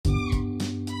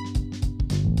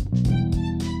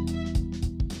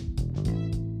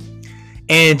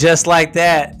And just like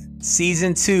that,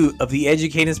 season 2 of the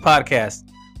Educators Podcast.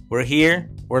 We're here.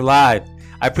 We're live.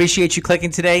 I appreciate you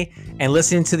clicking today and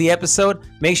listening to the episode.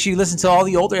 Make sure you listen to all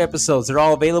the older episodes. They're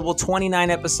all available. 29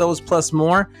 episodes plus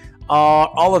more are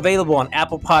all available on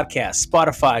Apple Podcasts,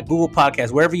 Spotify, Google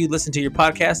Podcasts, wherever you listen to your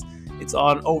podcast. It's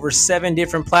on over 7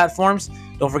 different platforms.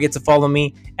 Don't forget to follow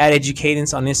me at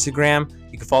Educators on Instagram.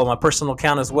 You can follow my personal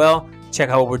account as well. Check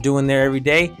out what we're doing there every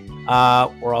day.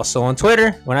 We're also on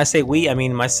Twitter. When I say we, I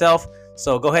mean myself.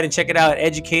 So go ahead and check it out at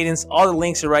Educators. All the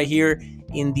links are right here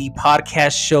in the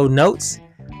podcast show notes.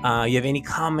 You have any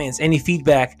comments, any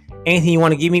feedback, anything you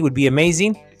want to give me would be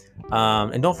amazing.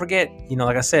 And don't forget,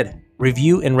 like I said,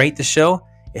 review and rate the show.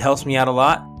 It helps me out a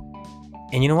lot.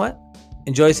 And you know what?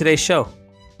 Enjoy today's show.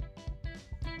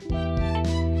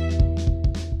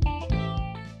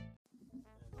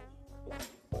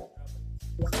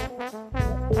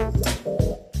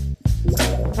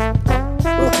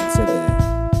 Welcome to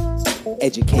the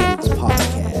Educators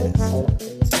Podcast,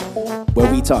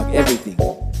 where we talk everything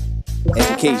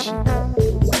education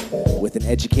with an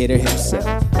educator himself.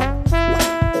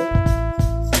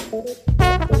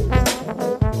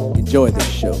 Enjoy the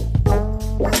show.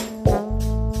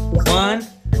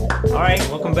 All right,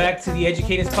 welcome back to the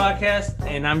Educators Podcast,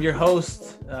 and I'm your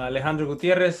host, Alejandro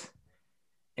Gutierrez.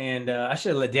 And I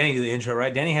should let Danny do the intro,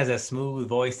 right? Danny has that smooth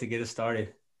voice to get us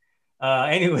started.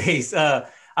 I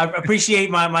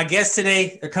appreciate my guests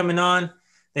today. They're coming on.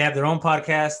 They have their own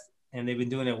podcast, and they've been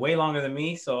doing it way longer than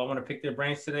me. So I want to pick their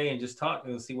brains today and just talk,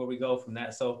 and we'll see where we go from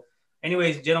that. So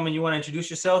anyways, gentlemen, you want to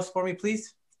introduce yourselves for me,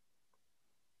 please?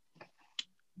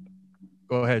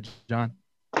 Go ahead, John.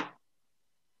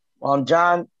 Well, I'm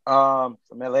John from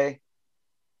LA,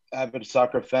 avid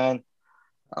soccer fan.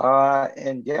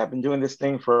 And yeah, I've been doing this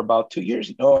thing for about 2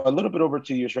 years. No, a little bit over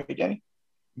 2 years, right, Danny?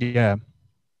 Yeah.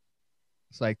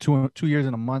 It's like two years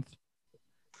and a month.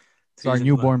 It's our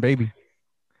newborn baby.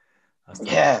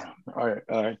 Yeah,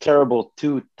 our terrible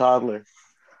 2 toddler.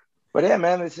 But yeah,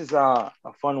 man, this is a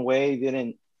fun way.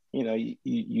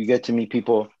 You get to meet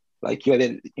people like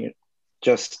you,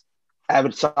 just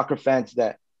avid soccer fans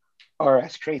that are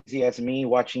as crazy as me,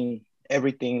 watching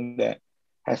everything that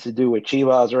has to do with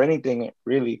Chivas or anything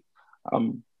really.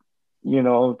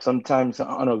 Sometimes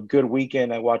on a good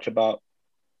weekend, I watch about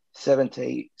 7 to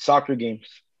 8 soccer games.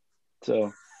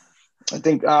 So I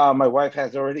think my wife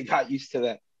has already got used to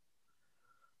that.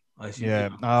 Yeah.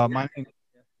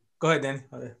 Go ahead, Danny.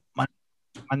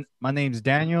 My name's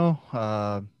Daniel,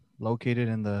 located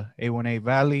in the A1A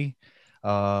Valley,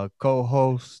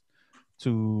 co-host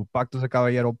to Pactos de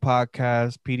Caballero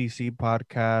podcast, PDC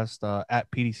podcast,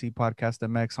 at PDC Podcast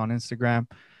MX on Instagram,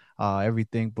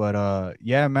 everything. But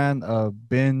yeah, man,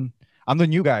 I'm the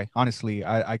new guy, honestly.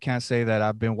 I can't say that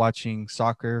I've been watching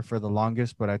soccer for the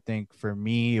longest, but I think for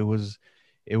me it was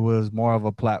more of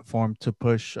a platform to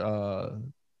push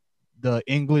the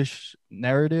English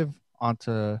narrative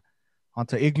onto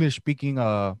English speaking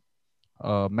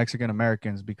Mexican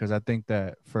Americans, because I think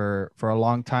that for a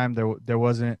long time there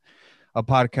wasn't a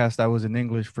podcast that was in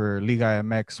English for Liga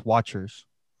MX watchers.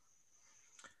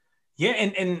 Yeah,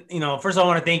 and first of all,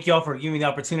 I want to thank y'all for giving me the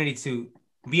opportunity to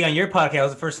be on your podcast. It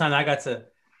was the first time I got to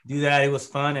do that. It was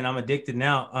fun, and I'm addicted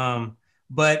now.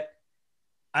 But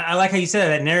I like how you said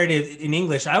that narrative in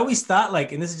English. I always thought,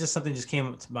 and this is just something just came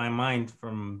up to my mind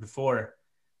from before,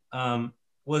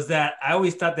 was that I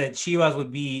always thought that Chivas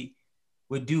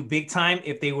would do big time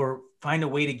if they were find a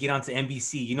way to get onto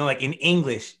NBC, in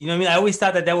English. You know what I mean? I always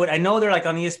thought that would, I know they're on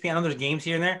ESPN, I know there's games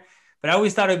here and there, but I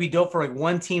always thought it'd be dope for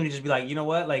one team to just be like, you know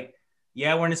what?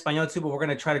 Yeah, we're in Espanol too, but we're going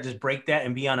to try to just break that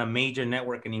and be on a major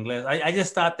network in English. I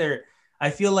just thought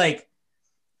I feel like,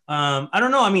 I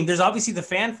don't know. I mean, there's obviously the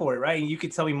fan for it, right? And you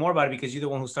could tell me more about it because you're the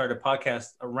one who started a podcast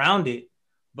around it,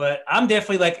 but I'm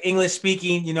definitely English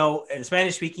speaking, and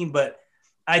Spanish speaking, but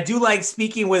I do like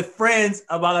speaking with friends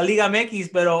about La Liga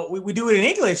MX, but we do it in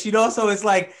English, so it's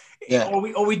yeah.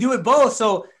 or we do it both.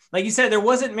 So like you said, there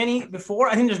wasn't many before.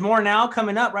 I think there's more now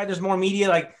coming up, right? There's more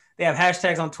media, they have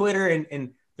hashtags on Twitter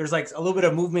and there's a little bit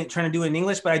of movement trying to do it in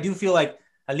English, but I do feel like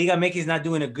La Liga MX is not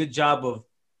doing a good job of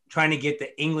trying to get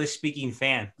the English speaking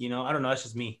fan, I don't know. That's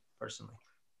just me personally.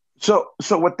 So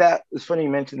with that, it's funny you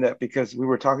mentioned that because we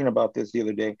were talking about this the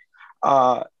other day.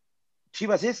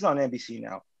 Chivas is on NBC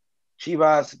now.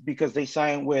 Chivas, because they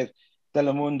signed with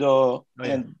Telemundo,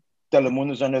 and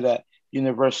Telemundo's under that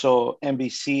Universal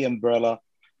NBC umbrella.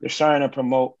 They're starting to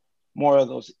promote more of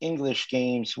those English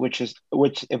games, which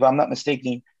if I'm not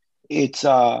mistaken, it's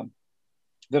the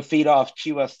feed off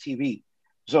Chivas TV.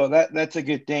 So that's a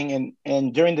good thing.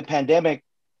 And during the pandemic,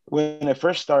 when it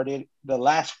first started, the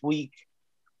last week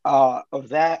of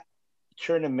that,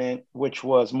 tournament, which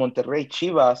was Monterrey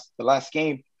Chivas, the last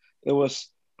game, it was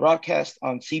broadcast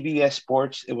on CBS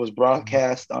Sports. It was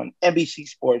broadcast on NBC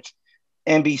Sports,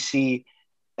 NBC,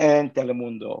 and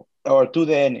Telemundo, or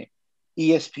TUDN.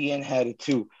 ESPN had it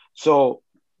too. So,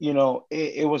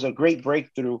 it was a great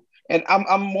breakthrough. And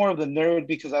I'm more of the nerd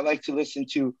because I like to listen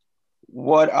to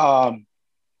what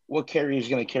carrier is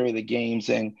going to carry the games.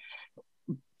 And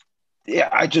yeah,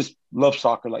 I just love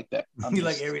soccer like that. You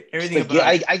like everything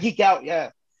about it. I geek out.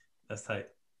 Yeah. That's tight.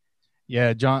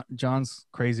 Yeah, John's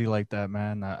crazy like that,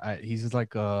 man. He's just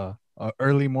like a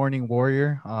early morning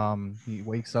warrior. He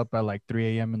wakes up at like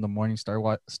 3 a.m. in the morning,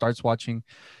 starts watching,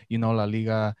 La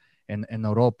Liga and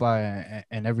Europa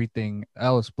and everything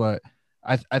else. But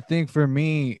I think for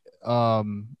me,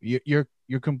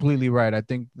 you're completely right. I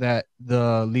think that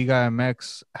the Liga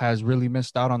MX has really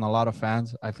missed out on a lot of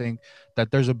fans. I think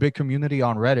that there's a big community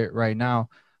on Reddit right now,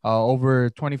 over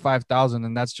 25,000,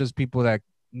 and that's just people that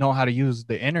know how to use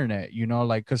the internet,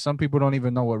 because some people don't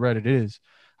even know what Reddit is.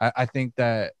 I think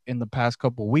that in the past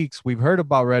couple of weeks, we've heard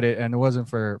about Reddit, and it wasn't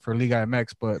for Liga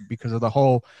MX, but because of the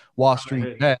whole Wall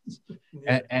Street bets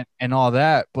and all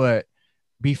that. But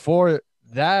before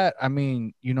that, I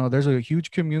mean, there's a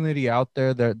huge community out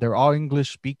there that they're all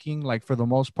English speaking. Like for the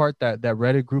most part, that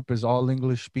Reddit group is all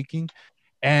English speaking,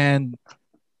 and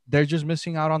they're just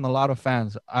missing out on a lot of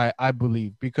fans, I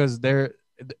believe, because there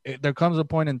comes a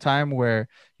point in time where,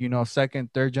 second,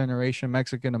 third generation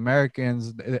Mexican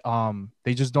Americans,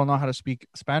 they just don't know how to speak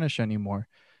Spanish anymore.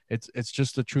 It's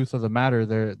just the truth of the matter.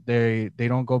 They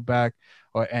don't go back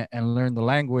and learn the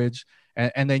language.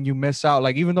 And then you miss out.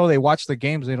 Like, even though they watch the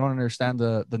games, they don't understand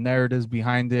the narratives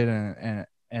behind it.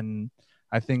 And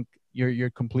I think you're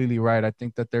completely right. I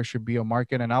think that there should be a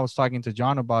market. And I was talking to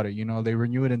John about it. They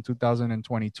renew it in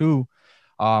 2022.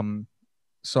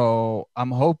 So I'm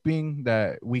hoping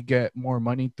that we get more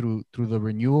money through the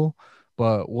renewal,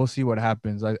 but we'll see what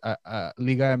happens. Liga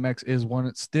MX is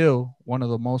still one of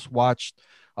the most watched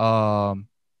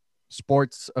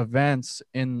sports events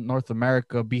in North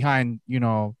America, behind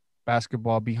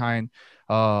basketball, behind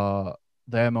the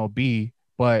MLB.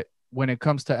 But when it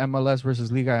comes to MLS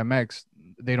versus Liga MX,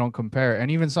 they don't compare. And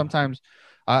even sometimes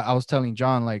I was telling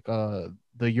John, like,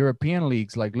 the European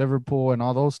leagues like Liverpool and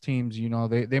all those teams,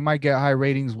 they might get high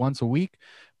ratings once a week,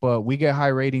 but we get high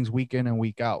ratings week in and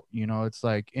week out. It's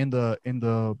like in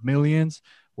the millions,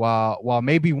 while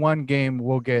maybe one game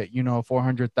will get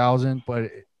 400,000,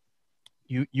 but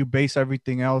you base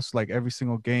everything else, like every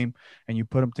single game, and you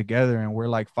put them together, and we're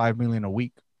like 5 million a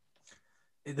week.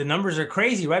 The numbers are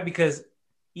crazy, right? Because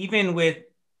even with,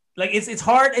 like, it's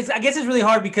hard. I guess it's really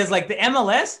hard because, like, the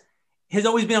MLS has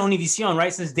always been on Univision,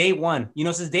 right? Since day one.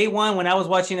 Since day one, when I was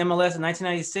watching MLS in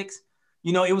 1996,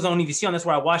 it was on Univision. That's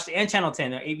where I watched it, and Channel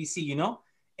 10 or ABC,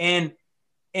 and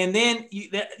then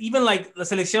even like the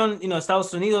selección,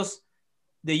 Estados Unidos,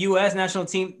 the U.S. national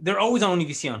team, they're always on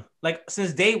Univision. Like,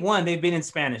 since day one, they've been in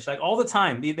Spanish, like, all the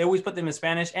time. They always put them in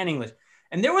Spanish and English.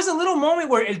 And there was a little moment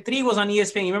where El Tri was on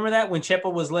ESPN. You remember that, when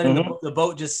Chepo was letting the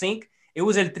boat just sink? It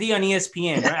was El Tri on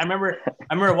ESPN. Right? I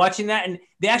remember watching that, and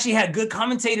they actually had good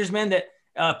commentators, man. That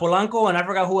Polanco and I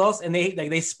forgot who else, and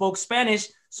they spoke Spanish.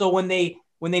 So when they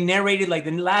narrated, like,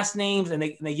 the last names and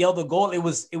they yelled the goal, it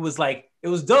was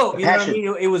dope. You know what I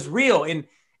mean? It was real,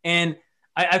 and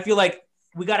I feel like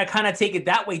we got to kind of take it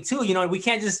that way too. We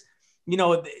can't just,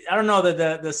 I don't know,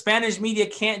 the Spanish media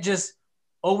can't just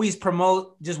always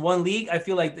promote just one league. I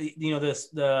feel like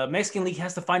the Mexican league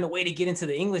has to find a way to get into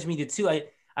the English media too.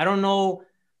 I don't know,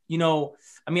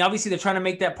 I mean, obviously they're trying to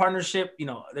make that partnership,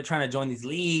 they're trying to join these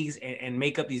leagues and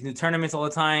make up these new tournaments all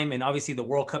the time. And obviously the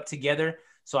World Cup together.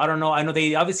 So I don't know. I know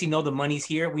they obviously know the money's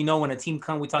here. We know when a team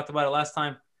we talked about it last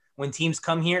time, when teams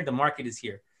come here, the market is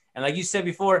here. And like you said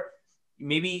before,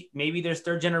 maybe there's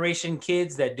third generation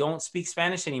kids that don't speak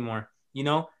Spanish anymore,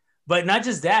 but not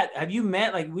just that. Have you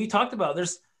met, like we talked about,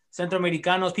 there's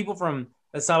Centroamericanos, people from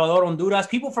El Salvador, Honduras,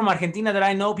 people from Argentina that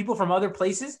I know, people from other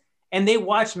places, and they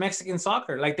watch Mexican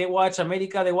soccer. Like, they watch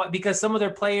America, because some of their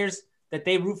players that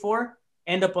they root for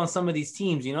end up on some of these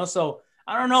teams, So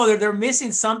I don't know, they're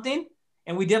missing something,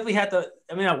 and we definitely have to.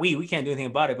 I mean, we can't do anything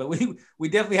about it, but we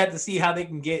definitely have to see how they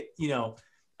can get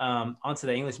onto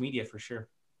the English media for sure.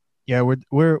 Yeah,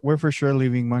 we're for sure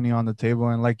leaving money on the table.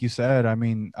 And like you said, I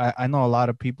mean, I know a lot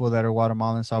of people that are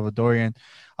Guatemalan, Salvadorian,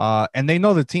 and they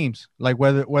know the teams. Like,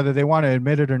 whether they want to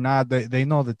admit it or not, they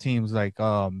know the teams. Like,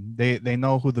 they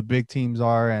know who the big teams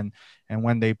are and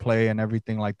when they play and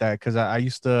everything like that. Because I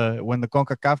used to, when the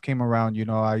CONCACAF came around,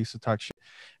 I used to talk shit,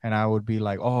 and I would be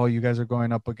like, oh, you guys are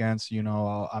going up against,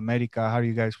 America. How do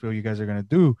you guys feel you guys are gonna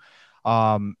do?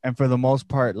 And for the most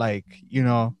part, like, you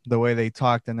know, the way they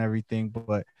talked and everything,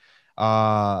 but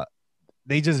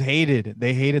they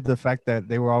hated the fact that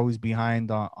they were always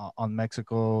behind on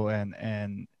Mexico,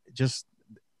 and just,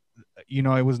 you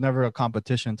know, it was never a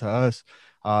competition to us.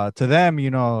 To them,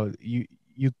 you know,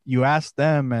 you ask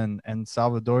them, and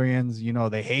Salvadorians, you know,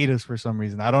 they hate us for some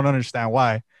reason. I don't understand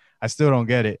why. I still don't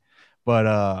get it.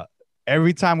 But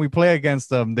every time we play against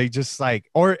them, they just like,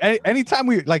 or anytime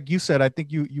we, like you said, I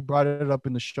think you brought it up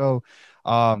in the show.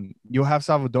 You'll have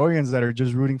Salvadorians that are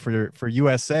just rooting for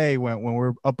USA when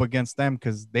we're up against them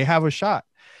because they have a shot.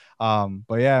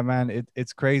 But yeah, man,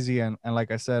 it's crazy, and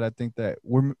like I said, I think that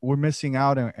we're missing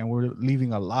out, and we're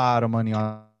leaving a lot of money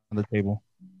on the table.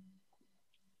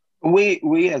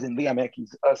 We as in Liga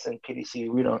MX, us and PDC,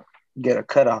 we don't get a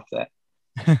cut off that.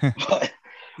 But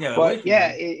Yeah, but yeah,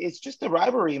 it's just the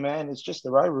rivalry, man. It's just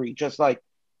the rivalry. Just like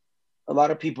a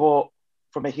lot of people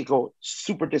from Mexico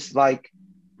super dislike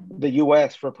the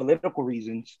US for political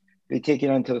reasons. They take it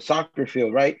onto the soccer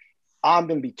field, right?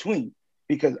 I'm in between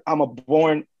because I'm a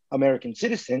born American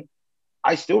citizen.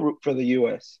 I still root for the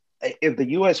US. If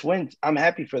the US wins, I'm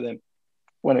happy for them.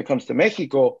 When it comes to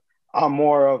Mexico, I'm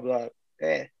more of the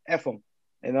F them.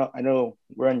 I know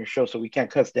we're on your show, so we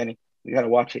can't cuss, Danny. We got to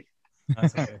watch it.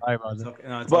 That's okay. Sorry about It's that. okay.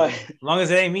 No, it's But okay. As long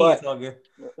as it ain't me, but- it's all good.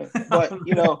 But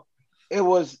you know, it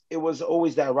was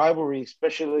always that rivalry.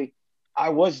 Especially, I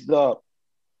was the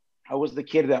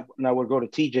kid that when I would go to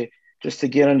TJ just to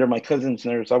get under my cousin's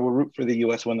nerves, I would root for the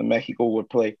US when the Mexico would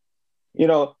play. You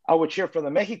know, I would cheer for the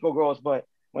Mexico girls, but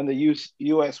when the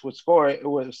US would score, it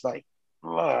was like,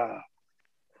 ugh.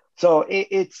 So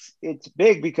it's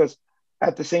big because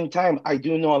at the same time, I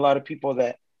do know a lot of people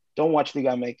that don't watch Liga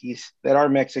MX that are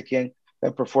Mexican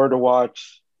that prefer to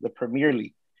watch the Premier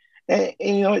League. And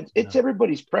you know, it's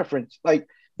everybody's preference. Like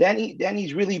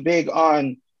Danny's really big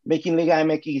on making Liga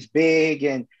MX big,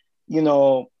 and you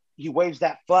know, he waves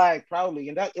that flag proudly,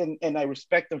 and I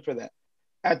respect him for that.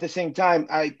 At the same time,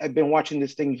 I've been watching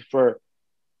this thing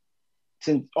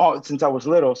since I was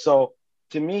little. So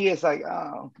to me, it's like,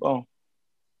 oh, well,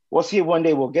 we'll see if one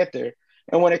day we'll get there.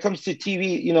 And when it comes to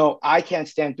TV, you know, I can't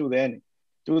stand through the end.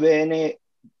 Through the end,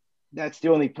 that's the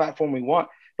only platform we want.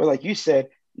 But like you said,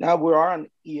 now we are on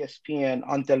ESPN,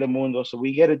 on Telemundo, so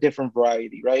we get a different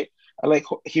variety, right? I like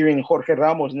hearing Jorge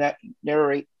Ramos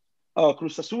narrate a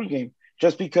Cruz Azul game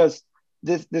just because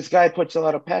this guy puts a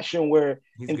lot of passion where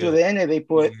into the end they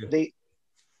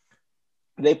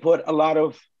put a lot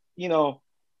of, you know,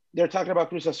 they're talking about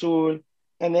Cruz Azul,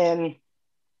 and then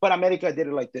but America did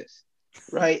it like this,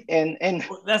 right? And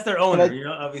Well, that's their owner, you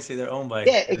know. Obviously, they're owned by.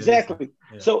 yeah, exactly.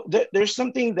 Yeah. So there's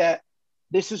something that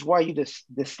this is why you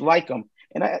dislike them,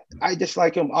 and I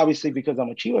dislike them obviously because I'm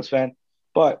a Chivas fan,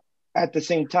 but at the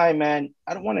same time, man,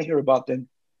 I don't want to hear about them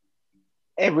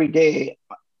every day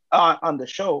on their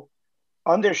show.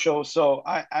 So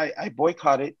I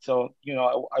boycott it. So you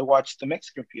know, I watch the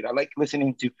Mexican feed. I like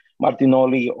listening to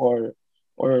Martinoli or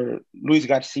Luis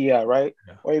Garcia, right?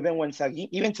 Yeah. Or even when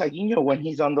Saguinho, when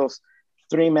he's on those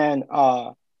 3-man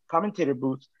commentator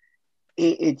booths,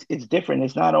 it's different.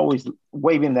 It's not always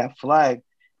waving that flag.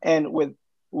 And with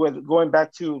going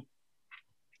back to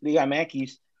Liga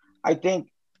MX, I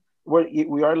think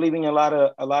we are leaving a lot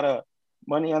of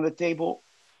money on the table,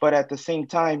 but at the same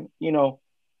time, you know,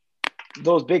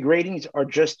 those big ratings are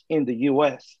just in the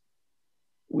US.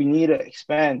 We need to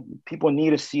expand. People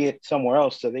need to see it somewhere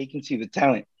else so they can see the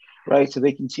talent, right? So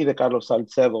they can see the Carlos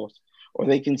Salcedos, or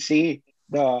they can see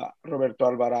the Roberto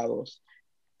Alvarados.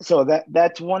 So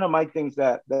that's one of my things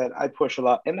that I push a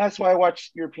lot. And that's why I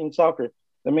watch European soccer.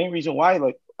 The main reason why,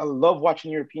 like, I love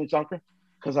watching European soccer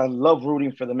because I love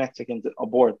rooting for the Mexicans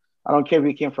aboard. I don't care if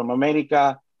you came from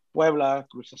America, Puebla,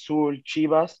 Cruz Azul,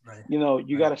 Chivas. Right. You know,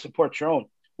 you got to support your own.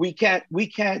 We can't.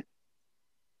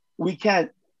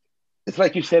 It's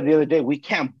like you said the other day. We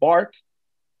can't bark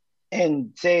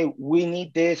and say we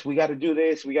need this. We got to do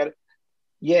this. We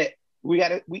need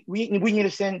to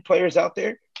send players out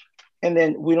there, and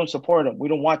then we don't support them. We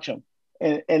don't watch them,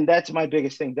 and that's my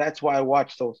biggest thing. That's why I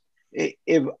watch those.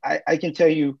 If I can tell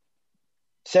you,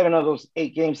 7 of those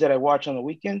 8 games that I watch on the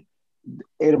weekend,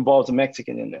 it involves a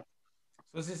Mexican in there.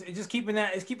 So it's just keeping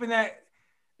that.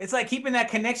 It's like keeping that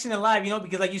connection alive, you know,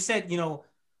 because like you said, you know,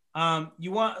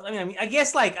 you want. I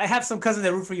guess like I have some cousins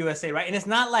that root for USA, right? And it's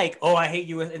not like, oh, I hate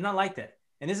US. It's not like that.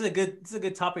 And this is a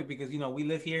good topic because, you know, we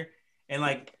live here, and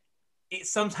like it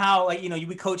somehow, like, you know,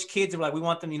 we coach kids, and like we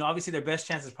want them, you know, obviously their best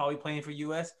chance is probably playing for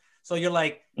US. So you're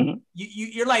like,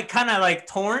 you're like kind of like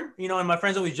torn, you know. And my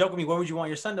friends always joke with me, where would you want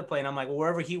your son to play? And I'm like, well,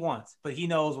 wherever he wants, but he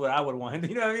knows what I would want.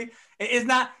 You know what I mean? It's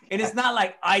not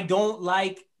like I don't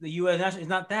like the U.S. national. It's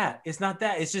not that. It's not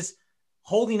that. It's just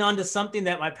holding on to something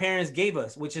that my parents gave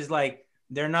us, which is like,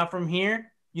 they're not from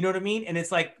here. You know what I mean? And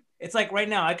it's like right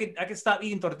now, I could stop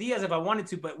eating tortillas if I wanted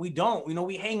to, but we don't. You know,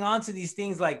 we hang on to these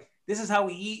things like, this is how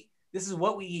we eat. This is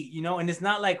what we eat, you know? And it's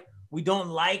not like we don't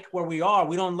like where we are.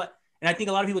 We don't like, and I think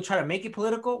a lot of people try to make it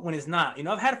political when it's not. You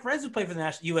know, I've had friends who play for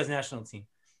the U.S. national team.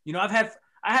 You know, I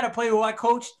had a player who I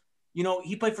coached, you know,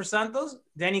 he played for Santos,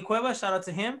 Danny Cuevas, shout out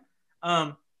to him.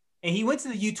 And he went to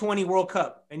the U20 World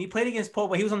Cup and he played against Pope,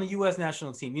 but he was on the U.S.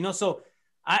 national team, you know? So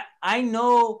I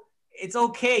know it's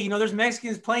okay. You know, there's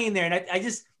Mexicans playing there. And I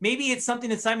just, maybe it's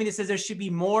something inside me that says there should be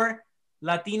more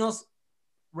Latinos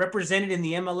represented in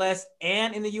the MLS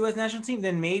and in the U.S. national team.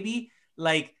 Then maybe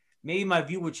my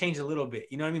view would change a little bit.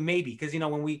 You know what I mean? Maybe. Because, you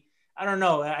know, I don't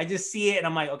know. I just see it and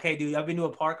I'm like, okay, dude, I've been to a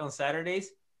park on Saturdays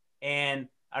and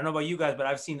I don't know about you guys, but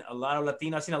I've seen a lot of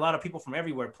Latinos. I've seen a lot of people from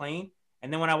everywhere playing.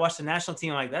 And then when I watch the national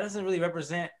team, I'm like, that doesn't really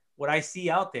represent what I see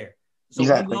out there. So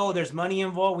exactly. We know there's money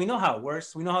involved. We know how it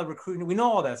works. We know how recruiting, we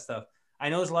know all that stuff. I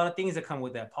know there's a lot of things that come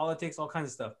with that, politics, all kinds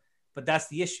of stuff, but that's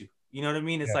the issue. You know what I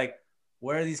mean? It's like,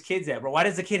 where are these kids at, bro? Why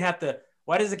does a kid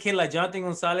like Jonathan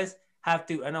Gonzalez have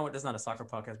to, I know that's not a soccer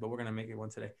podcast, but we're going to make it one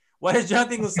today. Why does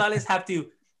Jonathan Gonzalez have to,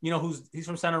 you know, he's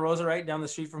from Santa Rosa, right? Down the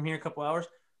street from here, a couple hours.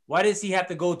 Why does he have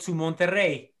to go to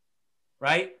Monterrey,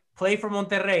 right? Play for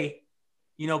Monterrey,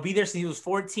 you know, be there since he was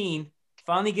 14,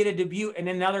 finally get a debut, and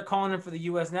then now they're calling him for the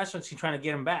U.S. national team trying to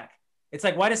get him back. It's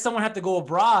like, why does someone have to go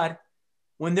abroad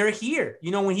when they're here?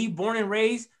 You know, when he born and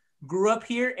raised, grew up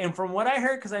here, and from what I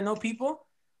heard, because I know people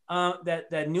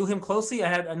that knew him closely,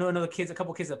 I know a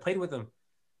couple kids that played with him,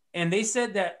 and they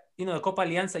said that, you know, the Copa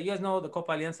Alianza, you guys know the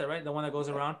Copa Alianza, right? The one that goes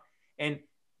around, and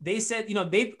they said, you know,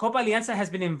 Copa Alianza has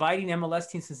been inviting MLS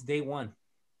teams since day one.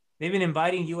 They've been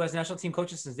inviting U.S. national team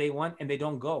coaches since day one, and they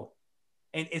don't go.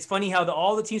 And it's funny how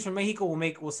all the teams from Mexico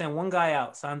will send one guy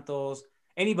out, Santos,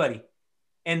 anybody,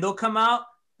 and they'll come out.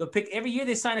 They'll pick every year.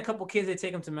 They sign a couple kids. They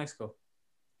take them to Mexico,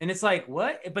 and it's like,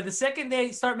 what? But the second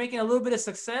they start making a little bit of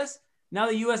success, now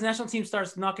the U.S. national team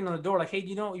starts knocking on the door, like, hey,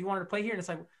 you know, you wanted to play here, and it's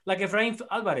like Efrain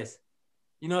Alvarez.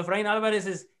 You know, Efrain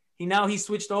Alvarez he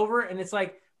switched over, and it's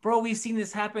like, bro, we've seen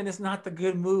this happen. It's not the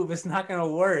good move. It's not gonna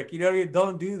work. You know what I mean?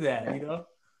 Don't do that. You know?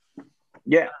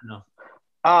 Yeah.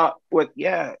 I don't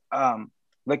know.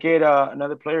 Look at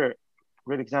another player.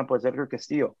 Great example is Edgar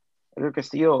Castillo. Edgar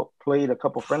Castillo played a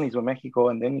couple friendlies with Mexico,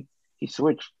 and then he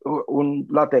switched. Un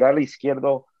lateral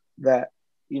izquierdo that,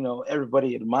 you know,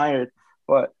 everybody admired.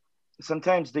 But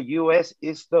sometimes the U.S.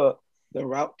 is the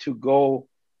route to go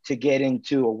to get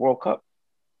into a World Cup,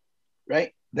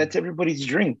 right? That's everybody's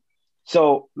dream.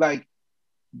 So, like,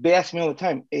 they ask me all the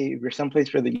time, hey, if your son plays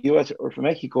for the U.S. or for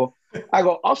Mexico, I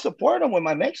go, I'll support him with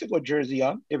my Mexico jersey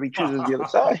on if he chooses the other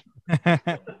side. You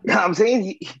know what I'm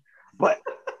saying? But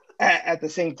at the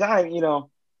same time, you know,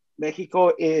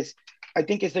 Mexico I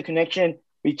think it's the connection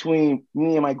between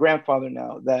me and my grandfather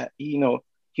now that, you know,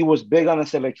 he was big on the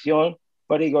selección,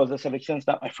 but he goes, the selección's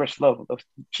not my first love.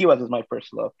 Chivas is my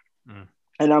first love.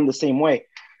 And I'm the same way.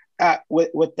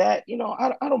 With that, you know,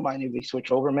 I don't mind if they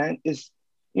switch over, man.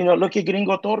 You know, look at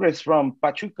Gringo Torres from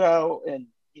Pachuca, and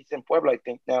he's in Puebla, I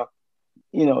think now.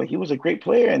 You know, he was a great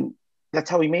player, and that's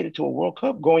how he made it to a World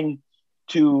Cup, going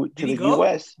to the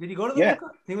U.S. Did he go to the World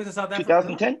Cup? He went to South Africa.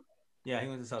 2010? Yeah, he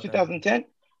went to South 2010 Africa.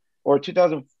 Or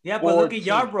 2004. Yeah, but look at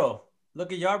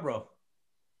Yarbrough.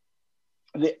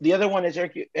 The other one is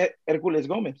Herculez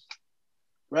Gomez,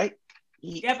 right?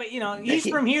 Yeah, but, you know, he's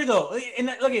from here, though. And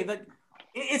look at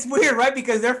it's weird, right?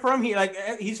 Because they're from here. Like,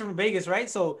 he's from Vegas, right?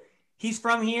 So he's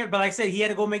from here, but like I said, he had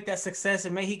to go make that success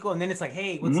in Mexico, and then it's like,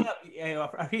 hey, what's up?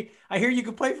 I hear you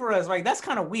could play for us. Like, that's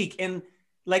kind of weak. And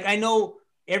like, I know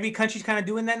every country's kind of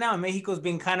doing that now, and Mexico's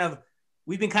been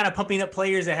we've been kind of pumping up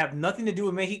players that have nothing to do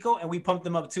with Mexico, and we pumped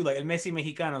them up too. Like El Messi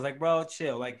Mexicano. I was like, bro,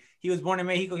 chill. Like, he was born in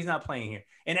Mexico, he's not playing here.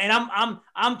 And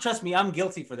I'm trust me, I'm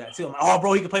guilty for that too. I'm like, oh,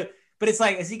 bro, he could play. But it's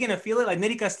like, is he gonna feel it? Like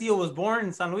Nery Castillo was born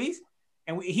in San Luis,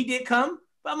 and he did come.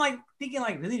 But I'm like thinking,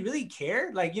 like, does he really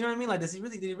care? Like, you know what I mean? Like, did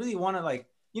he really want to, like,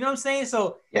 you know what I'm saying?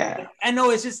 So yeah, I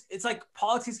know it's like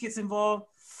politics gets involved,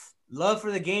 love for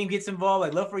the game gets involved,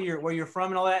 like love for where you're from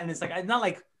and all that. And it's like, it's not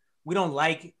like we don't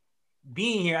like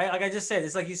being here. Like I just said,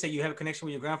 it's like you said, you have a connection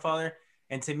with your grandfather.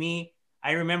 And to me,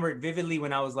 I remember it vividly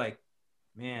when I was like,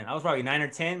 man, I was probably 9 or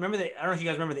 10. I don't know if you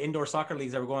guys remember the indoor soccer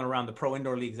leagues that were going around, the pro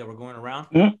indoor leagues that were going around.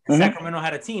 And Sacramento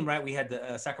had a team, right? We had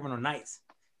the Sacramento Knights.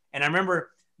 And I remember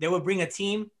they would bring a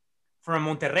team from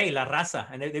Monterrey, La Raza,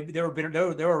 and they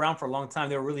were around for a long time.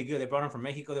 They were really good. They brought them from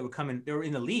Mexico. They would come in. They were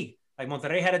in the league. Like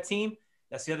Monterrey had a team.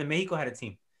 La Ciudad de Mexico had a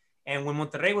team. And when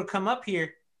Monterrey would come up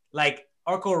here, like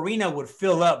Arco Arena would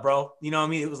fill up, bro. You know what I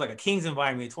mean? It was like a Kings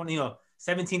environment.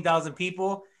 17,000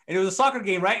 people. and it was a soccer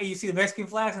game, right? And you see the Mexican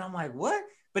flags, and I'm like, what?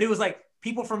 But it was like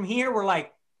people from here were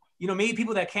like, you know, maybe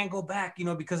people that can't go back, you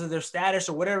know, because of their status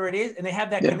or whatever it is, and they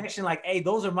have that connection, like, hey,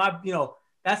 those are my, you know,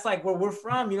 that's like where we're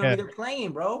from, you know, they're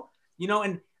playing, bro, you know.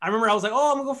 And I remember I was like,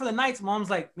 oh, I'm gonna go for the Knights. Mom's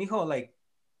like, mijo, like,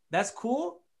 that's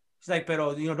cool. She's like,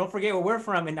 pero, you know, don't forget where we're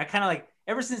from. And I kind of like,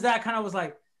 ever since that, I kind of was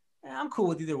like, I'm cool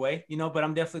with either way, you know. But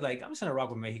I'm definitely like, I'm just gonna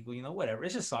rock with Mexico, you know, whatever.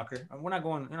 It's just soccer. We're not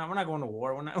going, you know, we're not going to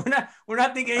war. We're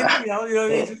not thinking anything else, you know.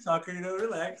 It's just soccer, you know.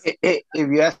 Relax. If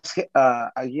you ask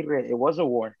Aguirre, it was a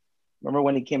war. Remember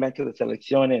when he came back to the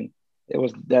selección, and it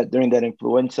was that during that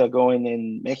influenza going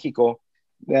in Mexico,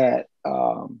 that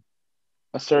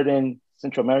a certain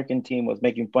Central American team was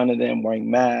making fun of them wearing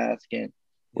masks, and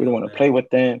we don't want to play with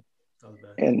them.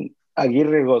 And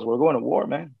Aguirre goes, "We're going to war,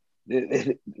 man.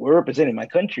 We're representing my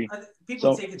country."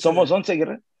 People take it to somos once,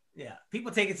 Aguirre. Yeah,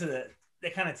 people take it to they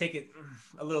kind of take it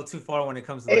a little too far when it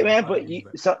comes to. Hey, man, but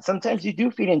sometimes you do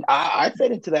feed in. I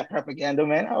fed into that propaganda,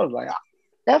 man. I was like,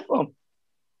 F them.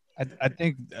 I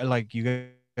think, like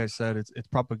you guys said, it's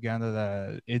propaganda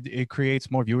that it creates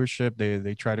more viewership.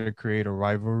 They try to create a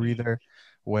rivalry there,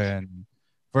 when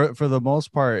for the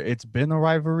most part it's been a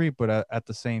rivalry, but at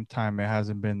the same time it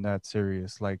hasn't been that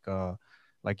serious. Like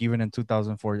even in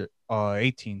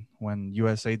 2018 when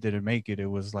USA didn't make it, it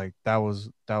was like that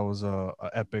was a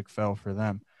epic fail for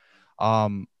them.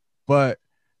 But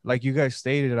like you guys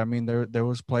stated, I mean, there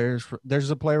was players.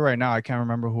 There's a player right now. I can't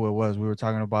remember who it was. We were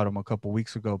talking about him a couple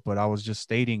weeks ago, but I was just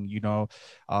stating, you know,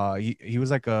 he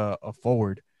was like a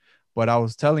forward, but I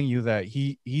was telling you that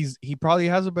he probably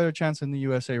has a better chance in the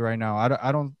USA right now.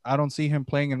 I don't see him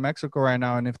playing in Mexico right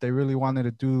now. And if they really wanted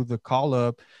to do the call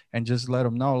up and just let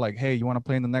him know, like, hey, you want to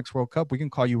play in the next World Cup, we can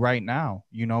call you right now.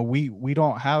 You know, we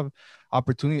don't have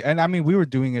opportunity. And I mean, we were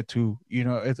doing it too. You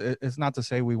know, it's not to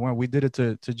say we weren't. We did it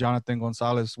to Jonathan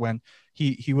Gonzalez when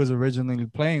he was originally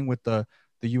playing with the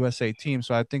USA team.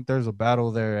 So I think there's a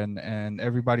battle there, and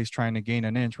everybody's trying to gain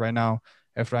an inch right now.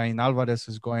 Efrain Alvarez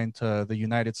is going to the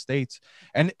United States,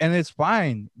 and it's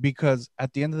fine, because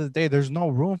at the end of the day, there's no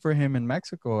room for him in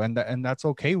Mexico, and that's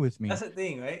okay with me. That's the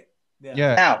thing, right?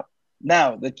 Yeah.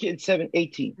 Now the kid's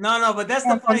 18. No, but that's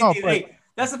the funny thing. Hey,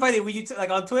 that's the funny thing. When you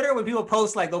like on Twitter, when people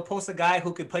post, like, they'll post a guy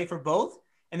who could play for both,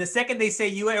 and the second they say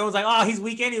you, everyone's like, oh, he's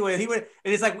weak anyway. He would.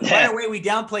 And it's like right away we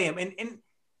downplay him, and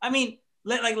I mean,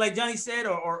 like Johnny said,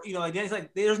 or you know, like Johnny's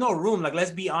like, there's no room. Like,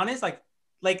 let's be honest, like.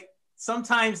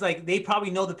 Sometimes, like, they probably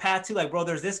know the path too. Like, bro,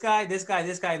 there's this guy, and this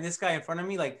guy in front of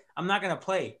me. Like, I'm not gonna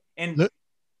play. And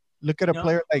look at a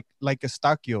player like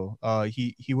Eustáquio.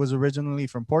 He was originally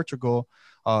from Portugal,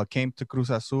 came to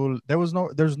Cruz Azul. There's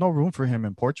no room for him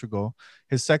in Portugal.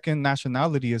 His second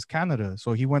nationality is Canada,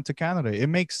 so he went to Canada. It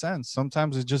makes sense.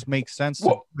 Sometimes it just makes sense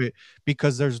to do it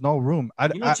because there's no room.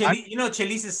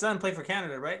 Chelice's son played for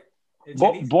Canada, right?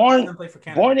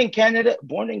 Born in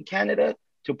Canada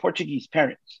to Portuguese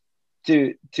parents.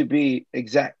 To be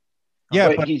exact,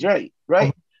 yeah, but he's right.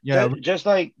 Yeah, just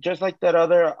like that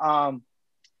other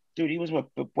dude. He was with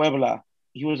Puebla.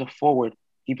 He was a forward.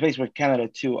 He plays for Canada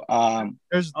too.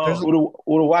 There's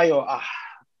Uruguayo.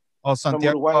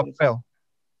 Santiago Apel.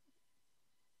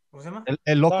 What's that?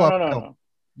 El Loco Apel. No.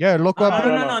 Yeah, El Loco Apel.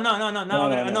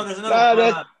 No. There's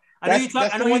another. I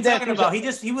know who you're talking about.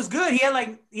 He was good. He had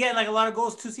like a lot of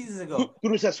goals 2 seasons ago.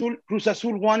 Cruz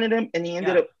Azul wanted him, and he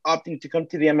ended up opting to come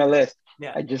to the MLS.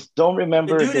 Yeah, I just don't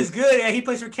remember. The dude is good. Yeah, he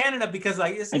plays for Canada because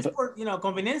like it's for, you know,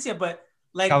 conveniencia, but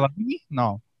like Cavallini?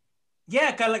 No.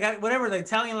 Yeah, like whatever the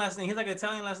Italian last name. He's like an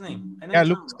Italian last name. Yeah,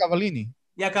 Lucas Cavallini.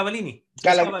 Yeah, Cavallini.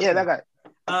 Yeah, that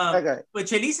guy. But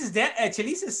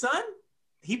Chelice's son,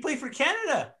 he played for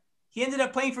Canada. He ended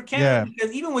up playing for Canada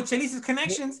because even with Chelice's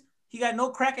connections. He got no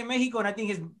crack in Mexico, and I think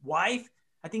his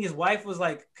wife was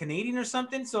like Canadian or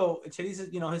something. So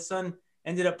Chelice, you know, his son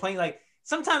ended up playing. Like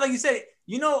sometimes, like you said,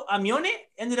 you know, Amione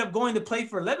ended up going to play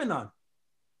for Lebanon.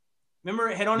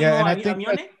 Remember Jeronimo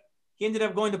Amione? He ended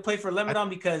up going to play for Lebanon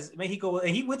because Mexico,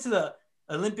 and he went to the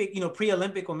Olympic, you know,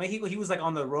 pre-Olympic with Mexico. He was like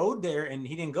on the road there, and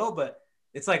he didn't go. But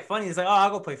it's like funny. It's like, oh, I'll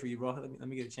go play for you, bro. Let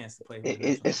me get a chance to play.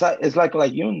 It's like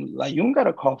Layun got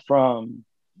a call from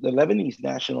the Lebanese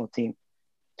national team.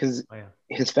 Because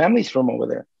his family's from over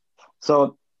there.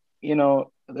 So, you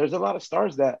know, there's a lot of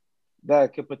stars that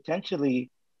could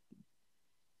potentially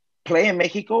play in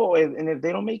Mexico, and if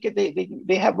they don't make it,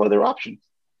 they have other options.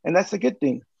 And that's a good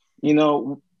thing. You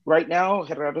know, right now,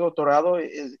 Gerardo Torrado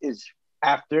is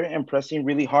after and pressing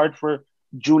really hard for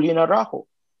Julian Araujo,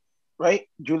 right?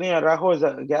 Julian Araujo is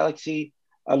a Galaxy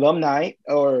alumni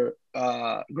or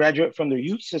graduate from their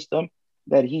youth system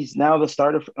that he's now the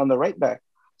starter on the right back.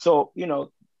 So, you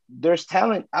know, there's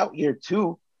talent out here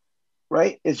too,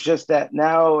 right? It's just that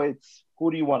now it's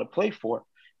who do you want to play for?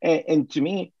 And to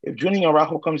me, if Junior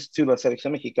Araujo comes to la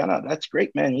Selección Mexicana, that's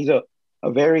great, man. He's a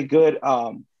very good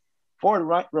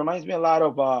forward. Reminds me a lot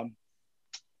of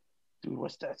dude.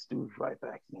 What's that dude's right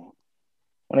back name?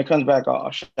 When it comes back,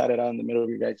 I'll shout it out in the middle of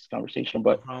your guys' conversation.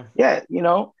 But yeah,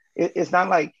 it's not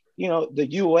like the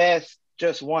U.S.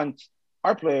 just wants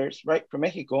our players, right, from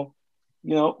Mexico.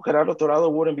 Gerardo Torrado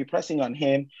wouldn't be pressing on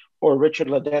him or Richard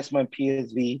Ledesma in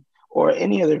PSV or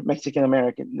any other Mexican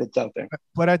American that's out there.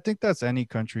 But I think that's any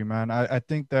country, man. I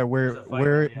think that we're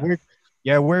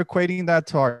equating that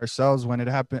to ourselves when it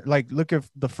happened. Like, look at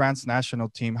the France national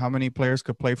team. How many players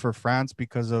could play for France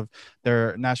because of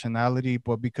their nationality,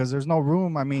 but because there's no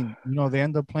room, I mean, they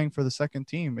end up playing for the second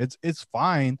team. It's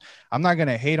fine. I'm not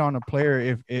gonna hate on a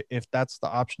player if that's the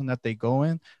option that they go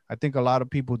in. I think a lot of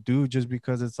people do just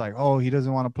because it's like, oh, he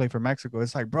doesn't want to play for Mexico.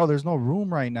 It's like, bro, there's no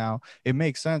room right now. It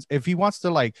makes sense. If he wants to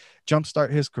like jumpstart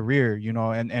his career,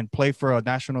 and play for a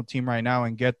national team right now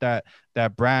and get that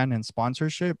brand and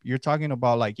sponsorship, you're talking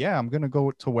about like, yeah, I'm going to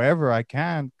go to wherever I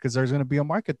can because there's going to be a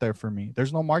market there for me.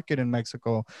 There's no market in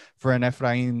Mexico for an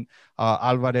Efrain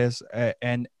Alvarez.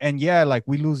 And yeah, like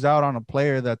we lose out on a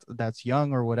player that's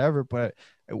young or whatever, but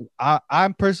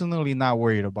I'm personally not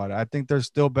worried about it. I think there's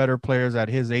still better players at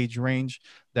his age range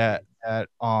that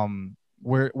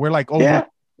we're like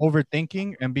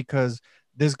overthinking, and because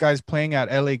this guy's playing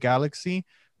at LA Galaxy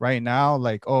right now,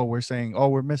 like, oh, we're saying, oh,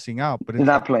 we're missing out, but he's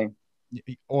not playing.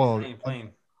 Well,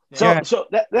 playing. So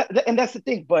that and that's the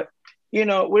thing. But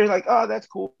we're like, oh, that's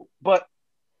cool. But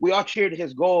we all cheered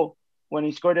his goal when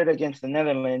he scored it against the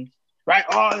Netherlands, right?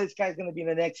 Oh, this guy's gonna be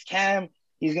the next Cam.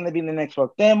 He's gonna be the next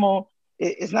Cuauhtemoc.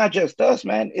 It's not just us,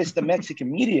 man. It's the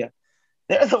Mexican media.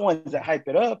 They're the ones that hype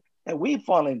it up, and we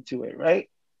fall into it, right?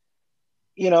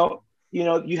 You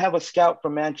have a scout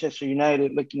from Manchester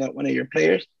United looking at one of your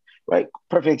players, right?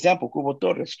 Perfect example, Cubo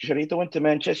Torres. Chicharito went to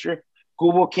Manchester.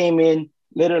 Cubo came in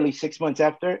literally 6 months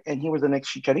after, and he was the next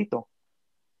Chicharito.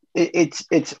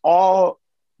 It's all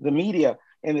the media,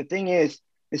 and the thing is,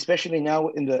 especially now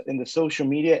in the social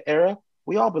media era,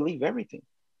 we all believe everything.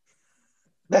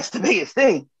 That's the biggest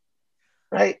thing.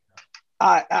 Right,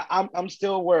 I'm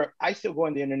still where I still go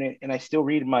on the internet and I still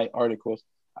read my articles.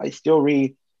 I still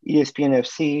read ESPN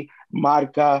FC,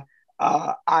 Marca,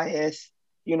 IS.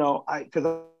 Because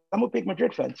I'm a big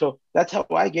Madrid fan, so that's how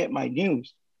I get my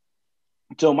news.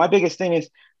 So my biggest thing is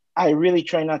I really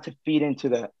try not to feed into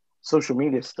the social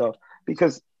media stuff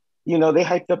because they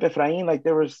hyped up Efrain like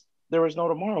there was no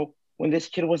tomorrow when this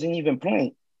kid wasn't even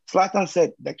playing. Zlatan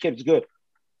said that kid's good.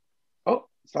 Oh,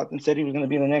 Zlatan said he was going to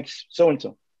be the next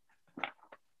so-and-so.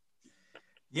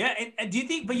 Yeah, and you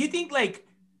think like,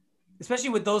 especially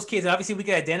with those kids, obviously we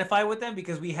can identify with them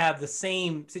because we have the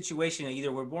same situation.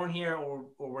 Either we're born here or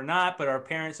we're not, but our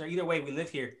parents are, either way, we live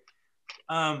here.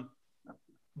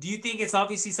 Do you think it's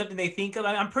obviously something they think of?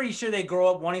 I'm pretty sure they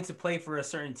grow up wanting to play for a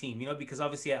certain team, because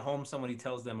obviously at home somebody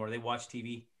tells them or they watch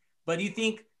TV. But do you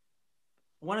think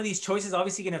one of these choices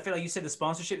obviously going to affect, like you said, the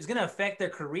sponsorship is going to affect their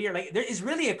career? Like there is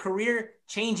really a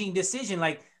career-changing decision.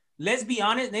 Like, let's be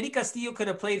honest, Nery Castillo could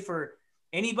have played for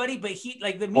anybody, but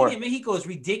the media in Mexico is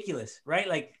ridiculous, right?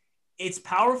 Like, it's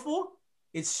powerful,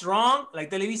 it's strong. Like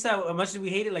Televisa, as much as we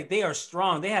hate it, like they are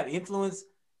strong. They have influence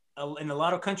in a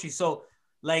lot of countries. So,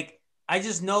 like, I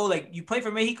just know, like, you play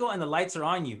for Mexico and the lights are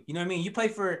on you. You know what I mean? You play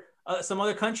for some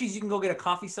other countries, you can go get a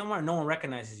coffee somewhere and no one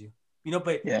recognizes you.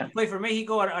 But you play for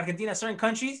Mexico or Argentina, certain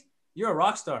countries, you're a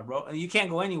rock star, bro, and you can't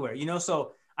go anywhere.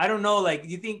 So I don't know. Like, do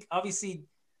you think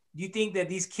that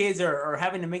these kids are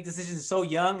having to make decisions so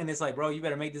young, and it's like, bro, you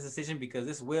better make this decision because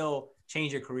this will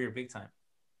change your career big time?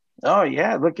 Oh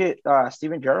yeah, look at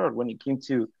Steven Gerrard when he came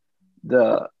to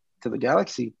the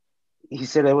Galaxy. He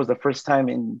said it was the first time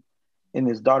in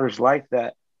his daughter's life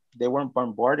that they weren't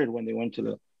bombarded when they went to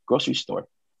the grocery store.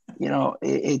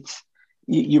 It's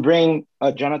you bring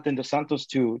Jonathan Dos Santos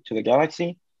to the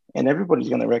Galaxy, and everybody's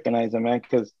gonna recognize him, man,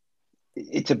 because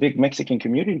it's a big Mexican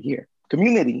community here.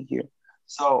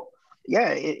 So yeah,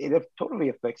 it totally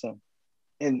affects him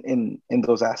in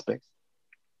those aspects.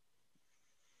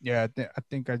 Yeah, I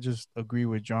think I just agree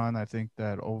with John. I think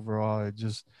that overall, it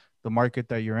just the market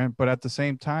that you're in. But at the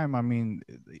same time, I mean,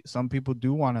 some people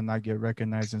do want to not get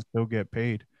recognized and still get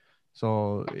paid.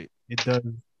 So it does.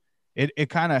 It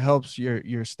kind of helps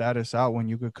your status out when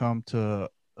you could come to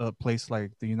a place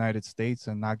like the United States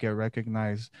and not get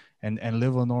recognized and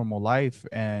live a normal life,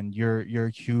 and you're a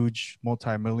huge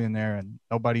multimillionaire and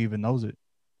nobody even knows it.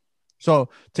 So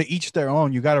to each their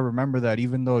own. You got to remember that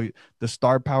even though the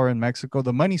star power in Mexico,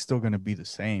 the money's still going to be the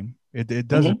same. It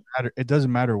doesn't matter. It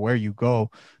doesn't matter where you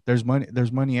go. There's money.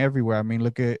 There's money everywhere. I mean,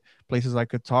 look at places like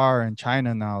Qatar and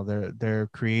China now. They're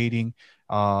creating.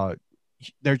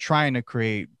 They're trying to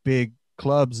create big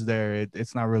clubs there.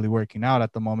 It's not really working out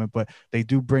at the moment, but they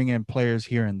do bring in players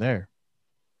here and there.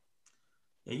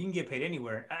 Yeah, you can get paid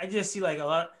anywhere. I just see like a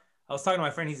lot. I was talking to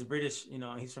my friend. He's British.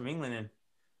 He's from England, and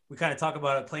we kind of talk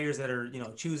about players that are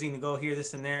choosing to go here,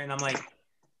 this, and there. And I'm like,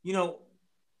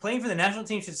 playing for the national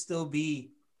team should still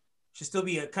be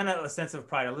a kind of a sense of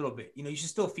pride a little bit. You should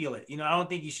still feel it. I don't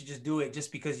think you should just do it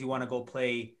just because you want to go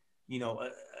play,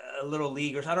 a little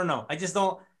league or I don't know.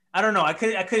 I don't know. I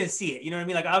couldn't see it. You know what I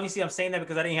mean? Like, obviously I'm saying that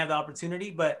because I didn't have the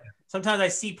opportunity, but sometimes I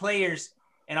see players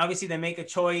and obviously they make a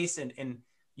choice and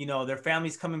their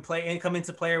families come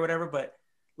into play or whatever. But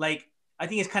like, I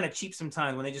think it's kind of cheap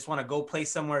sometimes when they just want to go play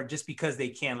somewhere just because they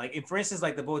can. Like, for instance,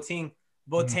 like the Boateng,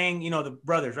 the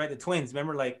brothers, right? The twins,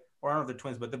 remember, like, or I don't know if they're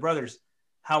twins, but the brothers,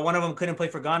 how one of them couldn't play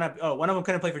for Ghana. Oh, one of them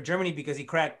couldn't play for Germany because he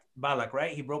cracked Balak,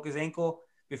 right? He broke his ankle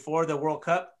before the World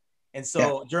Cup. And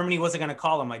so Germany wasn't going to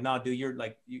call him like, no, dude, you're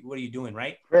like, what are you doing,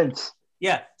 right? Prince.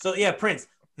 Yeah. So, yeah, Prince.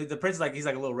 The Prince, like, he's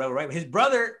like a little rebel, right? But his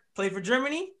brother played for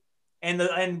Germany.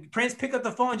 And Prince picked up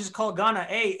the phone and just called Ghana.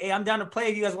 Hey, I'm down to play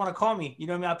if you guys want to call me. You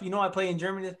know what I mean? I play in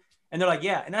Germany. And they're like,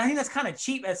 yeah. And I think that's kind of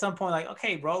cheap at some point. Like,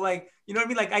 okay, bro, like, you know what I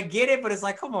mean? Like, I get it, but it's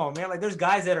like, come on, man. Like, there's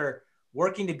guys that are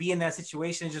working to be in that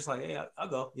situation. It's just like, hey, I'll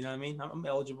go. You know what I mean? I'm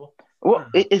eligible. Well,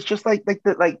 it's just like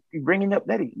bringing up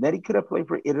Nettie. Nettie could have played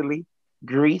for Italy,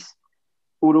 Greece,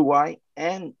 Uruguay,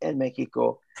 and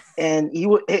Mexico. And he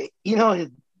would,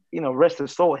 rest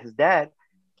his soul, his dad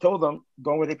told him,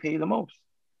 go where they pay you the most.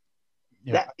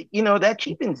 Yeah. That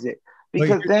cheapens it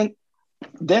because then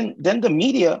the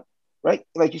media, right?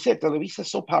 Like you said, Televisa is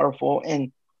so powerful,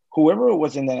 and whoever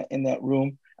was in that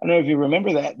room, I don't know if you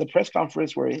remember that the press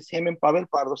conference where it's him and Pavel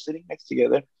Pardo sitting next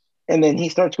together, and then he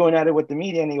starts going at it with the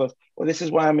media, and he goes, "Well, this is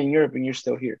why I'm in Europe, and you're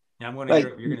still here." Yeah, I'm going to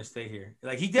Europe. You're going to stay here.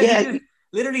 Like he did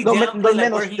literally downplay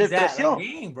like where he's at. Like,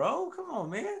 dang, bro, come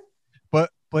on, man.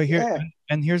 But here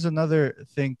and here's another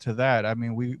thing to that. I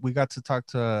mean, we got to talk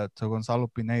to Gonzalo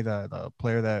Pineda, the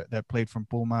player that played from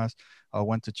Pumas,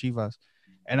 went to Chivas,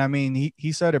 and I mean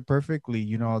he said it perfectly.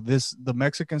 The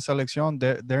Mexican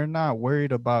selección, they're not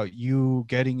worried about you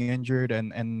getting injured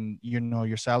and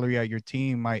your salary at your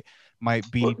team might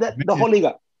be the whole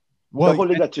liga. Well, the whole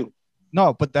liga too.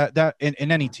 No, but that in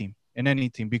any team. In any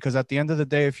team, because at the end of the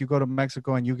day, if you go to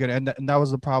Mexico and you get and that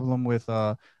was the problem with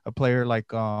a player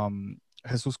like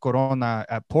Jesus Corona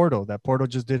at Porto. That Porto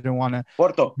just didn't want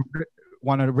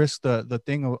to risk the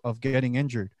thing of getting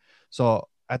injured. So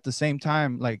at the same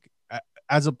time, like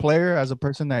as a player, as a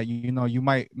person that you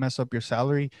might mess up your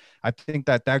salary, I think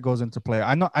that goes into play.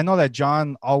 I know that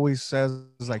John always says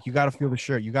like you got to feel the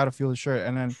shirt,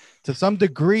 and then to some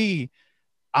degree,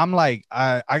 I'm like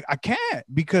I can't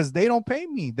because they don't pay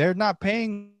me. They're not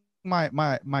paying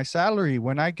my salary.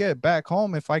 When I get back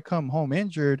home, if I come home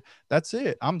injured, that's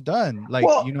it. I'm done. Like,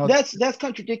 that's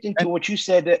contradicting to what you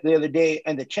said the other day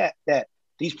in the chat that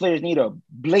these players need to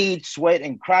bleed, sweat,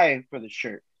 and cry for the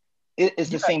shirt. It's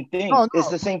the same thing. No, it's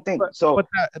the same thing.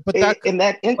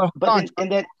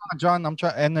 John, I'm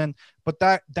trying, and then, but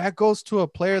that goes to a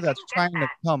player that's trying to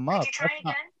come up.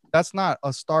 That's not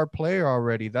a star player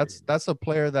already. That's a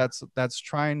player that's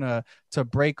trying to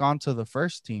break onto the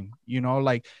first team.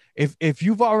 Like if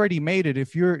you've already made it,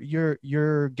 if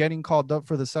you're getting called up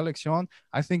for the selección,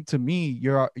 I think to me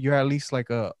you're at least like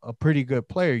a pretty good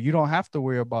player. You don't have to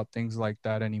worry about things like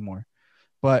that anymore.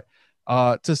 But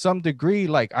to some degree,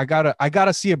 like I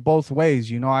gotta see it both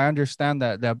ways. I understand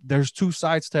that there's two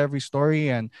sides to every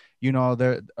story, and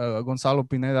Gonzalo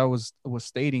Pineda was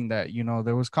stating that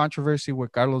there was controversy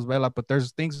with Carlos Vela, but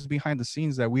there's things behind the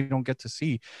scenes that we don't get to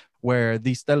see, where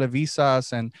these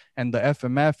Televisas and the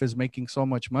FMF is making so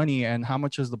much money, and how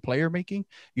much is the player making?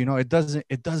 It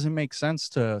doesn't make sense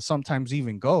to sometimes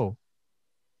even go.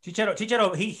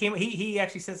 Chicharo, he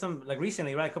actually said some like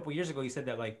recently, right? A couple of years ago, he said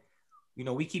that like,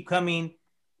 we keep coming.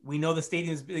 We know the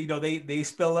stadiums, they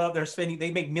spill up.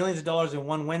 They make millions of dollars in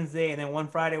one Wednesday and then one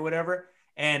Friday, whatever.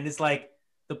 And it's like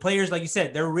the players, like you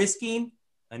said, they're risking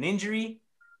an injury.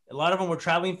 A lot of them were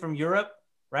traveling from Europe,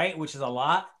 right? Which is a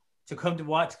lot to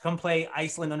come play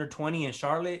Iceland under 20 in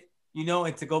Charlotte,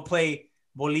 and to go play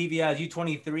Bolivia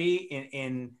U23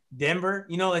 in Denver.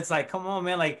 It's like, come on,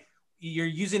 man. Like you're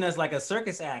using us like a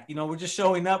circus act. We're just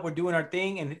showing up. We're doing our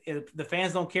thing. And the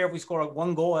fans don't care if we score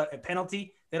one goal at a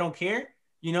penalty. They don't care.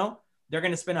 They're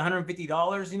going to spend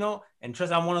 $150, and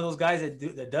trust I'm one of those guys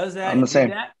that does that. I'm the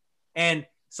same. And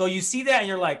So you see that and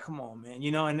you're like, come on, man, you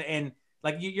know, and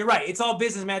like you're right. It's all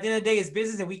business, man. At the end of the day, it's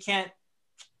business, and we can't,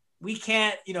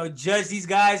 you know, judge these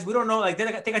guys. We don't know. Like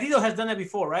Tecatito has done that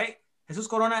before, right? Jesus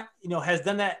Corona, you know, has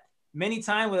done that many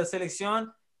times with a selección.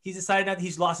 He's decided that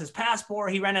he's lost his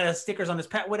passport. He ran out of stickers on his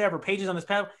whatever pages on his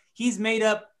passport. He's made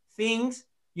up things,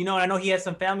 you know. And I know he has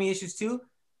some family issues too.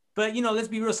 But, you know, let's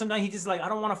be real. Sometimes he just like, I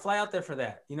don't want to fly out there for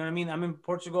that. You know what I mean? I'm in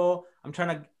Portugal. I'm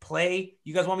trying to play.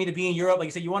 You guys want me to be in Europe. Like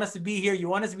you said, you want us to be here. You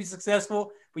want us to be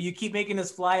successful, but you keep making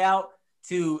us fly out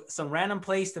to some random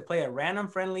place to play a random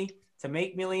friendly to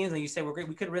make millions. And you say, we're great.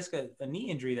 We could risk a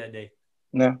knee injury that day.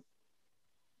 No.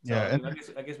 So, Yeah.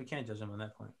 I guess we can't judge them on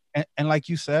that point. And like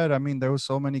you said, I mean, there was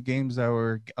so many games that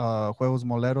were juegos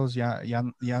moleros,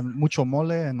 ya mucho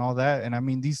mole and all that. And I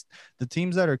mean, the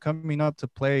teams that are coming up to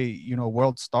play, you know,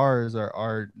 world stars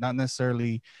are not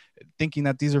necessarily thinking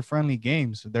that these are friendly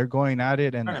games. They're going at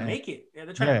it and trying to make it. Yeah,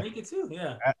 they're trying to make it too.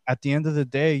 Yeah. At the end of the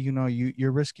day, you know,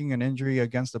 you're risking an injury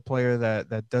against a player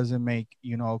that doesn't make,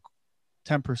 you know,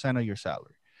 10% of your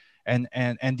salary.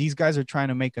 And these guys are trying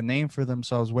to make a name for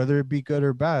themselves, whether it be good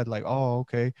or bad. Like, oh,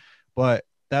 okay, but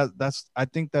that's I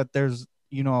think that there's,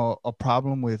 you know, a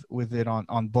problem with it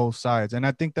on both sides, and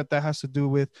I think that has to do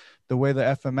with the way the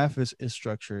FMF is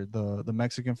structured, the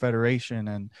Mexican Federation,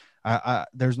 and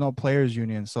there's no players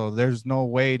union, so there's no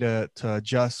way to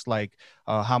adjust like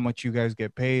how much you guys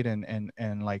get paid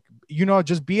and like, you know,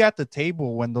 just be at the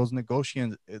table when those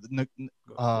negotiations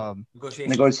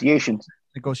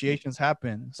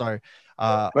happen. Sorry,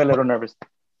 we're a little nervous,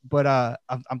 but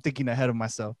I'm thinking ahead of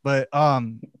myself. But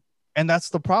and that's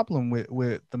the problem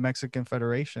with the Mexican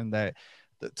Federation, that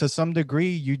to some degree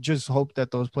you just hope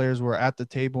that those players were at the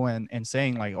table and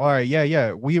saying like, all right,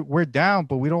 yeah, we're down,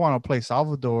 but we don't want to play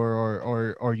Salvador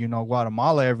or you know,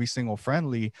 Guatemala every single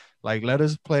friendly. Like, let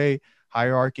us play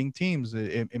hierarching teams.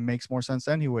 It makes more sense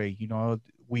anyway. You know,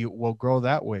 we will grow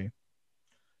that way.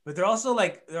 But they're also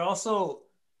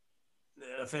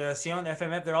Federación,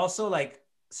 FMF, they're also like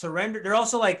surrendered. They're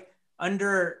also like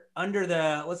under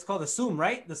the what's called the SUM,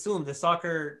 right? The SUM, the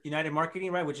Soccer United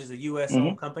Marketing, right, which is a U.S.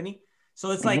 owned company.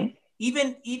 So it's like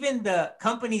even the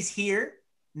companies here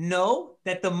know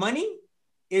that the money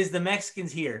is the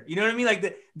Mexicans here. You know what I mean?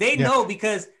 Like they know,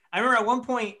 because I remember at one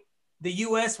point the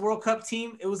U.S. World Cup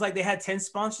team, it was like they had 10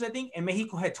 sponsors, I think, and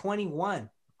Mexico had 21.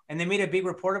 And they made a big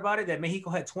report about it that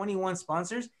Mexico had 21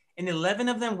 sponsors, and 11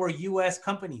 of them were U.S.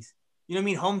 companies. You know what I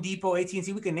mean? Home Depot,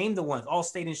 AT&T, we can name the ones.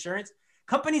 Allstate Insurance.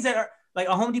 Companies that are like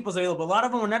a Home Depot's available. A lot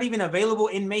of them are not even available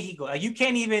in Mexico. Like you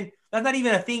can't even, that's not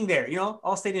even a thing there, you know?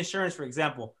 Allstate Insurance, for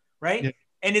example, right? Yeah.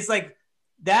 And it's like,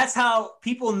 that's how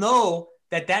people know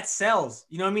that sells.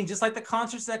 You know what I mean? Just like the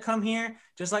concerts that come here,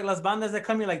 just like Las Bandas that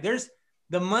come here. Like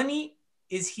the money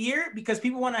is here because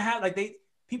people want to have, like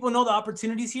people know the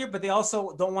opportunities here, but they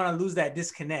also don't want to lose that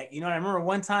disconnect. You know, I remember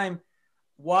one time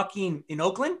walking in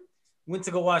Oakland, went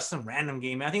to go watch some random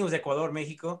game. I think it was Ecuador,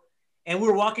 Mexico. And we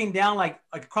were walking down like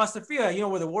across the field, you know,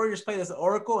 where the Warriors play, there's the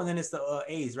Oracle and then it's the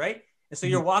A's, right? And so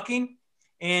you're walking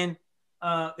and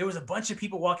there was a bunch of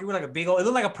people walking. We were like it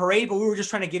looked like a parade, but we were just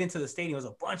trying to get into the stadium. It was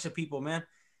a bunch of people, man.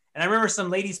 And I remember some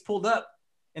ladies pulled up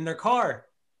in their car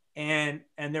and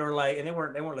they were like, and they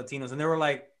weren't Latinos, and they were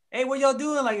like, hey, what y'all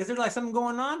doing? Like, is there like something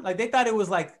going on? Like they thought it was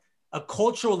like a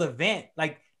cultural event.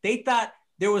 Like they thought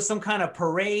there was some kind of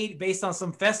parade based on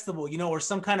some festival, you know, or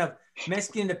some kind of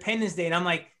Mexican Independence Day. And I'm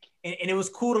like, and it was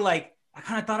cool to like, I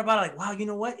kind of thought about it like, wow, you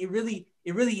know what? It really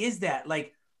is that.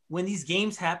 Like when these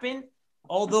games happen,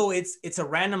 although it's a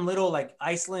random little like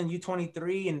Iceland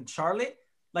U23 and Charlotte,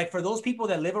 like for those people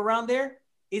that live around there,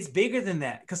 it's bigger than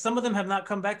that because some of them have not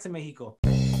come back to Mexico.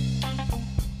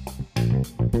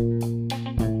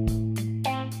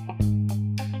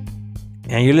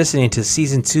 And you're listening to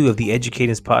season 2 of the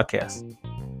Educateds podcast.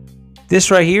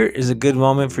 This right here is a good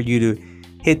moment for you to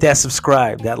hit that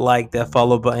subscribe, that like, that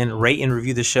follow button, rate and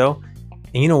review the show.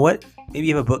 And you know what? Maybe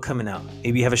you have a book coming out.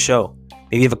 Maybe you have a show.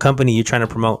 Maybe you have a company you're trying to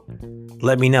promote.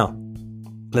 Let me know.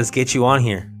 Let's get you on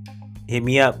here. Hit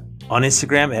me up on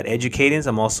Instagram at Educateds.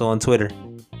 I'm also on Twitter.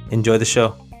 Enjoy the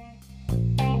show.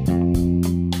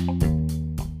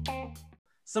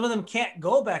 Some of them can't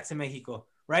go back to Mexico,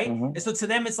 right? And so to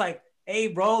them, it's like, hey,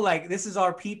 bro, like this is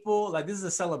our people. Like this is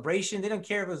a celebration. They don't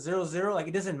care if it's 0-0. Like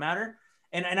it doesn't matter.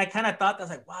 And I kind of thought, I was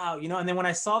like, wow, you know. And then when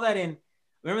I saw that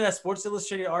remember that Sports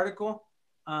Illustrated article?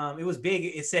 It was big.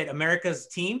 It said America's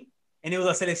team, and it was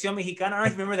a Selección Mexicana. I don't know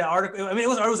if you remember that article. I mean, it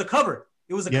was a cover.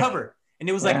 It was a cover, and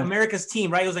it was like America's team,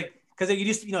 right? It was like because it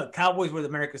used to, you know, Cowboys were the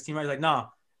America's team, right? It was like, no,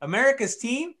 America's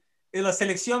team is la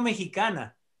Selección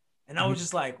Mexicana, and I was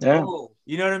just like, whoa,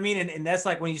 you know what I mean? And that's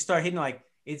like when you start hitting like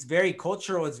it's very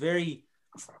cultural. It's very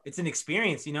it's an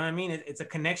experience, you know what I mean? It's a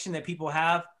connection that people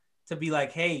have to be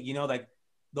like, hey, you know, like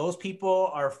those people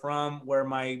are from where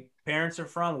my parents are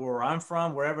from, where I'm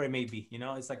from, wherever it may be, you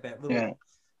know, it's like that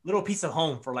little piece of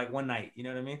home for like one night, you know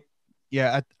what I mean?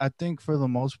 Yeah, I think for the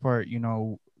most part, you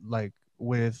know, like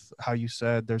with how you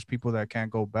said there's people that can't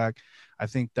go back. I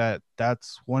think that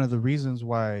that's one of the reasons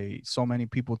why so many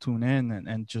people tune in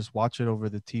and just watch it over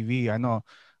the TV. I know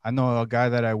a guy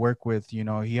that I work with, you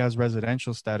know, he has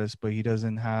residential status, but he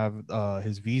doesn't have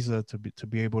his visa to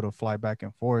be able to fly back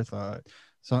and forth.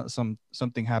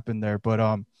 Something happened there,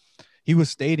 but he was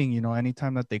stating, you know,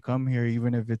 anytime that they come here,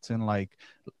 even if it's in like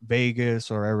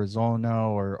Vegas or Arizona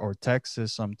or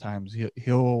Texas, sometimes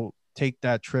he'll take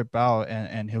that trip out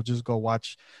and he'll just go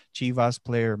watch Chivas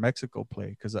play or Mexico play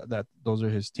because that those are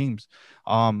his teams.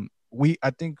 I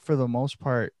think for the most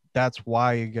part, that's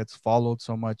why it gets followed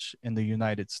so much in the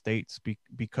United States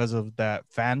because of that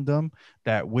fandom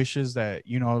that wishes that,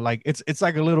 you know, like it's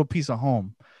like a little piece of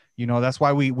home. You know, that's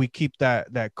why we keep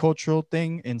that cultural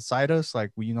thing inside us.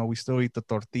 Like we, you know, we still eat the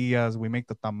tortillas, we make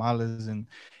the tamales in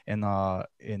Navidad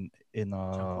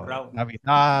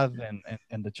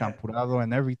and the champurrado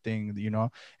and everything, you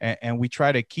know, and we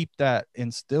try to keep that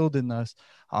instilled in us.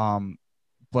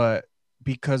 But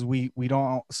because we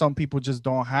don't, some people just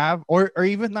don't have, or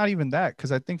even not even that,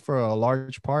 because I think for a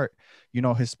large part, you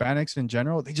know, Hispanics in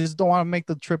general, they just don't want to make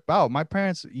the trip out. My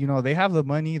parents, you know, they have the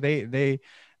money, they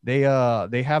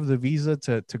have the visa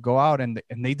to go out, and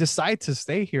they decide to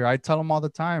stay here. I tell them all the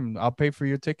time, I'll pay for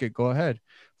your ticket, go ahead,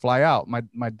 fly out.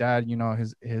 My dad, you know,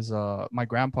 his my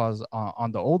grandpa's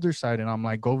on the older side, and I'm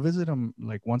like, go visit him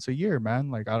like once a year,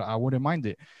 man, like I wouldn't mind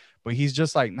it. But he's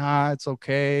just like, nah, it's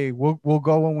okay, we'll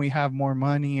go when we have more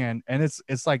money. And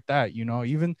it's like that, you know,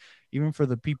 even for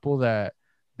the people that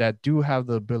do have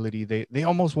the ability, they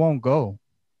almost won't go.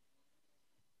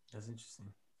 That's interesting.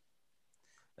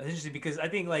 That's interesting because I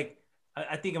think like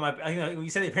I think in my, you know, when you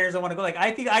said your parents don't want to go, like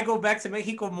I think I go back to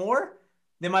Mexico more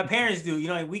than my parents do. You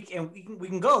know, like we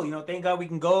can go. You know, thank God we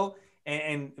can go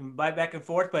and buy back and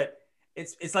forth. But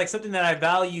it's like something that I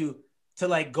value to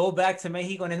like go back to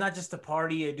Mexico, and it's not just to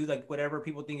party or do like whatever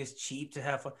people think is cheap to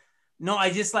have fun. No,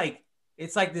 I just like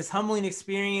it's like this humbling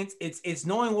experience. It's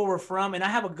knowing where we're from, and I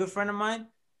have a good friend of mine.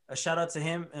 A shout out to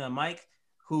him, Mike,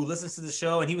 who listens to the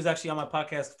show, and he was actually on my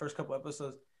podcast the first couple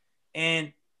episodes,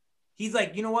 and he's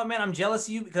like, you know what, man, I'm jealous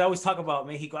of you because I always talk about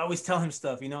Mexico. I always tell him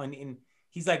stuff, you know, and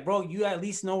he's like, bro, you at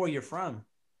least know where you're from.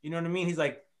 You know what I mean? He's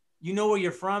like, you know where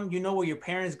you're from. You know where your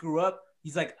parents grew up.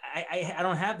 He's like, I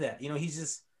don't have that. You know,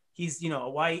 he's, you know, a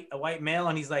white male.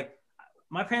 And he's like,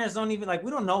 my parents don't even like,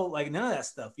 we don't know like none of that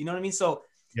stuff. You know what I mean? So,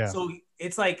 Yeah. So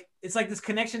it's like this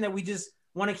connection that we just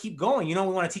want to keep going. You know,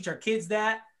 we want to teach our kids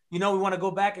that. You know, we want to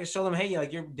go back and show them, hey,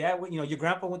 like your dad, you know, your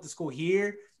grandpa went to school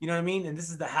here, you know what I mean? And this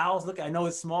is the house. Look, I know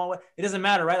it's small. It doesn't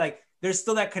matter, right? Like there's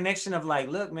still that connection of like,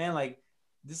 look, man, like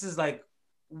this is like,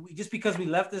 just because we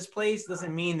left this place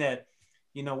doesn't mean that,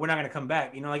 you know, we're not going to come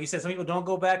back. You know, like you said, some people don't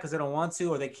go back because they don't want to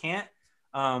or they can't.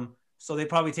 So they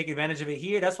probably take advantage of it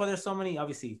here. That's why there's so many,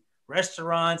 obviously,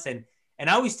 restaurants. And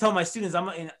I always tell my students, and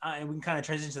we can kind of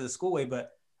transition to the school way,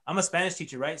 but I'm a Spanish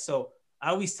teacher, right? So I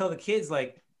always tell the kids,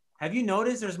 like, have you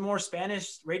noticed there's more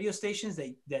Spanish radio stations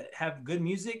that have good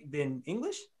music than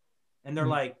English? And they're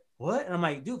like, what? And I'm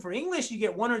like, dude, for English, you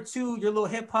get one or two, your little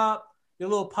hip hop, your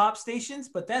little pop stations,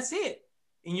 but that's it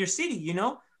in your city, you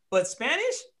know? But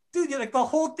Spanish, dude, you're like the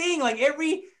whole thing, like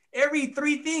every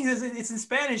three things it's in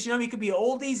Spanish. You know, it could be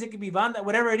oldies, it could be banda,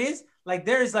 whatever it is. Like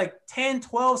there's like 10,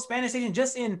 12 Spanish stations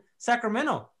just in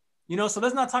Sacramento, you know? So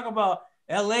let's not talk about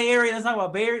LA area. Let's talk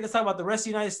about Bay Area. Let's talk about the rest of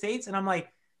the United States. And I'm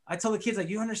like, I tell the kids, like,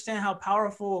 you understand how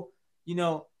powerful, you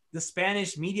know, the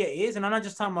Spanish media is. And I'm not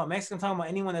just talking about Mexico. I'm talking about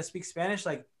anyone that speaks Spanish.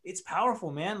 Like, it's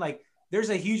powerful, man. Like, there's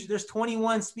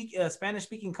 21 Spanish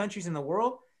speaking countries in the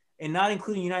world, and not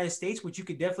including the United States, which you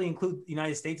could definitely include the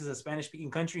United States as a Spanish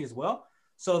speaking country as well.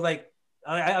 So like,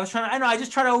 I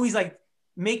just try to always like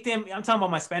make them, I'm talking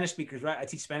about my Spanish speakers, right? I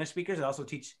teach Spanish speakers. I also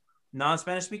teach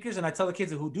non-Spanish speakers. And I tell the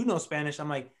kids who do know Spanish, I'm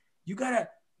like, you gotta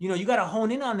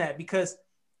hone in on that, because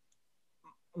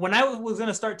when I was going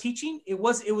to start teaching, it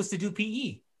was to do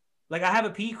PE. Like I have a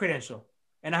PE credential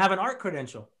and I have an art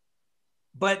credential,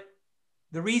 but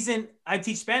the reason I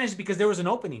teach Spanish is because there was an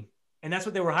opening and that's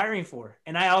what they were hiring for.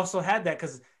 And I also had that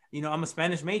because, you know, I'm a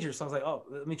Spanish major. So I was like, oh,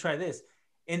 let me try this.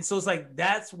 And so it's like,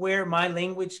 that's where my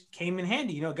language came in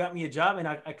handy, you know, got me a job, and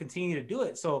I continue to do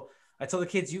it. So I tell the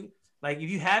kids, if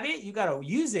you have it, you got to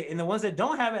use it. And the ones that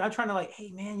don't have it, I'm trying to like,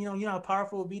 hey man, you know how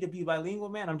powerful it would be to be bilingual,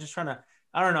 man. I'm just trying to,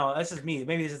 I don't know. That's just me.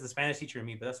 Maybe it's just the Spanish teacher in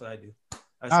me, but that's what I do.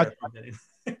 I'm I, sorry for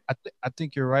that. I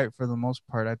think you're right for the most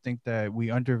part. I think that we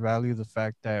undervalue the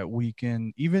fact that we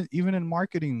can even in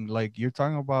marketing, like you're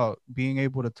talking about being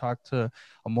able to talk to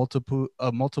a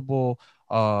multiple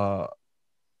uh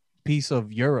piece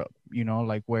of Europe,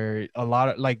 like where a lot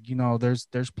of like,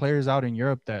 there's players out in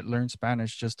Europe that learn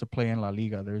Spanish just to play in La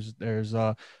Liga. There's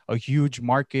a huge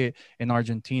market in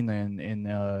Argentina,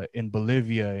 in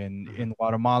Bolivia, in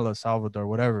Guatemala, Salvador,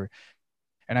 whatever.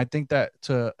 And I think that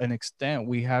to an extent,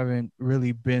 we haven't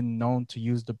really been known to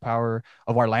use the power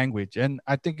of our language. And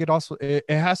I think it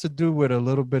has to do with a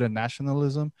little bit of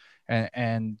nationalism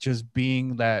and just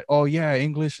being that, oh yeah,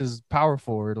 English is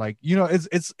powerful, or like,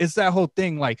 it's that whole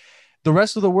thing. Like the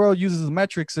rest of the world uses the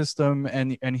metric system,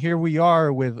 and here we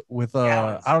are with I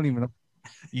Gallons. don't even know.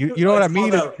 You know what I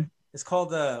mean? It's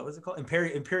called what's it called?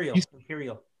 You,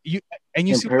 Imperial. you and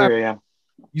you see what Imperial, yeah.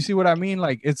 you see what I mean?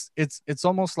 Like it's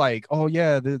almost like, oh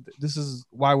yeah, this is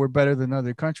why we're better than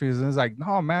other countries. And it's like,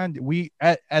 no, man, we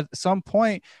at some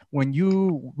point when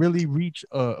you really reach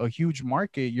a huge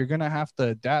market, you're gonna have to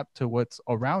adapt to what's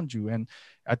around you. And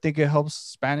I think it helps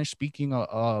Spanish speaking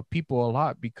people a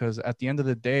lot, because at the end of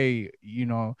the day,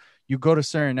 you go to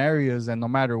certain areas and no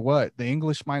matter what, the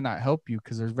English might not help you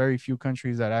because there's very few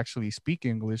countries that actually speak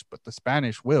English, but the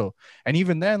Spanish will. And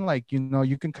even then, like,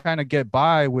 you can kind of get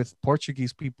by with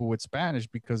Portuguese people with Spanish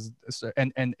because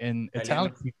and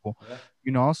Italian people,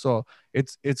 Yeah. so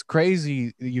it's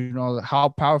crazy, how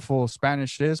powerful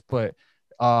Spanish is. But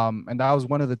and that was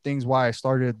one of the things why I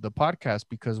started the podcast,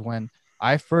 because when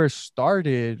I first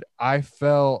started, I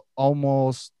felt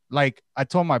almost like I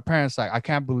told my parents, like, I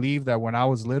can't believe that when I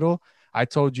was little, I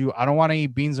told you I don't want to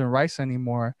eat beans and rice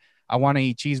anymore. I want to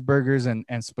eat cheeseburgers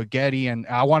and spaghetti, and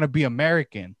I want to be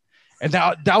American. And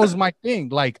that was my thing.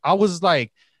 Like I was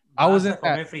like, I was in Basta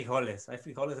that, comer frijoles. Hay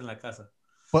frijoles en la casa.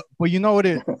 but you know what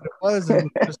it was? It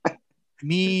was just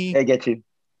me I get you.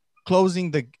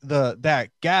 closing that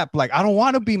gap. Like I don't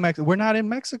want to be Mexico. We're not in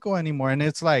Mexico anymore. And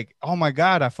it's like, oh my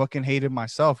God, I fucking hated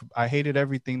myself. I hated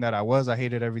everything that I was. I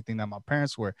hated everything that my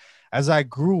parents were. As I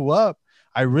grew up,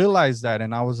 I realized that,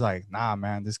 and I was like, nah,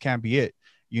 man, this can't be it.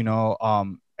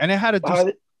 And it had to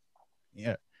do.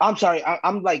 Yeah. I'm sorry.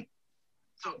 I'm like,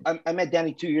 so I met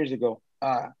Danny 2 years ago.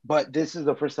 But this is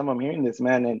the first time I'm hearing this,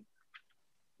 man. And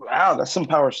wow, that's some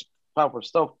powerful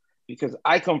stuff, because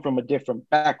I come from a different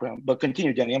background. But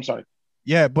continue, Danny. I'm sorry.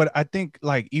 Yeah, but I think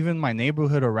like even my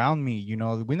neighborhood around me,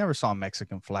 we never saw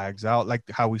Mexican flags out like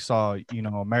how we saw,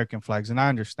 American flags. And I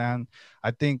understand. I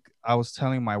think I was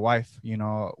telling my wife,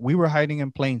 we were hiding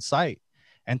in plain sight.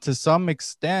 And to some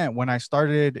extent, when I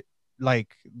started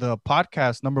like the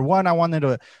podcast, number one, I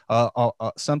wanted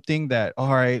something that,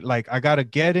 all right, like I gotta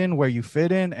get in where you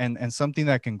fit in, and something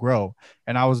that can grow.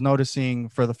 And I was noticing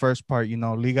for the first part,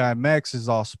 Liga MX is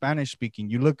all Spanish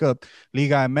speaking. You look up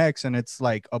Liga MX and it's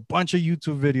like a bunch of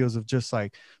YouTube videos of just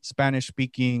like Spanish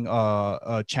speaking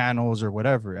channels or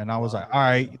whatever. And I was like, all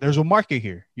right, there's a market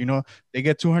here. They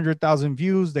get 200,000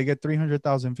 views, they get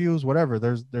 300,000 views, whatever.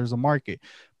 There's a market.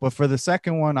 But for the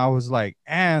second one, I was like,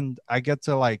 and I get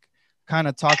to like kind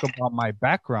of talk about my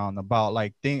background, about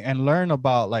like and learn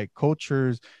about like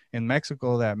cultures in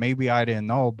Mexico that maybe I didn't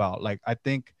know about. Like I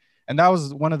think, and that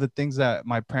was one of the things that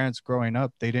my parents growing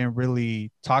up, they didn't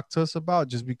really talk to us about,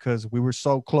 just because we were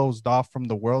so closed off from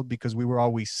the world, because we were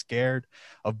always scared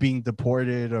of being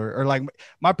deported, or like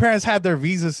my parents had their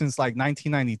visa since like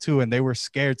 1992 and they were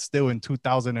scared still in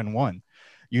 2001.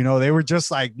 They were just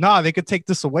like, nah, they could take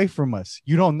this away from us.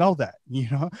 You don't know that,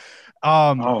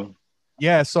 Oh,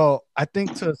 yeah, so I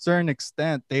think to a certain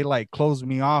extent they like closed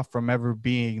me off from ever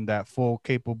being that full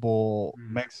capable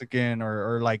Mexican,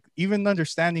 or like even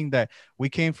understanding that we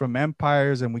came from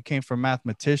empires and we came from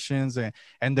mathematicians, and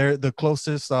they're the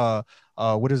closest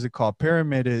what is it called,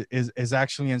 pyramid is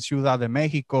actually in Ciudad de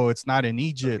Mexico. It's not in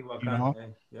Egypt,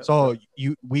 Yep. So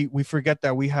we forget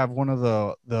that we have one of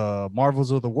the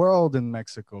marvels of the world in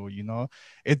Mexico.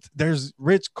 There's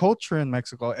rich culture in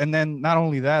Mexico, and then not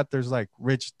only that, there's like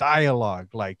rich dialogue.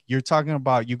 Like you're talking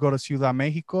about, you go to Ciudad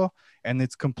Mexico and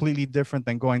it's completely different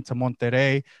than going to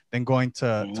Monterrey, than going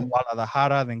to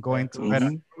Guadalajara, than going to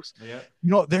Veracruz. Yeah.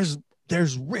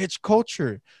 There's rich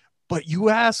culture. But you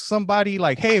ask somebody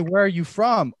like, hey, where are you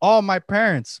from? Oh, my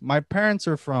parents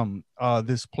are from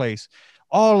this place.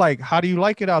 Oh, like, how do you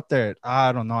like it out there?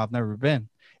 I don't know. I've never been.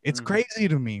 It's crazy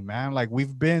to me, man. Like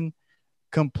we've been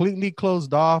completely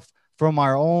closed off from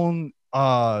our own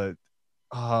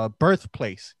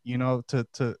birthplace,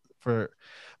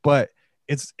 but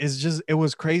it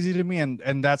was crazy to me.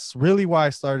 And that's really why I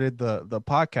started the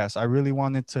podcast. I really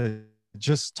wanted to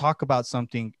just talk about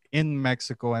something in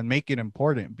Mexico and make it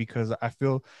important, because I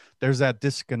feel there's that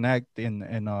disconnect in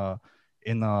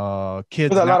kids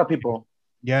With a now. lot of people.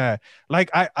 Yeah. Like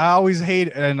I always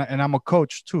hate, and I'm a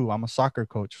coach too. I'm a soccer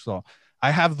coach. So I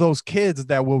have those kids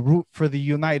that will root for the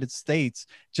United States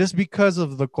just because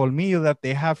of the colmillo that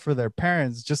they have for their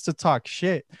parents, just to talk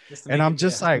shit. Just to And make I'm it-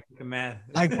 just yeah, like, mad.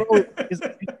 bro, it's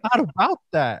not about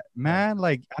that, man.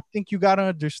 Like, I think you got to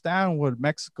understand what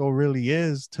Mexico really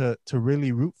is to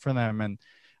really root for them. And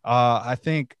I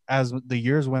think as the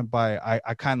years went by,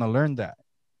 I kind of learned that.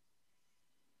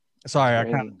 Sorry, I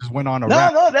kind of just went on a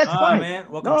rant. No, that's Oh fine. man,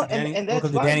 welcome No, to Danny. and that's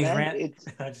Welcome to fine, Danny's man. rant. It's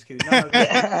I'm just kidding.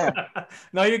 No,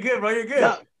 no, you're good, bro. You're good.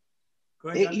 no, Go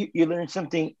ahead, Johnny. you learn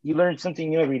something. You learn something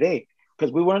new every day,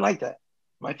 because we weren't like that.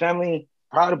 My family,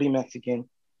 proud to be Mexican.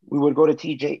 We would go to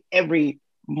TJ every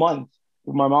month.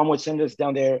 My mom would send us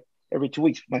down there every 2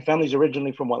 weeks. My family's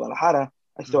originally from Guadalajara.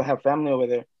 I still have family over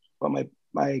there, but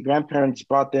my grandparents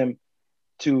brought them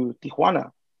to Tijuana,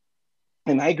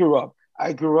 and I grew up.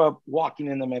 I grew up walking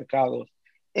in the mercados,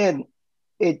 and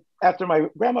it after my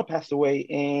grandma passed away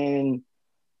in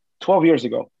 12 years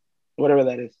ago, whatever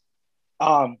that is.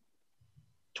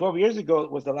 12 years ago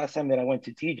was the last time that I went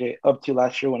to TJ, up to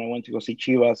last year when I went to go see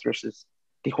Chivas versus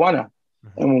Tijuana.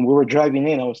 And when we were driving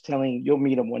in, I was telling, you'll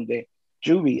meet him one day,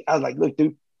 Juby. I was like, look,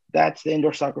 dude, that's the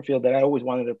indoor soccer field that I always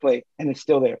wanted to play, and it's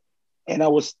still there. And I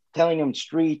was telling him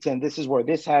streets, and this is where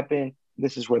this happened,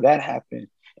 this is where that happened.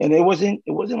 And it wasn't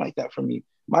like that for me.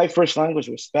 My first language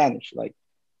was Spanish. Like,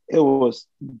 it was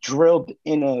drilled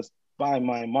in us by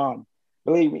my mom.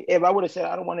 Believe me, if I would have said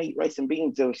I don't want to eat rice and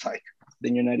beans, it was like,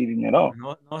 then you're not eating at all.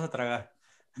 No vas a tragar.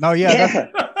 No, yeah, Yeah,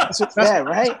 that's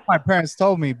right. what my parents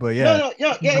told me, but yeah.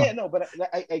 No, but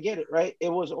I get it, right?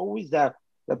 It was always that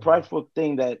the prideful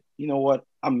thing that, you know what,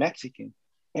 I'm Mexican.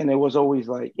 And it was always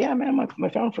like, yeah, man, my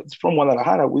family's from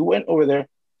Guadalajara. We went over there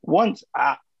once,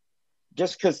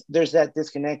 just because there's that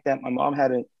disconnect that my mom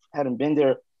hadn't been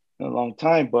there in a long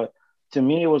time. But to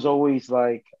me, it was always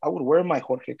like, I would wear my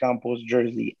Jorge Campos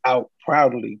jersey out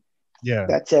proudly. Yeah.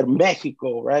 That said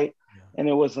Mexico, right? Yeah. And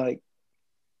it was like,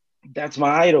 that's my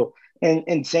idol.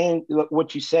 And saying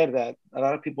what you said, that a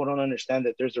lot of people don't understand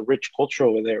that there's a rich culture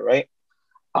over there, right?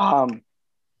 A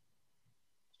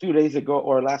few days ago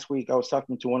or last week, I was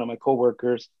talking to one of my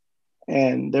coworkers,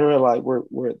 and they were like,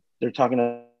 they're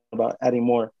talking about adding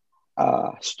more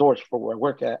stores for where I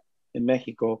work at in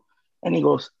Mexico. And he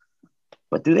goes,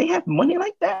 but do they have money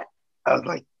like that? I was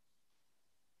like,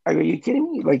 are you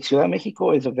kidding me? Like, Ciudad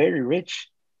Mexico is a very rich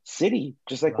city,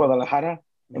 just like Guadalajara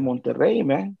and Monterrey,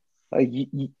 man. Like,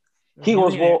 he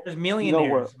goes, well, there's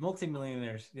millionaires,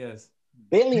 multimillionaires, yes,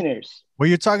 billionaires. Well,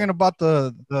 you're talking about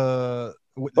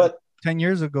but 10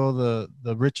 years ago,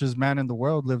 the richest man in the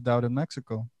world lived out in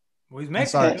Mexico. Well, he's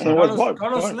Mexican.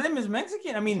 Carlos Slim is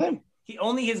Mexican. I mean,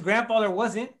 his grandfather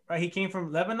wasn't, right? He came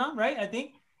from Lebanon, right? I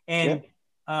think, and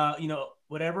you know,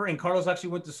 whatever. And Carlos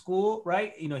actually went to school,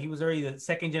 right? You know, he was already the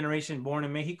second generation born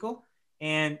in Mexico,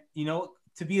 and you know,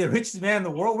 to be the richest man in the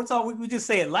world, we just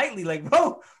say it lightly, like,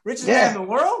 bro, richest man in the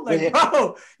world, like,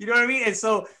 bro, you know what I mean? And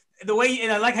so the way,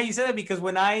 and I like how you said that, because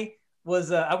when I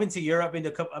was, I've been to Europe,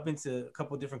 I've been to a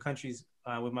couple of different countries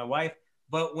with my wife,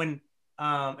 but when,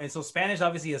 and so Spanish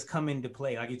obviously has come into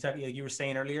play. Like you were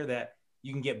saying earlier that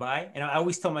you can get by. And I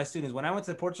always tell my students, when I went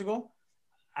to Portugal,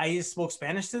 I just spoke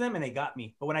Spanish to them and they got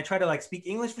me. But when I try to like speak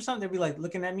English for something, they'd be like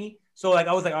looking at me. So like,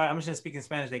 I was like, all right, I'm just gonna speak in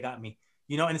Spanish. They got me,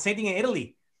 you know? And the same thing in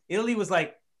Italy. Italy was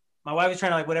like, my wife was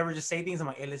trying to like, whatever, just say things. I'm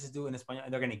like, hey, let's just do it in Spanish.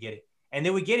 And they're going to get it. And they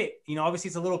would get it. You know, obviously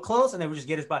it's a little close and they would just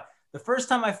get us by. The first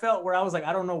time I felt where I was like,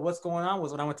 I don't know what's going on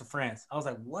was when I went to France. I was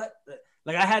like, what?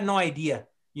 Like, I had no idea,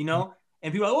 you know?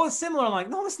 And people are like, oh, it's similar. I'm like,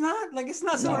 no, it's not. Like, it's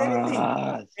not similar to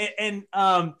anything.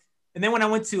 And then when I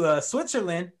went to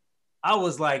Switzerland, I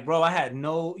was like, bro, I had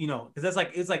no, you know, because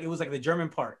it was like the German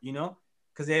part, you know,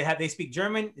 because they speak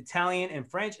German, Italian, and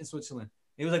French in Switzerland.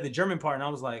 It was like the German part, and I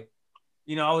was like,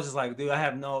 you know, I was just like, dude, I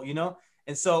have no, you know,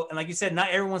 and so, and like you said, not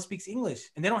everyone speaks English,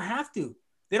 and they don't have to.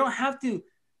 They don't have to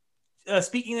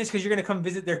speak English because you're gonna come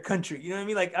visit their country. You know what I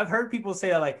mean? Like, I've heard people say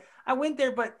that, like, I went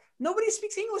there, but nobody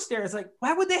speaks English there. It's like,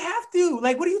 why would they have to?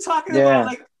 Like, what are you talking about?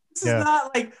 Like, this is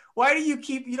not like, why do you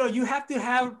keep, you know, you have to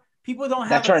have, people don't have.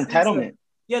 That's our entitlement.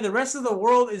 The rest of the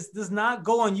world does not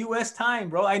go on US time,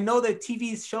 bro. I know that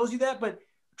TV shows you that, but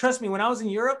trust me, when I was in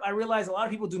Europe, I realized a lot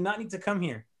of people do not need to come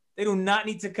here. They do not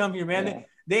need to come here, man. Yeah.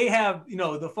 They have, you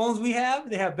know, the phones we have,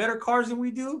 they have better cars than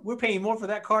we do. We're paying more for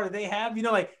that car that they have. You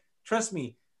know, like, trust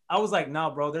me. I was like, nah,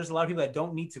 bro, there's a lot of people that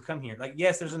don't need to come here. Like,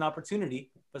 yes, there's an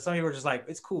opportunity, but some people are just like,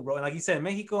 it's cool, bro. And like you said, in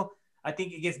Mexico, I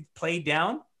think it gets played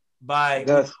down by,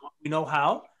 we know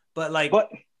how, but like,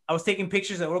 I was taking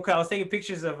pictures of I was taking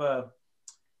pictures of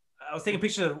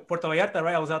Puerto Vallarta,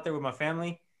 right? I was out there with my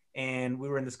family, and we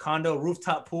were in this condo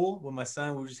rooftop pool with my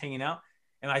son. We were just hanging out,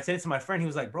 and I said it to my friend. He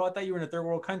was like, "Bro, I thought you were in a third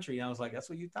world country." And I was like, "That's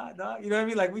what you thought, dog." You know what I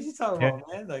mean? Like, what you talking Yeah. about,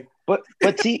 man? Like,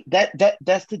 But see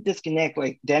that's the disconnect.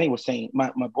 Like Danny was saying, my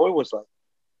boy was like,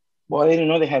 well, I didn't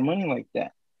know they had money like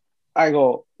that. I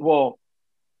go, well,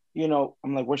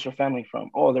 I'm like, where's your family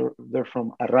from? Oh, they're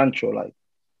from Arrancho, like,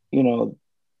 you know,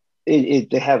 they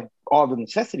have all the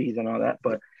necessities and all that,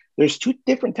 but there's two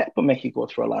different type of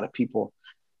Mexicos for a lot of people.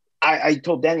 I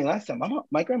told Danny last time,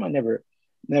 my grandma never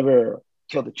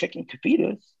killed a chicken to feed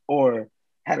us or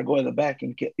had to go in the back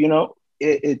and get,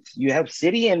 it's you have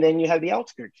city and then you have the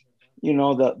outskirts,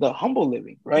 the humble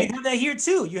living, you right? have that here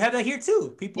too. You have that here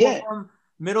too. People Yeah. from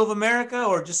middle of America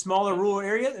or just smaller rural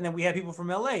areas, and then we have people from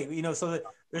LA. So that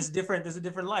there's a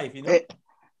different life.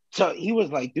 So he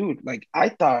was like, dude, like I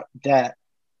thought that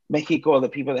Mexico, the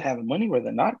people that have the money were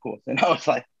the narcos. And I was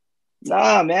like,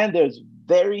 nah, man, there's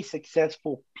very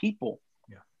successful people.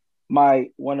 Yeah.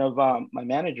 One of my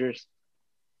managers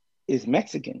is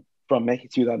Mexican from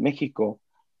Ciudad Mexico.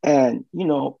 And,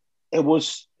 it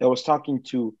was talking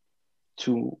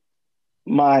to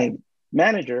my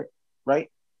manager, right?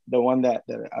 The one that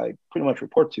I pretty much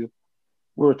report to.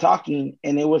 We were talking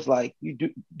and it was like,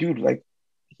 dude, like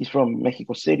he's from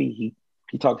Mexico City.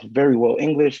 He talks very well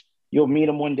English. You'll meet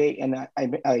him one day. And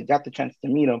I got the chance to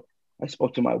meet him. I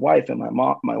spoke to my wife and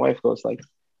my wife goes like,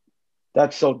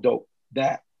 that's so dope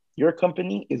that your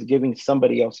company is giving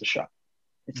somebody else a shot.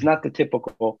 It's not the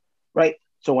typical, right?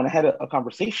 So when I had a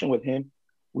conversation with him,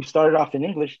 we started off in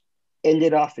English,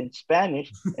 ended off in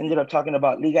Spanish, ended up talking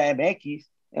about Liga MX,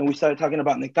 and we started talking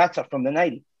about Necaxa from the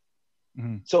 90s.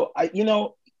 Mm-hmm. So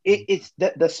it's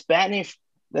the Spanish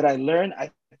that I learned,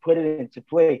 I put it into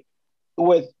play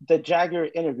with the Jagger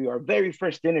interview, our very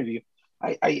first interview.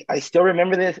 I still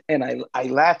remember this, and I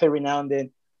laugh every now and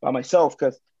then by myself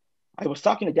because I was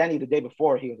talking to Danny the day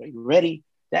before. He was like, "You ready?"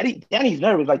 Danny's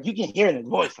nervous, like you can hear in his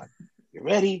voice, like, "You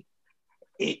ready?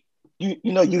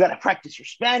 You got to practice your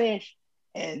Spanish,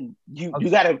 and you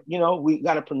got to, we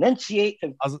got to pronunciate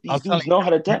because these dudes know how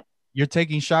to tell." You're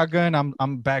taking shotgun.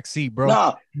 I'm backseat, bro.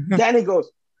 No, Danny goes.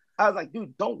 I was like,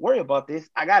 "Dude, don't worry about this.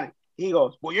 I got it." He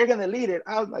goes, "Well, you're gonna lead it."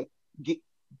 I was like,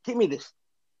 "Give me this.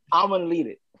 I'm gonna lead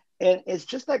it." And it's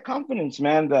just that confidence,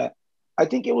 man, that I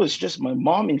think it was just my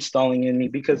mom installing in me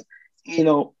because,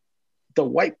 the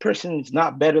white person is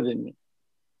not better than me.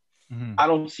 Mm-hmm. I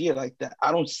don't see it like that.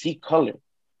 I don't see color,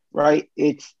 right?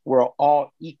 We're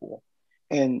all equal.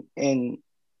 And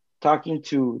talking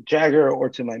to Jagger or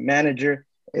to my manager,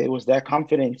 it was that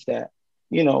confidence that,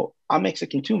 I'm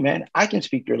Mexican too, man. I can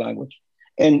speak your language.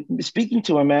 And speaking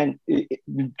to him, man, it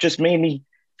just made me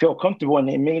feel comfortable, and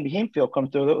it made him feel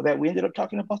comfortable that we ended up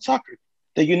talking about soccer,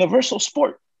 the universal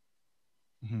sport.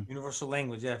 Mm-hmm. Universal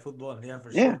language, yeah, football, yeah,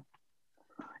 for Yeah. sure.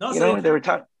 No, they were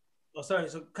talking. Oh, sorry.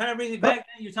 So kind of brings me back.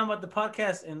 You're talking about the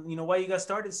podcast and why you got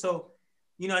started. So,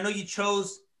 I know you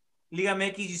chose Liga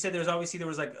MX. You said there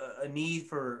was like a need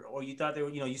for, or you thought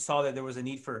you saw that there was a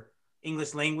need for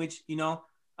English language.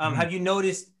 Mm-hmm. Have you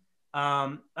noticed?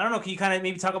 I don't know. Can you kind of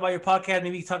maybe talk about your podcast?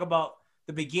 Maybe talk about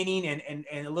the beginning and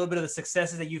a little bit of the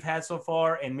successes that you've had so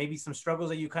far, and maybe some struggles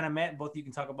that you kind of met. Both you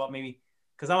can talk about maybe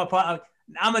because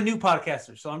I'm a new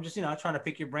podcaster, so I'm just trying to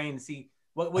pick your brain to see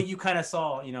what you kind of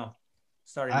saw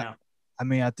starting out. I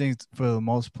mean, I think for the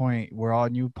most point, we're all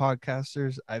new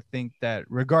podcasters. I think that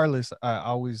regardless, I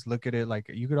always look at it like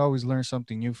you could always learn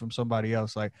something new from somebody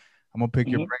else. Like I'm gonna pick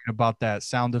your brain about that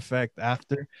sound effect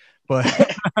after, but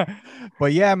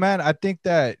but yeah, man, I think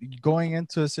that going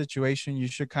into a situation, you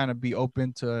should kind of be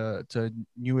open to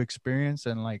new experience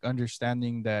and like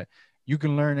understanding that you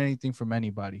can learn anything from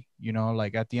anybody.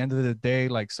 Like at the end of the day,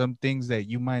 like some things that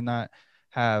you might not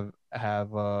have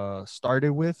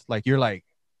started with, like you're like,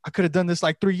 I could have done this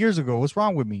like 3 years ago. What's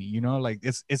wrong with me? Like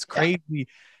it's crazy. Yeah.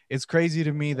 It's crazy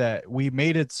to me that we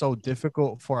made it so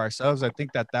difficult for ourselves. I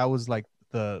think that was like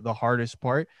the hardest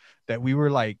part, that we were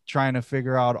like trying to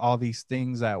figure out all these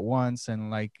things at once. And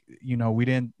like, we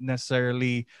didn't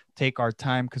necessarily take our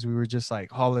time because we were just like,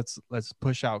 oh, let's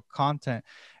push out content.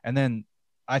 And then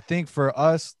I think for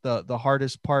us, the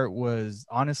hardest part was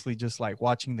honestly just like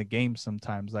watching the game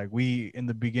sometimes. Like in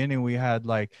the beginning, we had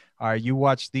like, all right, you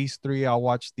watch these three, I'll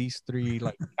watch these three,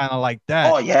 like kind of like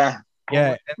that. Oh, yeah.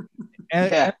 Yeah.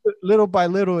 And little by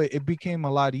little, it became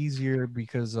a lot easier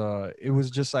because it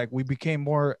was just like we became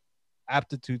more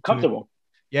aptitude comfortable.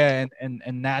 Yeah. And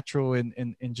natural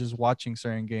in just watching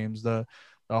certain games. The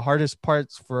hardest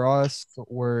parts for us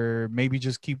were maybe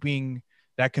just keeping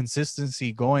that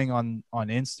consistency going on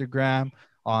Instagram,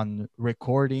 on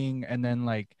recording, and then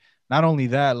like not only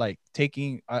that, like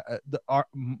taking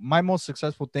my most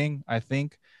successful thing, I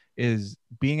think, is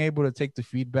being able to take the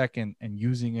feedback and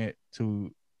using it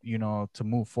to, to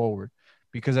move forward.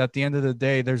 Because at the end of the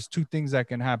day, there's two things that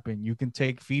can happen. You can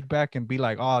take feedback and be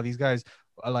like, oh, these guys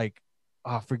are like,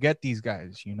 forget these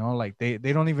guys, like they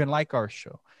don't even like our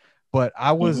show. But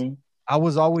I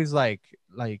was always like,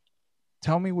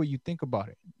 tell me what you think about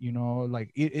it.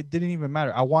 Like it didn't even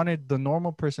matter. I wanted the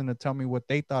normal person to tell me what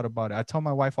they thought about it. I tell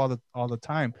my wife all the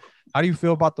time, how do you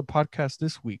feel about the podcast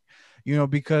this week?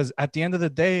 Because at the end of the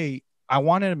day, I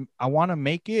want to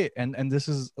make it. And this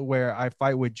is where I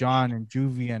fight with John and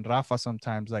Juvie and Rafa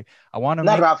sometimes. Like I want to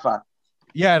Not make Rafa.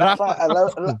 Yeah, Rafa.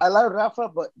 Rafa. I love Rafa,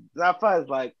 but Rafa is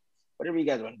like, whatever you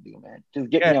guys want to do, man. Just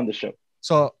get me on the show.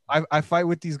 So I fight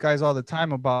with these guys all the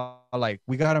time about like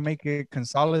we gotta make it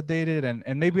consolidated,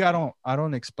 and maybe I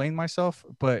don't explain myself,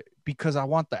 but because I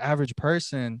want the average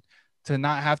person to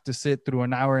not have to sit through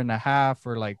an hour and a half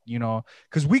or like,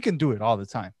 because we can do it all the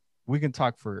time. We can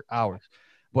talk for hours,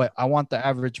 but I want the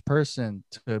average person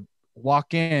to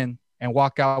walk in and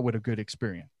walk out with a good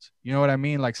experience. You know what I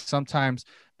mean? Like sometimes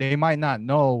they might not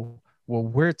know what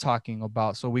we're talking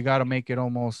about, so we got to make it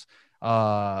almost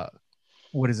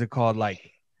what is it called?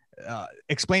 Like,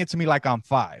 explain it to me like I'm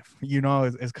 5.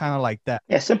 It's kind of like that.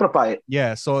 Yeah, simplify it.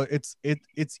 Yeah, so it's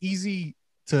easy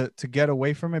to get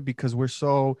away from it because we're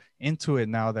so into it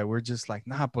now that we're just like,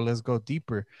 nah, but let's go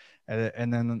deeper.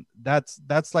 And then that's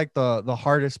like the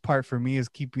hardest part for me is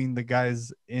keeping the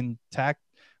guys intact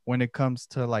when it comes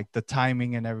to like the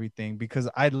timing and everything, because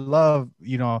I love,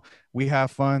 we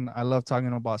have fun. I love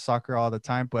talking about soccer all the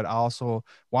time, but I also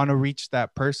want to reach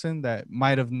that person that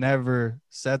might have never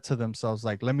said to themselves,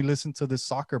 like, let me listen to this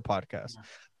soccer podcast.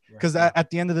 Because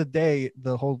at the end of the day,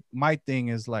 my thing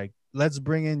is like, let's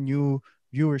bring in new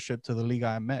viewership to the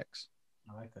Liga MX.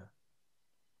 I like that.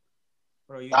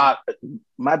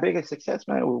 My biggest success,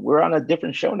 man, we're on a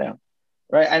different show now,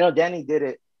 right? I know Danny did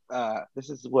it. This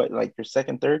is what, like your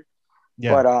second, third?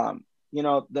 Yeah. But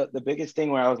the biggest thing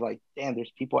where I was like, damn,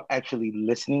 there's people actually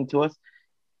listening to us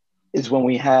is when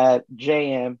we had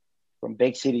JM from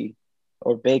Bake City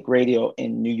or Bake Radio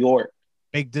in New York.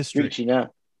 Bake District. Reaching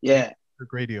out. Yeah.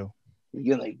 Bake Radio.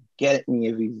 You're gonna get me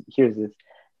if he hears this.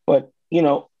 But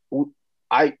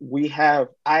I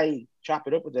chop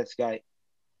it up with this guy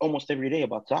almost every day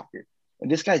about soccer.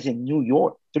 And this guy's in New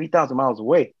York, 3,000 miles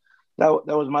away. That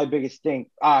was my biggest thing.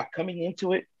 Coming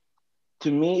into it,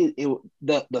 to me,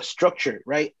 the structure,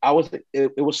 right?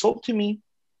 It was sold to me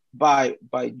by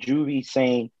Juvie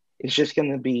saying it's just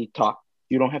gonna be talk.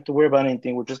 You don't have to worry about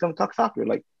anything. We're just gonna talk soccer.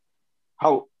 Like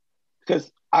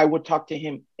because I would talk to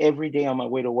him every day on my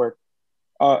way to work.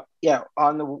 On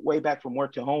the way back from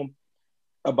work to home,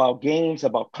 about games,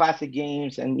 about classic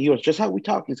games, and he was just how we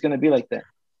talk. It's gonna be like that.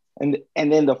 And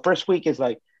then the first week is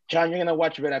like, John, you're gonna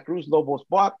watch Veracruz Lobos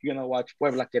Buck. You're gonna watch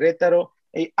Puebla Querétaro.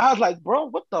 And I was like, bro,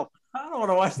 what the? I don't want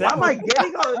to watch that. Why am I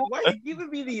getting on? Why are you giving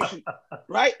me these?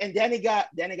 Right? And Danny got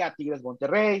Tigres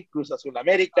Monterrey, Cruz Azul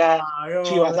America,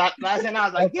 Chivas Atlas, and I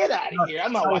was like, get out of here!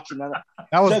 I'm not watching that.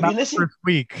 That was so the first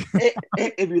week.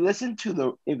 if you listen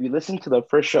to the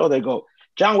first show, they go,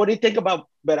 John, what do you think about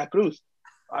Veracruz?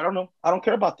 I don't know. I don't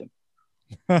care about them.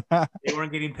 They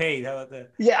weren't getting paid. How about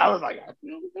that? Yeah, I was like, I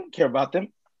don't care about them.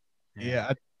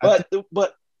 Yeah, but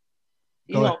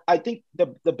I think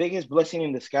the biggest blessing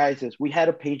in disguise is we had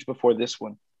a page before this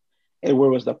one, and where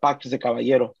was the Pactos de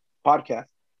Caballero podcast.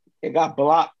 It got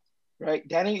blocked, right?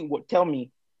 Danny would tell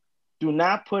me, do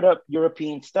not put up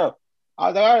European stuff. I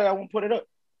was like, all right, I won't put it up.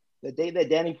 The day that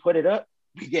Danny put it up,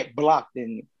 we get blocked,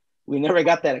 and we never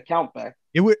got that account back.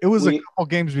 It was a couple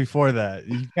games before that.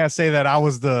 You can't say that I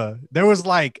was there was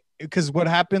like, because what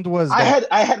happened was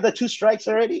I had the 2 strikes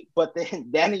already, but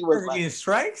then Danny was like,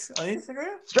 strikes on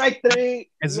Instagram. Strike 3.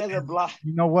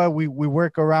 You know what? We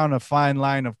work around a fine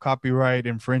line of copyright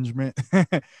infringement.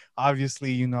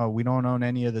 Obviously, we don't own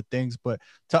any of the things, but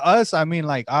to us, I mean,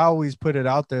 like I always put it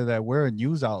out there that we're a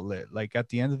news outlet. Like at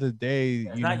the end of the day,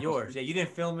 it's not yours. Yeah, you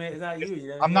didn't film it. It's not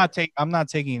you. I'm not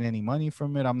taking any money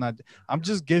from it. I'm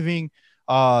just giving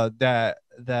that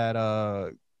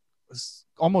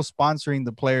almost sponsoring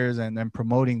the players and then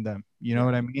promoting them. You know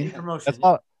what I mean?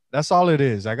 That's all it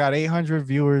is. I got 800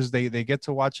 viewers. They get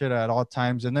to watch it at all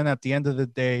times. And then at the end of the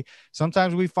day,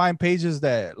 sometimes we find pages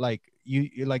that like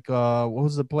what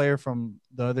was the player from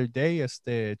the other day?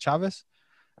 Chavez.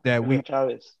 That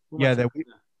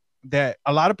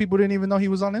a lot of people didn't even know he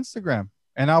was on Instagram.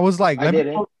 And I was like, let me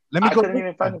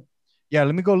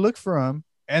go look for him.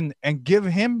 And give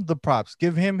him the props,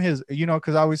 give him his,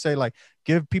 because I always say like,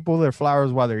 give people their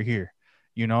flowers while they're here.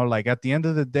 You know, like at the end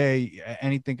of the day,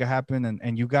 anything could happen,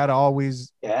 and you gotta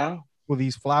always with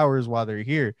these flowers while they're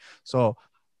here. So,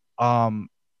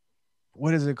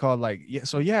 what is it called? Like, yeah.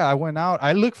 So yeah, I went out.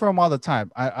 I look for him all the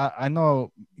time. I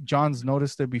know John's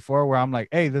noticed it before, where I'm like,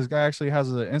 hey, this guy actually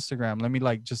has an Instagram. Let me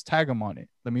like just tag him on it.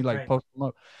 Let me like post him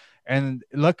up. And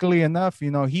luckily enough,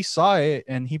 you know, he saw it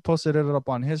and he posted it up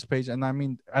on his page. And I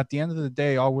mean, at the end of the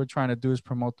day, all we're trying to do is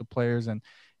promote the players and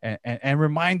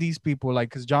remind these people, like,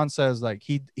 because John says, like,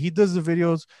 he does the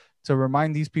videos to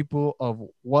remind these people of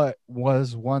what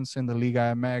was once in the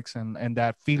Liga MX and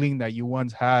that feeling that you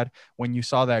once had when you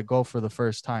saw that goal for the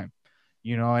first time,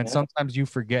 you know, and sometimes you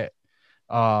forget.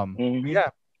 Yeah,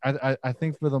 I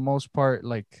think for the most part,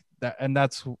 like that, and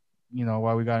that's, you know,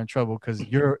 why we got in trouble, because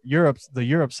the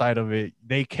Europe side of it,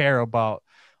 they care about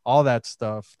all that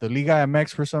stuff. The Liga MX,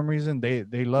 for some reason, they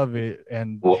love it,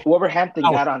 and Wolverhampton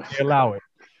got on. They allow it.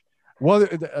 Well,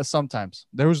 sometimes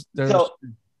there's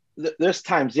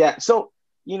times, yeah. So,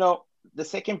 you know, the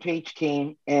second page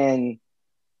came, and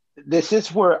this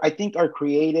is where I think our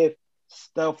creative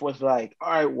stuff was like,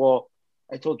 all right, well,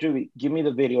 I told Juby, give me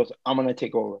the videos, I'm gonna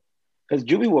take over, because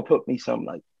Juby will put me some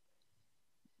like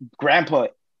grandpa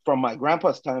from my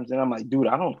grandpa's times, and I'm like, dude,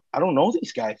 I don't know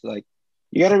these guys. Like,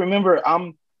 you got to remember,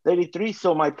 I'm 33,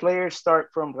 so my players start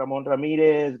from Ramon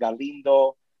Ramirez,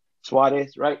 Galindo,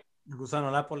 Suarez, right?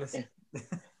 Gusano Nápoles.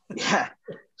 Yeah,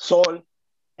 Sol,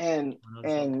 and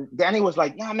Danny was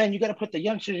like, nah, man, you got to put the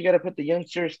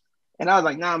youngsters. And I was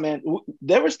like, nah, man.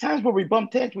 There was times where we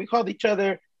bumped heads, we called each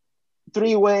other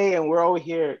three-way, and we're over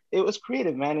here. It was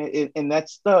creative, man. And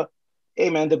that's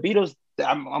hey, man, the Beatles,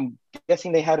 I'm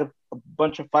guessing they had a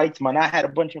bunch of fights. Maná had a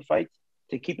bunch of fights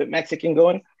to keep it Mexican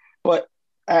going. But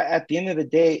at the end of the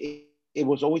day, it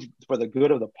was always for the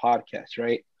good of the podcast,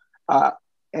 right?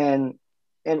 And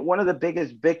one of the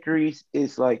biggest victories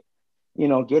is, like, you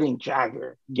know, getting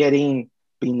Jagger, getting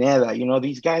Pineda. You know,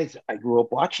 these guys I grew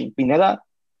up watching. Pineda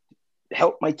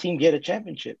helped my team get a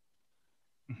championship,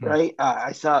 right?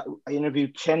 I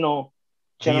interviewed Cheno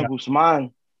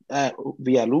Guzman,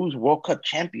 Villaluz, World Cup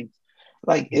champions.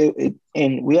 Like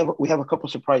and we have a couple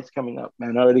surprises coming up,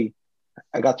 man. Already,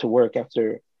 I got to work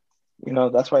after, you know,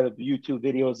 that's why the YouTube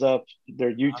videos up.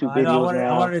 Their YouTube videos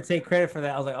now. I wanted to take credit for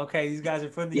that. I was like, okay, these guys are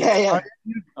putting the You're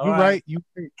right.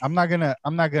 I'm not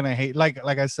gonna hate. Like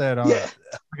I said, I'm not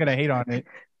gonna hate on it.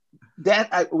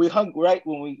 We hung right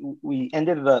when we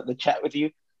ended the chat with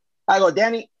you. I go,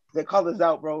 Danny, they called us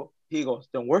out, bro. He goes,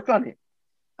 don't work on it.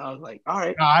 I was like, all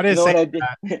right. No, I didn't say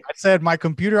that. I said my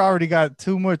computer already got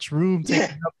too much room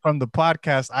taken up from the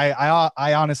podcast.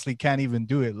 I honestly can't even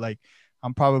do it. Like,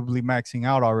 I'm probably maxing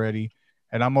out already,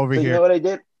 and I'm over here. You know what I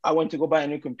did? I went to go buy a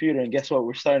new computer, and guess what?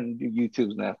 We're starting to do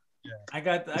YouTubes now. Yeah. I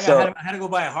had to go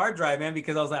buy a hard drive, man,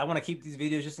 because I was like, I want to keep these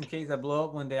videos just in case I blow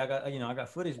up one day. I got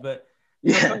footage, but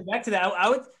coming back to that,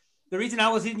 the reason I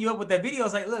was hitting you up with that video, I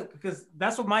was like, look, because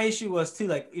that's what my issue was too.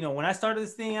 Like, you know, when I started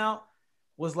this thing out,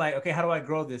 was like, okay, how do I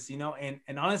grow this? You know, and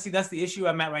honestly, that's the issue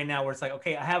I'm at right now, where it's like,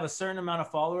 okay, I have a certain amount of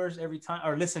followers every time,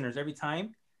 or listeners every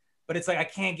time, but it's like I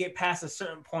can't get past a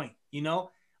certain point, you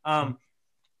know.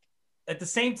 At the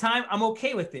same time, I'm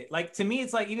okay with it. Like, to me,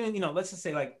 it's like, even, you know, let's just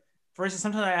say, like, for instance,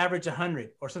 sometimes I average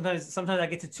 100, or sometimes I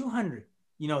get to 200,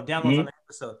 you know, downloads on the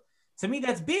episode. To me,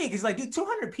 that's big. It's like, dude,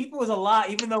 200 people is a lot,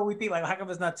 even though we think, like, how come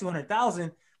it's not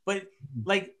 200,000? But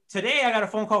like today, I got a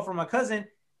phone call from my cousin,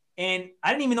 and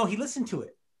I didn't even know he listened to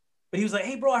it. But he was like,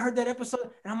 hey, bro, I heard that episode.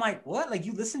 And I'm like, what? Like,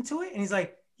 you listened to it? And he's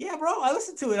like, yeah, bro, I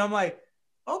listened to it. I'm like,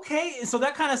 okay. And so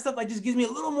that kind of stuff, like, just gives me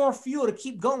a little more fuel to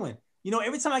keep going. You know,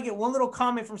 every time I get one little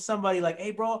comment from somebody like,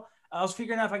 hey, bro, I was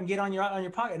figuring out if I can get on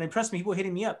your pocket. And then trust me, people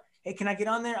hitting me up. Hey, can I get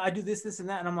on there? I do this, and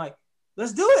that. And I'm like,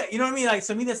 let's do it. You know what I mean? Like,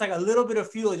 so me, that's like a little bit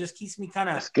of fuel. It just keeps me kind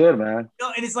of. That's good, man. You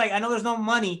know, and it's like, I know there's no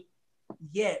money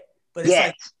yet, but it's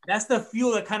like, that's the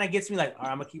fuel that kind of gets me like, all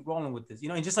right, I'm going to keep rolling with this. You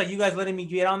know, and just like you guys letting me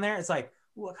get on there, it's like,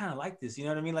 ooh, I kind of like this. You know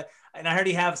what I mean? Like, and I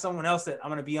already have someone else that I'm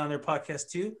going to be on their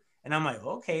podcast too. And I'm like,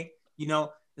 okay, you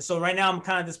know, so right now I'm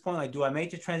kind of at this point, like, do I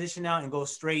make the transition now and go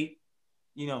straight,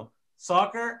 you know,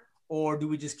 soccer, or do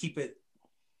we just keep it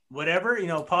whatever, you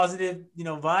know, positive, you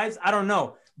know, vibes? I don't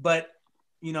know. But,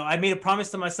 you know, I made a promise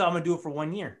to myself, I'm going to do it for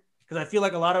 1 year, because I feel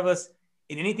like a lot of us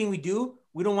in anything we do,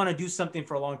 we don't want to do something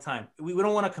for a long time. We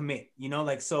don't want to commit, you know,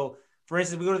 like, so for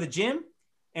instance, we go to the gym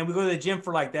and we go to the gym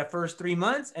for like that first 3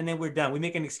 months, and then we're done. We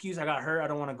make an excuse. I got hurt. I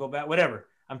don't want to go back, whatever.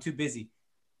 I'm too busy.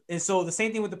 And so the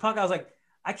same thing with the podcast. I was like,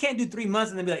 I can't do 3 months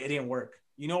and then be like, it didn't work,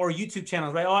 you know, or YouTube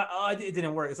channels, right? Oh, it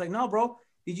didn't work. It's like, no, bro,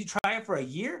 did you try it for a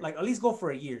year? Like, at least go for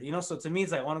a year, you know? So to me,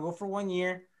 it's like, I want to go for 1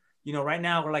 year. You know, right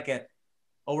now we're like at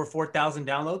over 4,000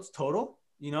 downloads total,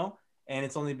 you know, and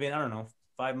it's only been, I don't know,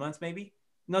 5 months, maybe.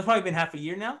 No, it's probably been half a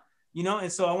year now, you know.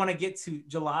 And so I want to get to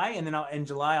July, and then in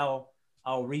July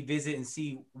I'll revisit and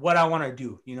see what I want to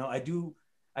do. You know, I do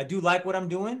like what I'm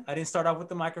doing. I didn't start off with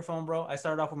the microphone, bro. I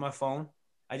started off with my phone.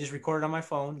 I just recorded on my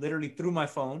phone, literally through my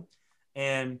phone,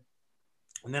 and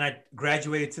then I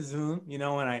graduated to Zoom, you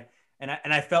know, and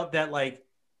I felt that, like,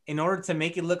 in order to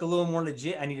make it look a little more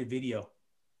legit, I needed video.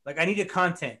 Like, I needed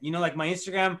content, you know, like my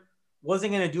Instagram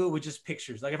wasn't going to do it with just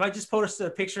pictures. Like, if I just posted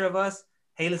a picture of us,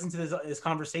 hey, listen to this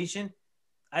conversation,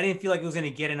 I didn't feel like it was going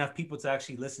to get enough people to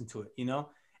actually listen to it, you know?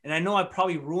 And I know I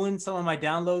probably ruined some of my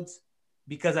downloads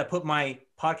because I put my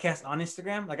podcast on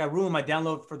Instagram. Like, I ruined my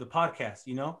download for the podcast,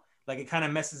 you know? Like, it kind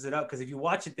of messes it up because if you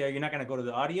watch it there, you're not going to go to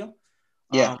the audio.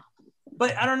 Yeah.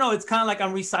 But I don't know. It's kind of like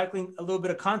I'm recycling a little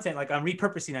bit of content. Like, I'm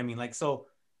repurposing, I mean. Like, so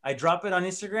I drop it on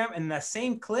Instagram, and that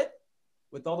same clip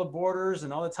with all the borders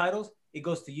and all the titles, it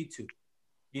goes to YouTube,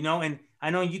 you know? And I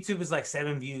know YouTube is like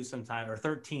 7 views sometimes, or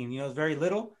 13, you know, it's very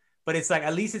little, but it's like,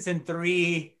 at least it's in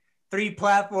three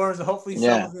platforms. So hopefully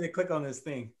someone's going to click on this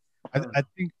thing.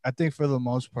 I think for the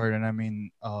most part, and I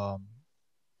mean,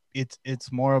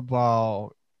 it's more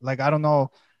about, like, I don't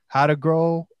know how to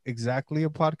grow exactly a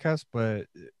podcast, but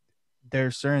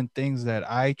there's certain things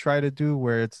that I try to do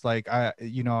where it's like, I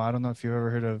don't know if you've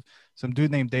ever heard of some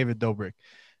dude named David Dobrik.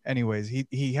 Anyways,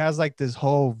 he has like this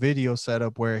whole video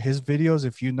setup where his videos,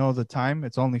 if you know the time,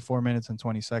 it's only 4 minutes and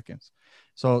 20 seconds.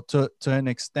 So to an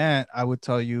extent, I would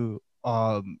tell you,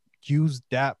 use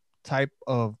that type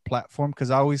of platform,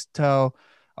 because I always tell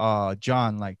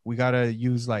John, like, we gotta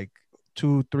use like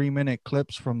 2-3 minute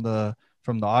clips from the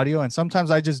audio, and sometimes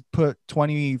I just put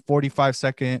 20-45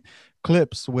 second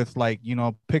clips with, like, you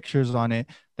know, pictures on it,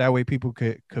 that way people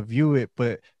could view it,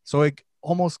 but so it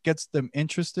almost gets them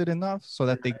interested enough so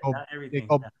that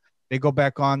they go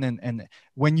back on. And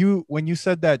when you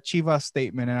said that Chivas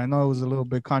statement, and I know it was a little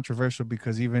bit controversial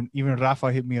because even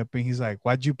Rafa hit me up and he's like,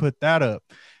 why'd you put that up?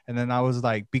 And then I was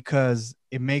like, because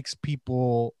it makes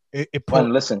people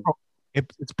listen.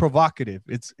 It's provocative.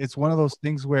 It's one of those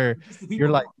things where you're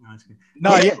like,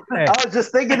 no, yeah. I was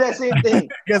just thinking that same thing.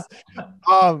 Because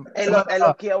hey, look,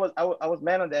 I was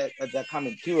mad on that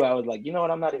comment too. I was like, you know what,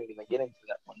 I'm not even gonna get into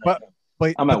that one.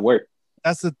 But I'm at work.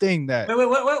 That's the thing that. Wait,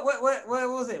 what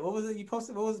was it? What was it you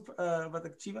posted? What was it, about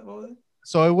the Chivas? What was it?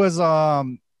 So it was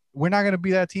we're not gonna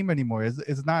be that team anymore.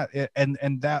 It's not,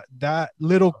 and that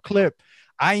little clip,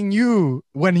 I knew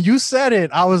when you said it,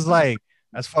 I was like,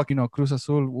 that's fucking Cruz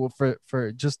Azul.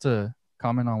 For just to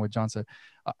comment on what John said,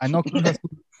 I know Cruz Azul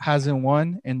hasn't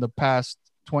won in the past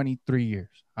 23 years.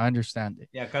 I understand it.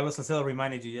 Yeah, Carlos Salcedo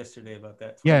reminded you yesterday about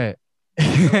that. Yeah.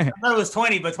 I thought it was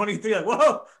 20, but 23, like,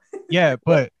 whoa. Yeah,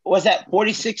 but was that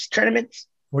 46 tournaments?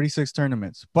 46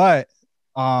 tournaments. But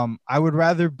I would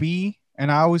rather be, and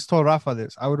I always told Rafa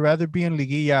this, I would rather be in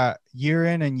Liguilla year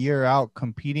in and year out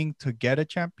competing to get a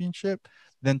championship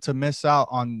than to miss out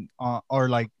on or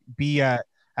like be at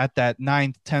that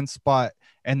 9th, 10th spot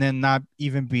and then not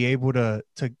even be able to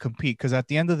compete. Because at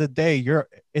the end of the day,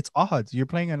 it's odds. You're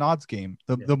playing an odds game.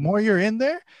 The more you're in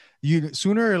there, you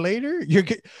sooner or later you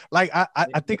get, like,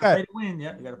 I think I win.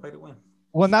 Yeah, you gotta play to win.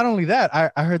 Well, not only that,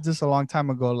 I heard this a long time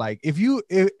ago. Like, if you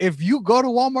go to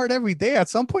Walmart every day, at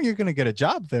some point you're gonna get a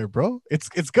job there, bro.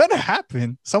 It's gonna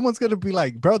happen. Someone's gonna be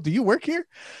like, bro, do you work here?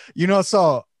 You know,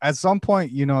 so at some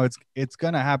point, you know, it's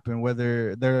gonna happen.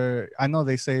 Whether I know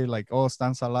they say like, oh,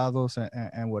 están salados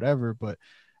and whatever, but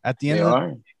at the end of the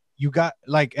day, you got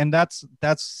like, and that's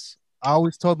I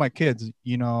always told my kids,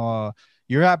 you know,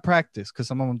 you're at practice, because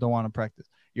some of them don't want to practice.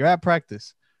 You're at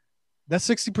practice. That's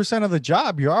 60% of the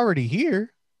job. You're already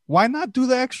here. Why not do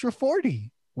the extra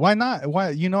 40? Why not? Why,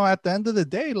 you know, at the end of the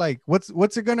day, like, what's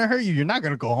it going to hurt you? You're not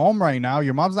going to go home right now.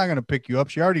 Your mom's not going to pick you up.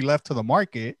 She already left to the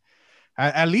market.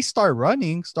 At least start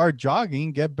running, start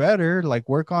jogging, get better, like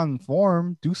work on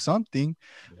form, do something.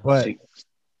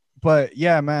 But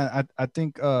yeah, man, I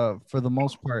think for the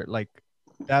most part, like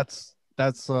that's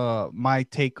my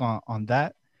take on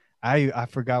that. I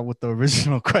forgot what the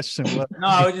original question was. No,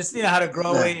 I was just, you know, how to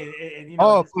grow it. You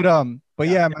know, but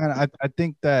yeah, man, I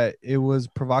think that it was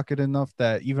provocative enough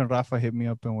that even Rafa hit me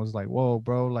up and was like, whoa,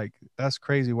 bro, like, that's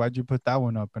crazy. Why'd you put that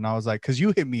one up? And I was like, because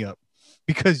you hit me up.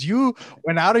 Because you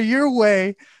went out of your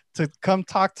way to come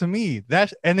talk to me.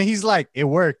 And then he's like, it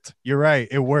worked. You're right.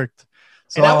 It worked.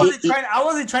 So and I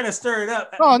wasn't trying to stir it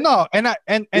up. No. And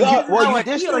you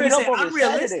did stir it up. I'm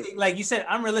realistic. Like you said,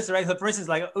 I'm realistic, right? So for instance,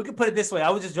 like, we could put it this way. I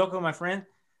was just joking with my friend,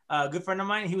 a good friend of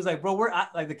mine. He was like, bro, we're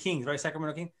like the Kings, right?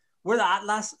 Sacramento Kings. We're the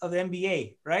Atlas of the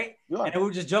NBA, right? Yeah. And we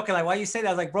were just joking, like, why you say that?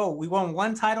 I was like, bro, we won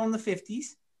one title in the 50s.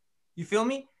 You feel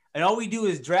me? And all we do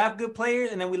is draft good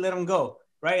players and then we let them go,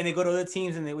 right? And they go to other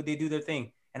teams and they do their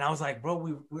thing. And I was like,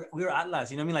 bro, we're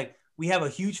Atlas. You know what I mean? Like, we have a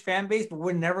huge fan base, but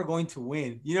we're never going to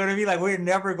win. You know what I mean? Like, we're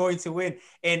never going to win.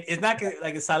 And it's not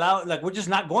like a Salah, like, we're just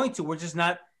not going to. We're just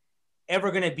not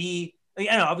ever going to be. Like,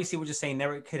 I know, obviously, we're just saying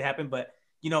never could happen, but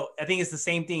I think it's the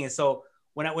same thing. And so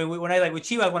when I like with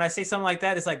Chivas, when I say something like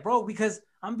that, it's like, bro, because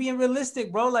I'm being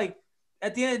realistic, bro. Like,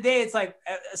 at the end of the day, it's like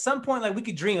at some point, like, we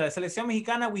could dream. Like Selección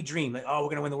Mexicana, we dream. Like, oh, we're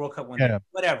gonna win the World Cup one day,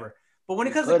 whatever. But when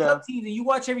it comes to club teams, and you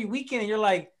watch every weekend, and you're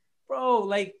like, bro,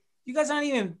 like, you guys aren't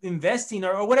even investing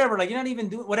or whatever. Like, you're not even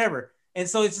doing whatever. And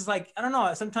so it's just like, I don't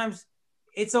know. Sometimes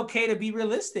it's okay to be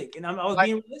realistic, and I was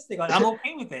being realistic. Like, I'm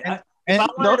okay with it.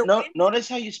 Notice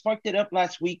how you sparked it up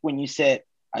last week when you said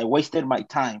I wasted my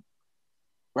time,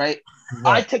 right?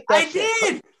 I took that. I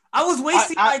did. I was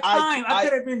wasting my time. I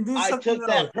could have been doing something else. I took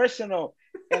that personal,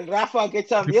 and Rafa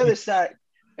gets on the other side,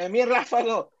 and me and Rafa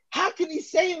go, "How can he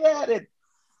say that?" And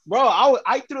bro,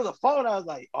 I threw the phone. I was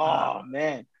like, "Oh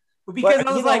man." Because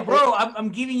I was like, bro, I'm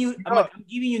giving you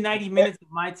 90 minutes of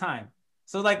my time.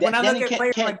 So like when I look at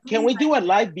players, can we do a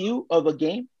live view of a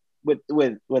game with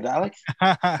Alex?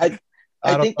 I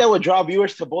think that would draw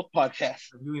viewers to both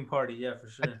podcasts. A viewing party, yeah, for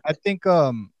sure. I think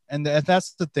and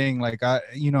that's the thing. Like I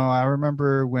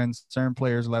remember when certain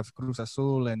players left Cruz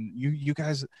Azul, and you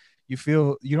guys, you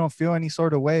don't feel any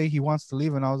sort of way. He wants to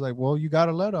leave, and I was like, well, you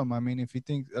gotta let him. I mean, if you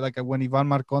think like when Ivan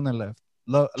Marcone left,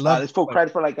 this fool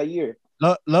cried for like a year.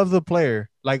 Love the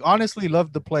player. Like honestly,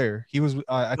 love the player. He was.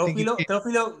 I think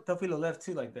Teofilo left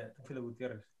too, like that. Teofilo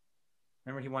Gutierrez.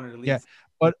 Remember, he wanted to leave. Yeah,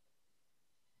 but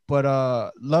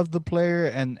love the player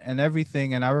and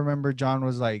everything. And I remember John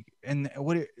was like, and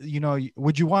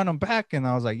would you want him back? And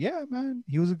I was like, yeah, man,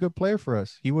 he was a good player for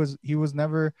us. He was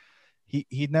never.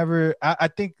 He never. I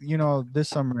think this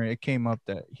summer it came up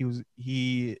that his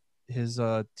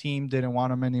team didn't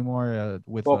want him anymore.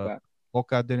 With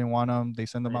Boca didn't want him. They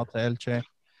sent him out to Elche.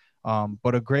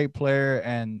 But a great player,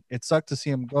 and it sucked to see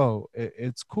him go.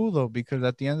 It's cool though, because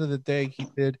at the end of the day, he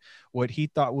did what he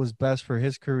thought was best for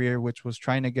his career, which was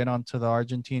trying to get onto the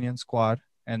Argentinian squad.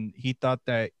 And he thought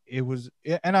that it was,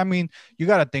 and I mean, you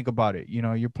got to think about it.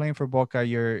 You're playing for Boca.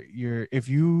 You're if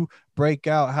you break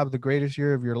out, have the greatest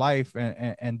year of your life,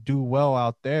 and do well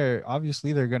out there,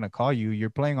 obviously they're gonna call you. You're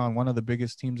playing on one of the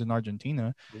biggest teams in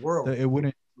Argentina. The world. It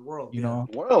wouldn't. The world. The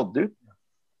world, dude.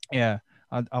 Yeah.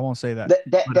 I won't say that.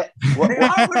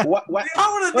 What?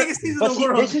 One of the biggest teams in the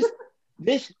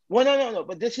world. No.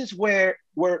 But this is where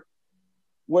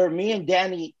me and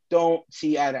Danny don't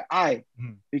see eye to eye,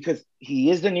 because he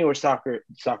is the newer soccer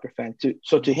fan too.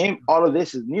 So to him, all of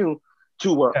this is new.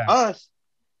 To where us,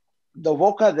 the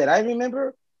Boca that I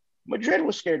remember, Madrid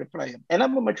was scared to play him, and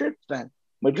I'm a Madrid fan.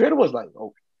 Madrid was like,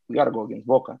 "Oh, we got to go against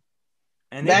Boca."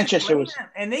 And Manchester was,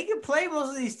 and they can play most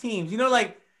of these teams.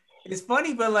 Like. It's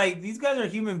funny, but like these guys are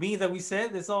human beings. Like we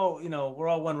said, it's all we're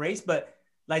all one race. But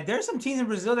like there's some teams in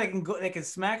Brazil that can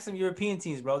smack some European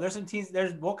teams, bro. There's some teams.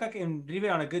 There's Boca and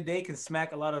River on a good day can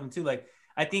smack a lot of them too. Like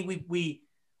I think we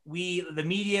the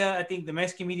media, I think the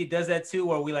Mexican media does that too,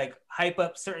 where we like hype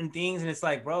up certain things, and it's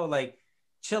like, bro, like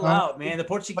chill out, man. The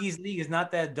Portuguese league is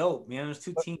not that dope, man. There's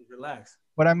two teams. Relax.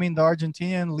 But I mean, the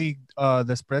Argentinian league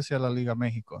desprecia la Liga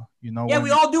Mexico. Yeah, we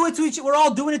all do it to each. We're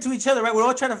all doing it to each other, right? We're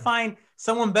all trying to find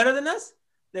someone better than us.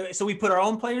 So we put our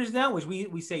own players down, which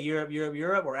we say Europe,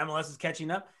 or MLS is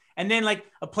catching up. And then like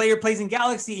a player plays in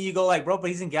Galaxy, and you go like, bro, but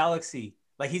he's in Galaxy.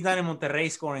 Like he's not in Monterrey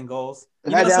scoring goals.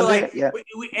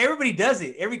 Everybody does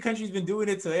it. Every country's been doing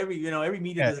it. So every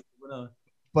media does it.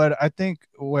 But I think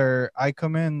where I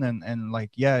come in and like,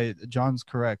 yeah, John's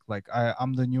correct. Like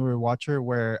I'm the newer watcher,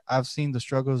 where I've seen the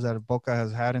struggles that Boca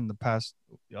has had in the past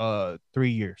 3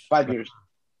 years. 5 years.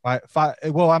 Five.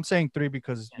 Well, I'm saying 3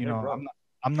 because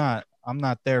I'm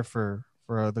not there for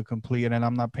the complete, and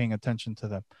I'm not paying attention to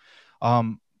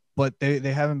them. But they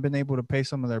haven't been able to pay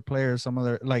some of their players. Some of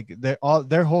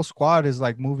their whole squad is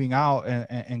like moving out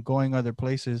and going other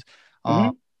places.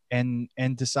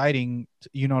 And deciding,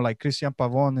 like Christian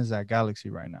Pavon is at Galaxy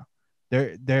right now.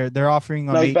 They're offering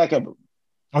him. No, he's back at.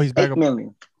 Oh, he's back 8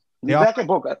 million. He's back at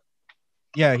Boca.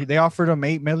 Yeah, they offered him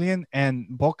 8 million, and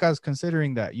Boca's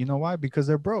considering that. You know why? Because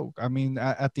they're broke. I mean,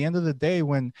 at the end of the day,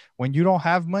 when you don't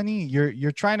have money,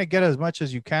 you're trying to get as much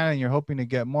as you can, and you're hoping to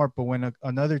get more. But when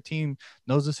another team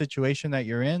knows the situation that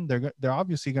you're in, they're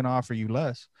obviously going to offer you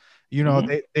less.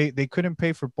 They couldn't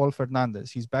pay for Paul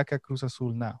Fernandez. He's back at Cruz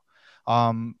Azul now.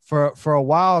 For a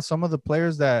while, some of the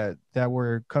players that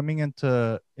were coming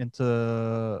into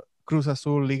Cruz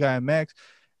Azul, Liga MX,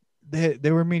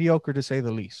 they were mediocre to say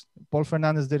the least. Paul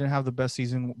Fernandez didn't have the best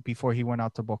season before he went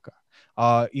out to Boca.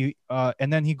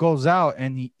 And then he goes out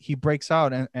and he breaks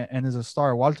out and is a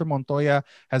star. Walter Montoya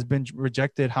has been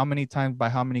rejected how many times by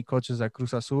how many coaches at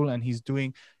Cruz Azul, and he's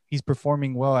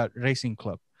performing well at Racing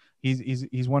Club.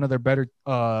 He's one of their better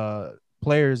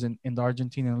players in the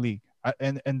Argentinian league.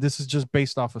 And this is just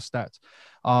based off of stats.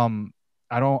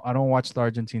 I don't watch the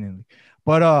Argentinian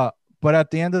league, but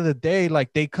at the end of the day,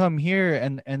 like they come here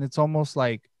and it's almost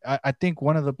like I think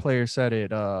one of the players said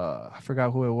it. I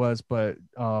forgot who it was, but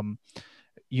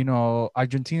you know,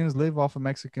 Argentinians live off of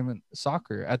Mexican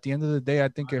soccer. At the end of the day, I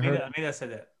think it hurt. Maybe I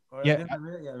said that. Yeah.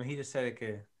 He just said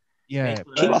it. Yeah.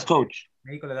 Chivas coach.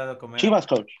 Chivas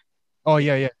coach. Oh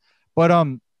yeah.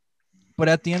 But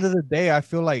at the end of the day, I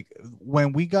feel like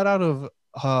when we got out of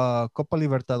Copa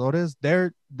Libertadores,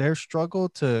 their struggle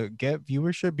to get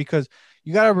viewership, because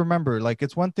you got to remember, like,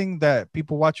 it's one thing that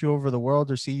people watch you over the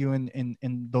world or see you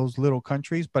in those little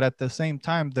countries, but at the same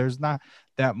time, there's not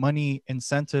that money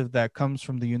incentive that comes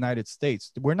from the United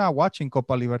States. We're not watching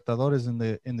Copa Libertadores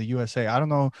in the USA. I don't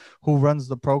know who runs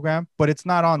the program, but it's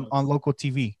not on local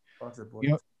TV.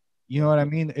 You know what I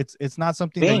mean? It's not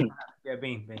something Bean.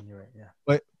 Bean, you're right.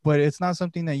 Yeah. But it's not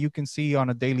something that you can see on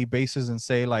a daily basis and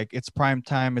say, like, it's prime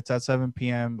time, it's at 7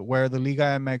 p.m. where the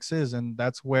Liga MX is. And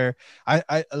that's where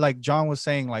I like John was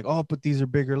saying, like, oh, but these are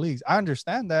bigger leagues. I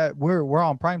understand that. We're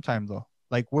on prime time though.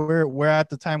 Like we're at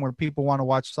the time where people want to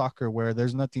watch soccer, where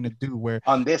there's nothing to do, where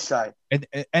on this side. And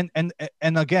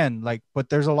again, like, but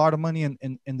there's a lot of money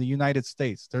in the United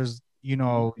States. There's, you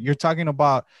know, you're talking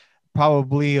about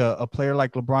probably a player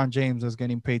like LeBron James is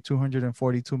getting paid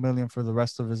 $242 million for the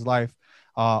rest of his life,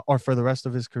 or for the rest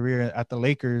of his career at the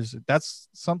Lakers. That's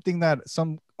something that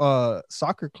some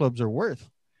soccer clubs are worth,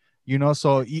 you know.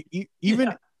 So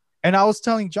even, and I was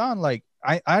telling John, like,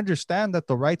 I understand that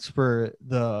the rights for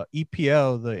the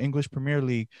EPL, the English Premier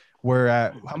League, were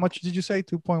at, how much did you say?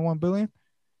 2.1 billion?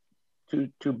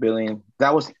 2 billion.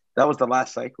 That was the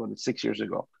last cycle, 6 years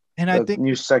ago. And the I think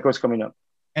new cycle is coming up.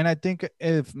 And I think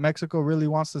if Mexico really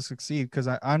wants to succeed, because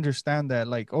I understand that,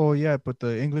 like, oh yeah, but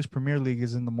the English Premier League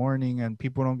is in the morning and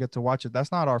people don't get to watch it.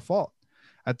 That's not our fault.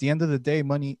 At the end of the day,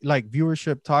 money, like,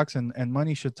 viewership talks and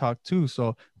money should talk too.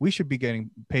 So we should be getting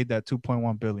paid that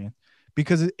 2.1 billion,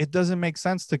 because it doesn't make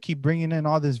sense to keep bringing in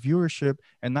all this viewership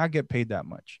and not get paid that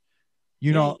much.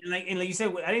 You know, and like you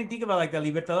said, I didn't think about like the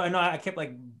Libertadores. I know I kept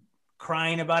like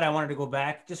crying about it. I wanted to go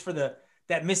back just for that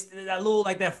little,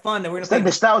 like, that fun that we're gonna play. That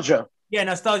nostalgia. Yeah,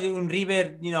 nostalgia in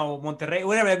River, you know, Monterrey,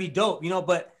 whatever, that'd be dope, you know.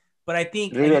 But I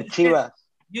think River, Chivas.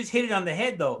 You just hit it on the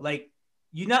head though. Like,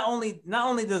 you not only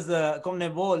does the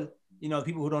CONMEBOL, you know,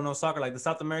 people who don't know soccer, like the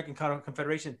South American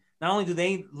Confederation, not only do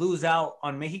they lose out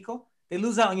on Mexico, they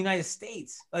lose out on United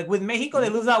States. Like with Mexico, they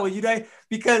lose out with United,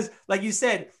 because, like you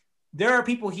said, there are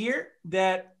people here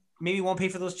that maybe won't pay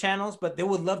for those channels, but they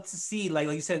would love to see, like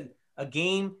you said, a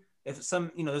game. If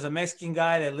some, you know, there's a Mexican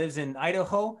guy that lives in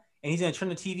Idaho, and he's going to turn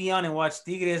the TV on and watch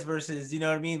Tigres versus, you know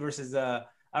what I mean, versus, I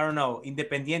don't know,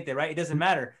 Independiente, right? It doesn't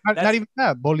matter. Not even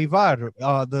that. Bolivar,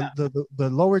 the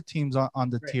lower teams on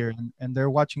the tier, and they're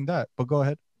watching that. But go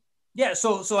ahead. Yeah,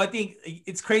 so I think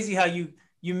it's crazy how you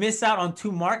miss out on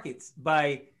two markets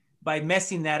by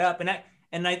messing that up.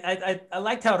 And I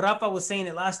liked how Rafa was saying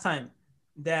it last time,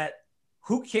 that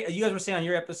who cares? You guys were saying on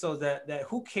your episode that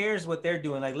who cares what they're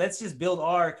doing? Like, let's just build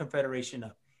our confederation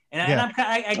up. And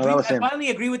I finally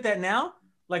agree with that now.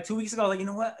 Like 2 weeks ago, I was like, you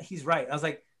know what? He's right. I was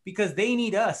like, because they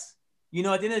need us. You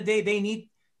know, at the end of the day, they need,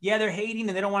 they're hating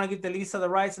and they don't want to give the Lisa the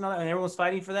rights and all that, and everyone's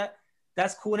fighting for that.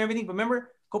 That's cool and everything. But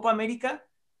remember, Copa America,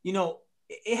 you know,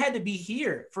 it had to be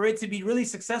here for it to be really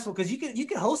successful, because you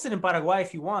can host it in Paraguay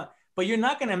if you want, but you're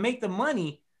not going to make the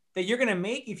money that you're going to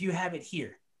make if you have it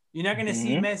here. You're not going to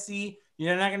see Messi.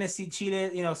 You're not going to see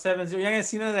Chile, you know, 7-0. You're not going to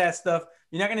see none of that stuff.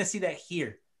 You're not going to see that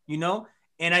here, you know?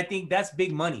 And I think that's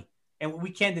big money, and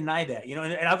we can't deny that, you know.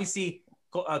 And obviously,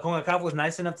 CONCACAF was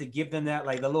nice enough to give them that,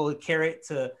 like, the little carrot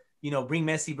to, you know, bring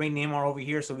Messi, bring Neymar over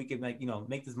here so we could, like, you know,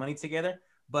 make this money together.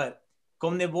 But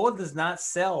CONMEBOL does not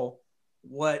sell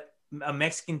what a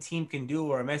Mexican team can do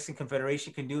or a Mexican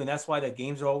confederation can do, and that's why the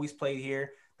games are always played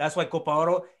here. That's why Copa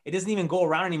Oro, it doesn't even go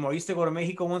around anymore. I used to go to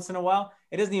Mexico once in a while.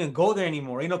 It doesn't even go there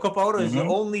anymore. You know, Copa Oro is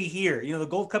only here. You know, the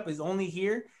Gold Cup is only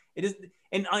here. It is.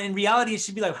 And in reality, it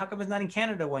should be like, how come it's not in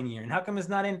Canada one year? And how come it's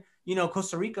not in, you know,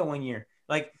 Costa Rica one year?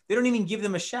 Like, they don't even give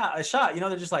them a shot. You know,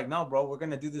 they're just like, no, bro, we're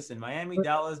going to do this in Miami,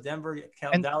 Dallas, Denver,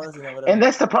 Dallas, and whatever. And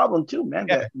that's the problem too, man.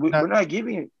 Yeah, we're not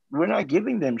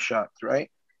giving them shots, right?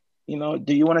 You know,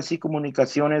 do you want to see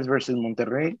Comunicaciones versus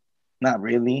Monterrey? Not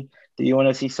really. Do you want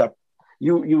to see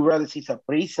you rather see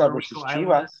Saprissa versus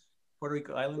Chivas? Puerto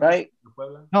Rico Island, right?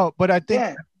 Puebla. No, but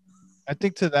Yeah, I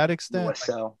think to that extent, like,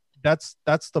 USL.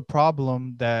 that's the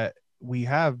problem that we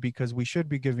have, because we should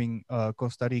be giving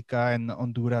Costa Rica and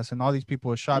Honduras and all these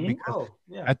people a shot, Mhm. because Oh,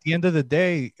 yeah. at the end of the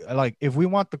day, like if we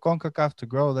want the CONCACAF to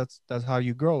grow, that's how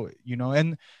you grow it, you know.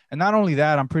 And not only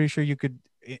that, I'm pretty sure you could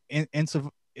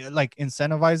like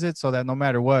incentivize it so that no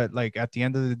matter what, like at the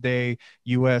end of the day,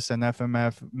 US and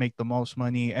FMF make the most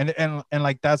money, and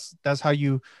like that's how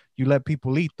you let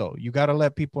people eat, though. You got to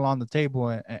let people on the table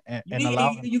and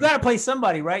allow them. You got to play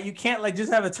somebody, right? You can't like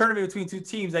just have a tournament between two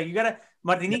teams. Like you got to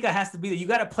Martinica has to be there. You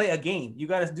got to play a game. You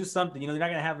got to do something. You know, you're not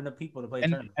gonna have enough people to play a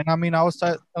tournament. And I mean, I was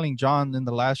telling John in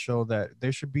the last show that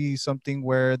there should be something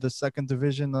where the second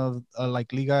division of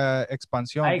like Liga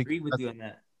Expansión. I agree with you on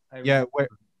that. Yeah, where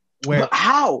But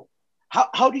how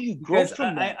do you grow because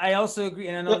from that? I also agree,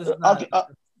 and I know this is I'll not gi- a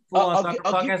full-on I'll soccer gi-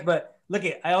 I'll give- podcast, but look,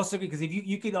 I also agree because if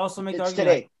you could also make the It's argument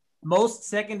today. like, most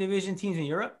second division teams in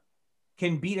Europe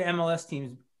can beat MLS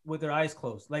teams with their eyes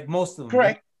closed, like most of them.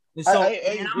 Correct. And so, I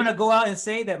and I'm agree. gonna go out and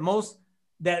say that I'm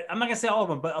not gonna say all of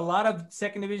them, but a lot of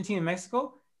second division teams in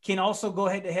Mexico can also go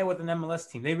head to head with an MLS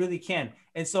team. They really can.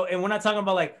 And so, and we're not talking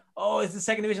about like, oh, it's the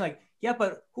second division. Like, yeah,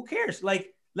 but who cares?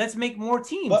 Like, let's make more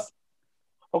teams.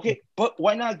 But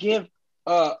why not give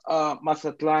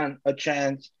Mazatlan a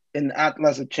chance and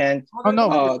Atlas a chance? Oh,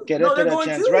 no. Querétaro a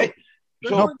chance, to. right?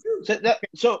 They're So, going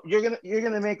so you're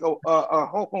gonna make a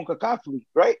whole CONCACAF league,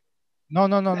 right? No.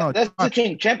 That's the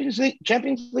thing. Champions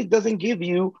League doesn't give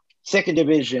you second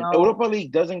division. No. Europa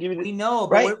League doesn't give you. We know,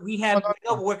 but right?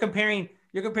 we're comparing.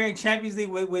 You're comparing Champions League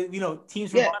with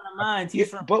teams from Panama, teams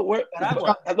from. But look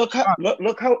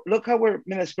how we're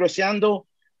menospreciando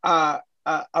a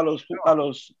los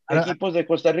equipos de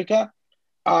Costa Rica,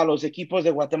 a los equipos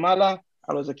de Guatemala,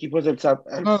 a los equipos del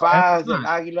FAS, del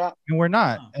Águila. And we're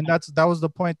not. And that was the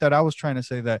point that I was trying to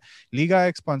say, that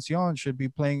Liga Expansión should be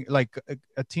playing, like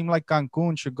a team like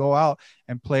Cancun should go out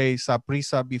and play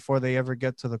Saprissa before they ever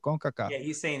get to the CONCACAF. Yeah,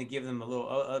 he's saying to give them a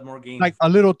little more games. Like a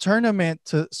little tournament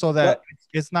so that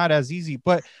it's not as easy.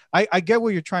 But I get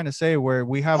what you're trying to say, where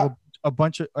we have a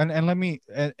bunch of, and let me,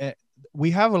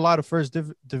 we have a lot of first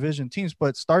division teams,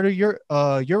 but start a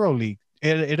Euro League.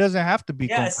 It doesn't have to be.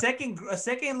 Yeah, a second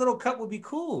little cup would be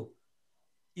cool.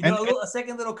 A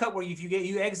second little cup where if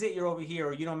you exit, you're over here,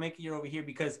 or you don't make it, you're over here,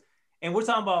 because, and we're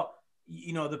talking about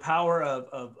the power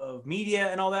of media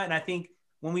and all that. And I think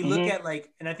when we look at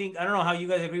and I don't know how you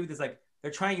guys agree with this, like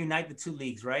they're trying to unite the two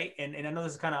leagues, right? And I know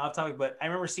this is kind of off topic, but I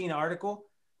remember seeing an article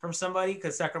from somebody,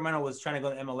 because Sacramento was trying to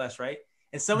go to MLS, right?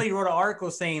 And somebody wrote an article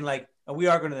saying like, oh, we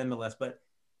are going to the MLS, but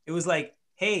it was like,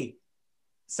 hey,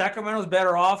 Sacramento's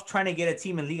better off trying to get a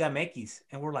team in Liga MX.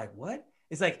 And we're like, what?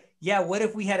 It's like, yeah, what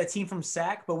if we had a team from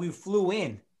SAC, but we flew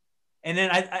in? And then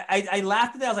I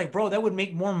laughed at that. I was like, bro, that would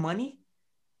make more money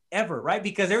ever, right?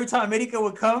 Because every time America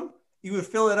would come, you would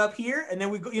fill it up here, and then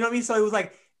we go, you know what I mean? So it was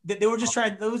like, they were just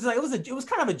trying, it was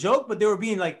kind of a joke, but they were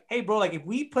being like, hey, bro, like if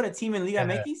we put a team in Liga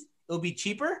MX, it'll be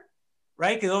cheaper,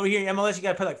 right? Because over here in MLS, you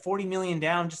got to put like 40 million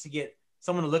down just to get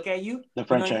someone to look at you. The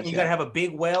franchise, you got to have a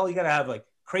big whale. You got to have like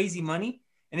crazy money.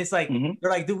 And it's like,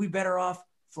 they're like, dude, we better off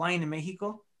flying to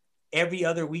Mexico every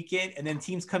other weekend, and then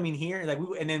teams coming here, like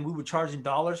and then we were charging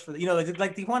dollars for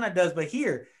like Tijuana does, but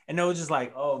here. And it was just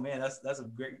like, oh man, that's a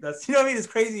great, you know what I mean? It's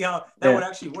crazy how that would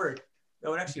actually work.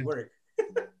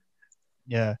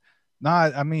 Yeah. No,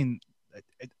 I mean,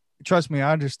 trust me,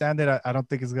 I understand it. I don't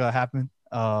think it's gonna happen.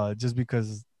 Just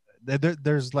because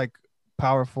there's like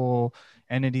powerful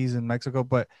entities in Mexico,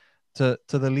 but to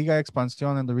the Liga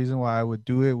Expansión, and the reason why I would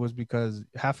do it was because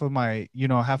half of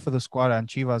the squad on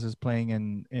Chivas is playing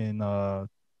in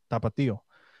Tapatío.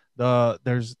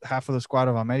 There's half of the squad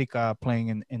of America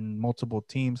playing in multiple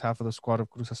teams, half of the squad of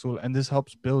Cruz Azul, and this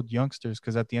helps build youngsters,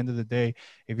 because at the end of the day,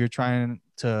 if you're trying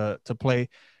to play,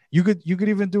 you could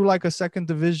even do like a second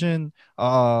division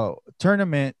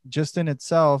tournament just in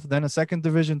itself, then a second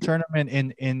division tournament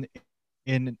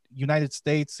in United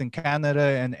States and Canada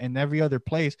and every other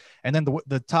place, and then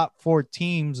the top 4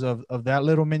 teams of that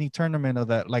little mini tournament, of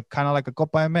that, like kind of like a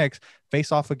Copa MX,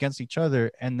 face off against each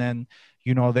other, and then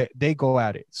they go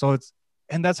at it. So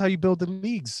that's how you build the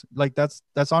leagues. Like that's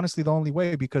honestly the only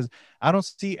way, because I don't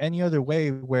see any other way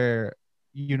where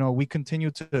we continue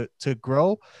to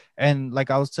grow. And like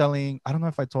I was telling, I don't know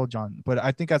if I told John, but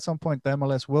I think at some point the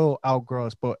MLS will outgrow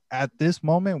us. But at this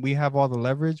moment, we have all the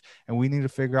leverage, and we need to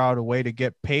figure out a way to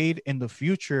get paid in the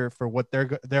future for what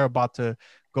they're about to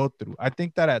go through. I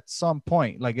think that at some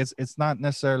point, like it's not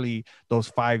necessarily those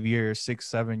 5 years, 6,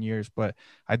 7 years, but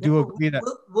I do agree that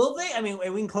will they? I mean,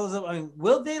 we can close up. I mean,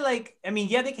 will they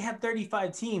yeah, they can have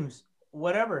 35 teams,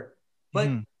 whatever, but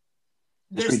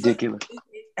it's ridiculous.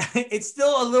 it's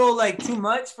still a little like too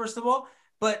much, first of all.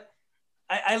 But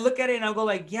I look at it and I'll go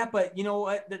like, yeah, but you know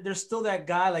what? There's still that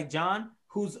guy like John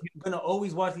who's gonna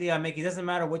always watch Liga MX. It doesn't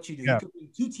matter what you do. You Yeah. could bring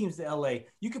two teams to LA.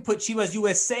 You could put Chivas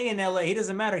USA in LA. It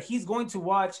doesn't matter. He's going to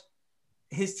watch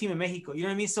his team in Mexico. You know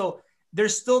what I mean? So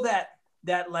there's still that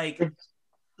like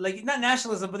not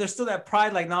nationalism, but there's still that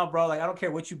pride. Like, no, bro, like I don't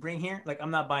care what you bring here. Like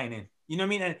I'm not buying in. You know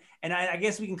what I mean? And I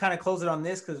guess we can kind of close it on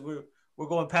this because we're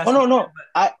going past. Oh no.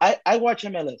 I watch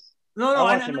MLS. No,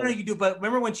 I know you do. But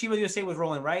remember when Chivas USA was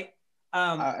rolling, right?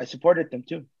 I supported them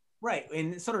too. Right,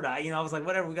 and so did I. You know, I was like,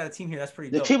 whatever, we got a team here. That's pretty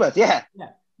The dope. Chivas, yeah.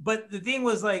 But the thing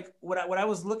was like, what I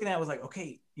was looking at was like,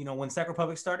 okay, you know, when Sac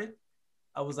Republic started,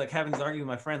 I was like having this argument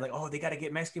with my friend, like, oh, they got to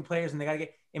get Mexican players, and they got to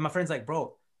get. And my friend's like,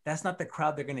 bro, that's not the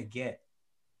crowd they're gonna get.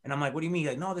 And I'm like, what do you mean?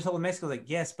 Like, no, there's all in Mexico. Like,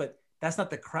 yes, but that's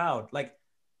not the crowd. Like,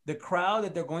 the crowd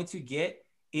that they're going to get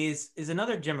is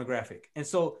another demographic, and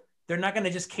so they're not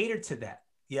gonna just cater to that.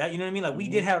 Yeah, you know what I mean? Like we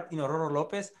did have, you know, Roro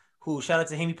Lopez, who shout out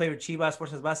to him. He played with Chivas,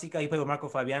 Fuerzas Básicas. He played with Marco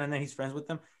Fabian, and then he's friends with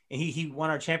them. And he won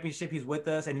our championship. He's with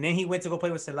us. And then he went to go play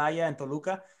with Celaya and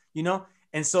Toluca, you know?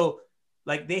 And so,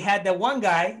 like, they had that one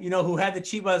guy, you know, who had the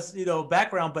Chivas, you know,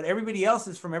 background, but everybody else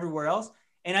is from everywhere else.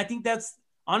 And I think that's,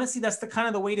 honestly, that's the kind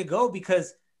of the way to go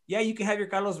because, yeah, you can have your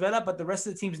Carlos Vela, but the rest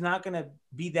of the team's not going to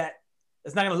be that.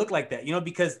 It's not going to look like that, you know,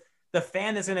 because the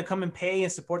fan that's going to come and pay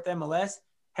and support the MLS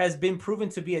has been proven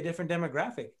to be a different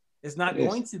demographic. It's not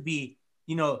going to be,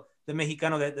 you know, the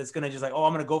Mexicano that's going to just like, oh,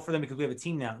 I'm going to go for them because we have a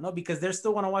team now. No, because they're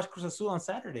still want to watch Cruz Azul on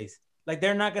Saturdays. Like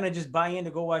they're not going to just buy in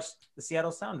to go watch the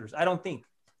Seattle Sounders. I don't think.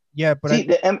 Yeah, but see,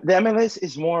 the MLS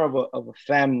is more of a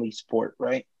family sport,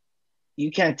 right?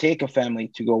 You can't take a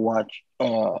family to go watch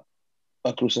a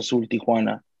Cruz Azul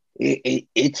Tijuana.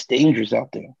 It's dangerous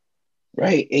out there,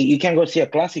 right? You can't go see a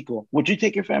Clásico. Would you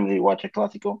take your family to watch a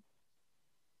Clásico?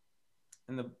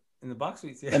 In the box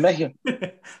suites, yeah. In Mexico.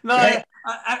 No, right?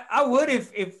 I would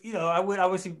if you know I would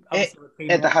obviously at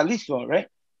the Jalisco, right?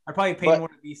 I'd probably pay more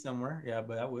to be somewhere. Yeah,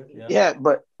 but I would. Yeah. Yeah,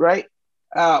 but right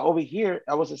over here,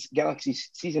 I was a Galaxy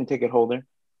season ticket holder,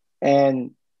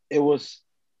 and it was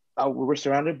we were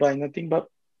surrounded by nothing but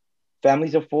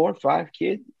families of 4 or 5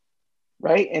 kids,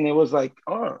 right? And it was like,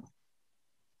 oh,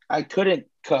 I couldn't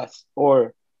cuss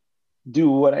or do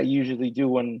what I usually do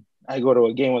when I go to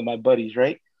a game with my buddies,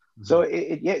 right? So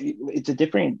it's a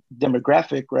different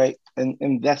demographic, right?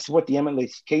 And that's what the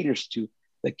MLS caters to.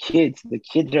 The kids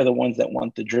are the ones that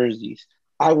want the jerseys.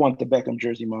 I want the Beckham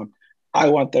jersey, Mom. I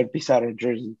want the Pizarro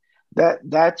jersey.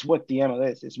 That's what the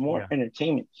MLS is. More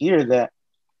entertainment. Here, that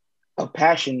a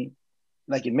passion,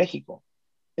 like in Mexico.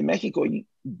 In Mexico,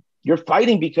 you're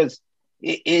fighting because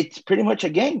it's pretty much a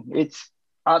game. It's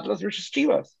Atlas versus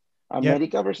Chivas,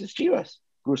 America versus Chivas,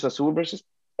 Cruz Azul versus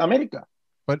America.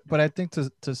 But I think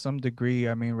to some degree,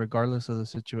 I mean, regardless of the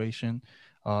situation,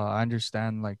 I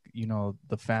understand, like, you know,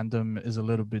 the fandom is a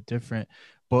little bit different.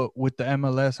 But with the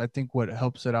MLS, I think what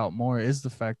helps it out more is the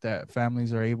fact that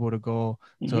families are able to go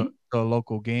to a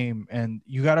local game. And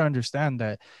you got to understand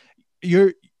that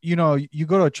you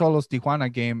go to a Cholos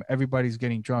Tijuana game, everybody's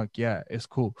getting drunk. Yeah, it's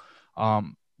cool.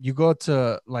 You go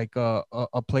to like a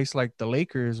place like the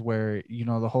Lakers where, you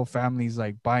know, the whole family's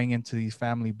like buying into these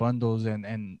family bundles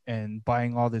and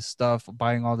buying all this stuff,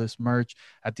 buying all this merch.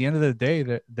 At the end of the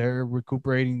day, they're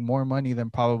recuperating more money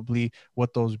than probably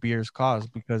what those beers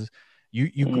cost, because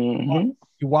you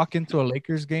walk into a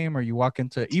Lakers game, or you walk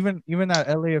into even at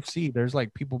LAFC, there's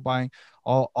like people buying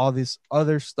all this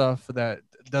other stuff that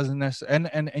doesn't necessarily,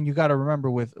 and you got to remember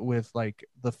with like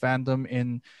the fandom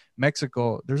in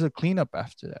Mexico, there's a cleanup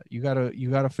after that. You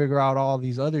gotta figure out all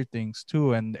these other things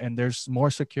too, and there's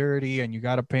more security, and you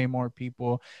got to pay more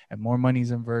people, and more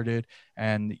money's inverted,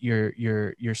 and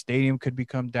your stadium could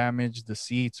become damaged, the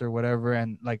seats or whatever,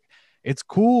 and like it's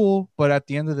cool, but at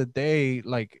the end of the day,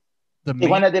 like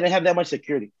Tijuana didn't have that much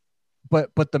security.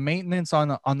 But the maintenance on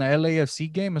the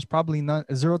LAFC game is probably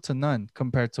 0 to none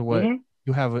compared to what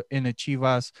you have in a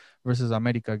Chivas versus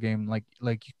America game,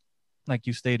 like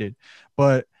you stated.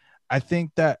 But I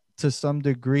think that to some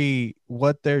degree,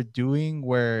 what they're doing,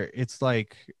 where it's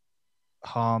like,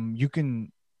 you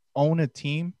can own a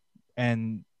team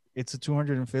and it's a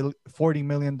 $240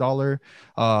 million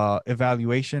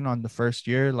evaluation on the first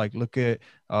year. Like, look at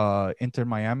Inter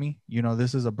Miami. You know,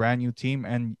 this is a brand new team,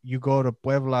 and you go to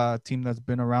Puebla, a team that's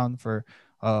been around for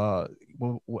how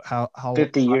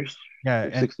 50 years,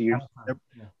 yeah, 60 years.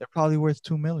 They're probably worth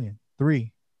 2 million,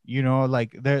 3. You know,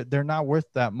 like they're not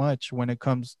worth that much when it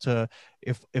comes to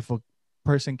if a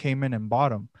person came in and bought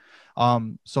them.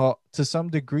 So to some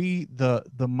degree, the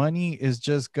money is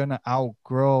just gonna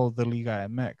outgrow the Liga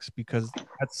MX, because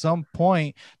at some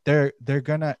point they're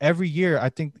gonna every year. I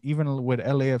think even with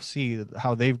LAFC,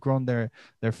 how they've grown their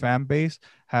fan base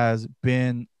has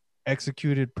been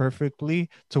executed perfectly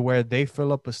to where they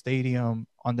fill up a stadium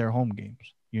on their home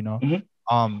games.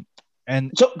 Mhm.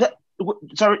 And So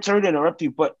sorry to interrupt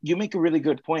you, but you make a really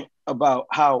good point about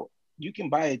how you can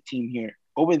buy a team here.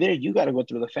 Over there, you got to go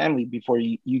through the family before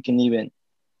you can even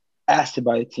ask to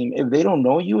buy a team. If they don't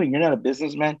know you and you're not a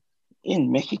businessman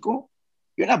in Mexico,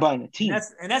 you're not buying a team.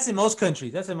 That's in most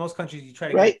countries. That's in most countries. You try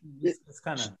to right. It's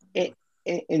kind of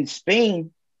in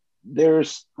Spain.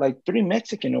 There's like 3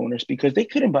 Mexican owners because they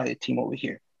couldn't buy a team over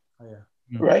here. Oh, yeah.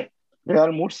 Mm-hmm. Right.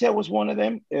 Real Murcia was one of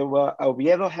them.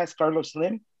 Oviedo has Carlos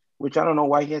Slim, which I don't know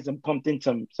why he hasn't pumped in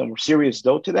some serious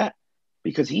dough to that,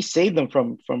 because he saved them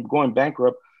from going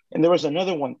bankrupt. And there was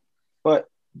another one, but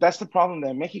that's the problem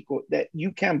that Mexico, that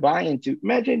you can't buy into.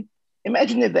 Imagine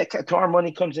if that Qatar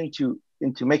money comes into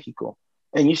Mexico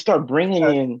and you start bringing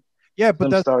in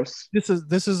but stars. This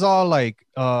is all like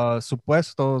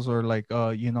supuestos, or like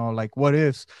like what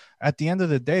ifs. At the end of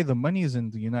the day, the money is in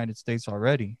the United States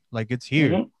already. Like it's here.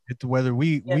 Mm-hmm. It's whether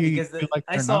we like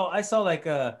I saw like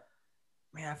man,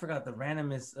 I forgot the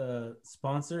randomest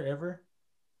sponsor ever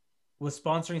was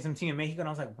sponsoring some team in Mexico, and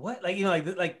I was like, what? Like,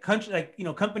 like country,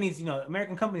 like, companies,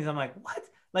 American companies. I'm like, what?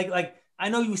 Like I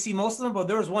know you see most of them, but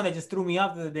there was one that just threw me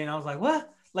off the other day, and I was like,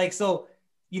 what? Like, so,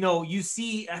 you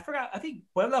see, I forgot, I think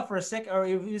Puebla for a second, or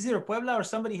it was either Puebla or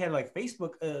somebody had like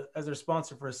Facebook as their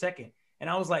sponsor for a second. And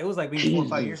I was like, it was like maybe 4 or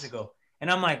 5 years ago. And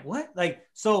I'm like, what? Like,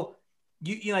 so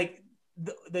you like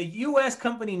the US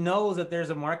company knows that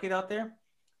there's a market out there.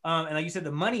 And like you said,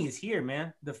 the money is here,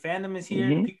 man. The fandom is here.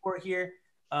 Mm-hmm. The people are here.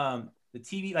 The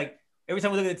TV, like every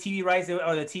time we look at the TV rights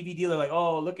or the TV deal, they're like,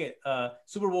 oh, look at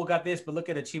Super Bowl got this, but look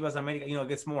at the Chivas America, it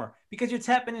gets more, because you're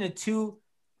tapping into 2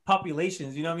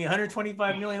 populations,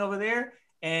 125 million over there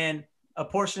and a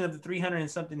portion of the 300 and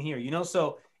something here,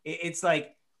 so it's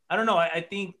like, I don't know. I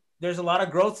think there's a lot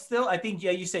of growth still. I think,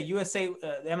 yeah, you said USA,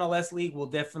 the MLS league will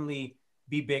definitely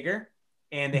be bigger,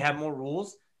 and they have more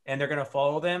rules, and they're going to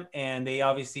follow them. And they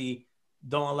obviously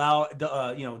don't allow,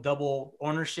 double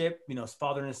ownership,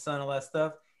 father and his son, all that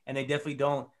stuff. And they definitely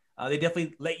don't. They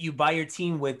definitely let you buy your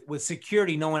team with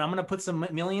security, knowing I'm going to put some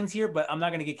millions here, but I'm not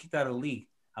going to get kicked out of the league.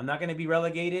 I'm not going to be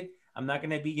relegated. I'm not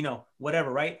going to be,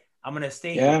 whatever, right? I'm going to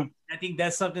stay here. I think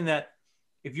that's something that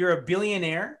if you're a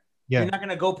billionaire, you're not going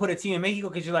to go put a team in Mexico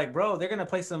because you're like, bro, they're going to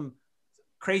play some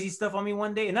crazy stuff on me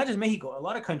one day. And not just Mexico, a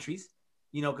lot of countries,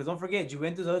 because don't forget,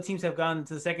 Juventus, other teams have gone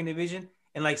to the second division.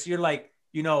 And like, so you're like,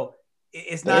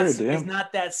 it's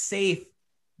not that safe,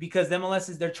 because the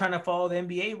MLS they're trying to follow the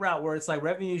NBA route where it's like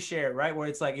revenue share, right? Where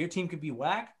it's like your team could be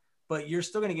whack, but you're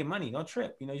still going to get money. Don't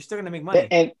trip. You're still going to make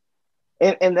money.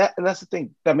 And that's the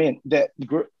thing. I mean, that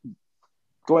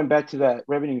going back to that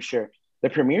revenue share, the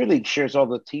Premier League shares all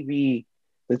the TV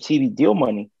deal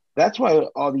money. That's why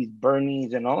all these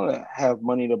Bernies and all of that have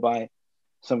money to buy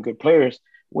some good players.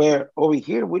 Where over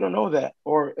here we don't know that,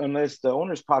 or unless the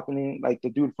owner's pocketing, like the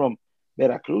dude from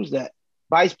Veracruz that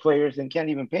buys players and can't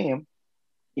even pay him.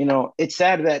 It's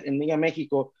sad that in Liga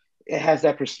Mexico it has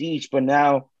that prestige, but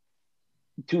now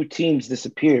 2 teams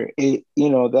disappear.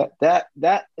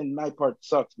 That in my part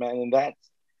sucks, man. And that's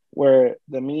where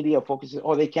the media focuses.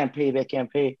 Oh, they can't pay,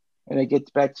 and it gets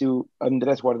back to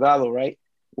Andres Guardado, right,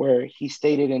 where he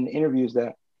stated in interviews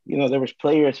that there was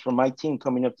players from my team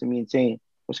coming up to me and saying,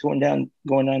 "What's going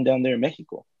on down there in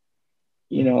Mexico?"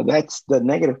 That's the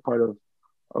negative part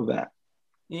of that.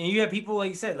 You have people, like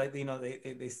you said, like they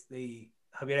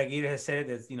Javier Aguirre has said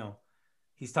it, that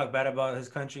he's talked bad about his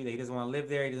country, that he doesn't want to live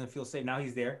there, he doesn't feel safe. Now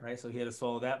he's there, right? So he had to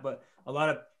swallow that. But a lot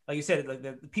of, like you said, like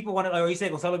the people want to, like you said,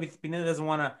 Gonzalo Pineda doesn't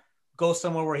want to go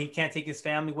somewhere where he can't take his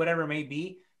family, whatever it may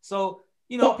be. So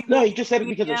no, he just said it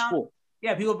because of school.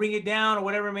 Yeah, people bring it down or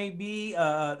whatever it may be.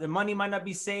 The money might not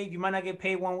be saved. You might not get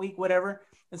paid 1 week, whatever.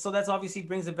 And so that's obviously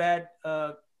brings a bad,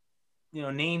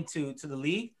 name to the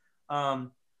league.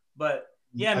 But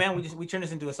yeah, man, we turn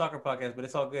this into a soccer podcast, but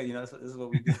it's all good. This is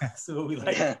what we do. This is what we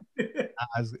like.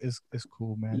 It's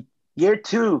cool, man. Year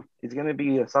 2 is gonna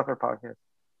be a soccer podcast.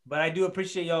 But I do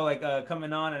appreciate y'all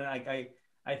coming on, and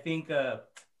I think I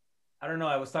don't know.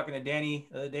 I was talking to Danny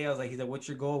the other day. I was like, he's like, "What's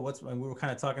your goal?" And we were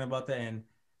kind of talking about that, and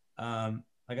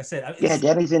like I said,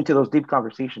 Danny's into those deep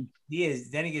conversations. He is.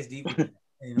 Danny gets deep.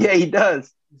 Yeah, he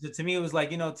does. So to me, it was like,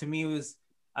 to me it was,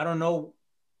 I don't know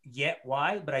yet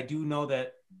why, but I do know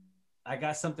that I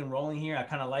got something rolling here. I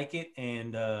kind of like it,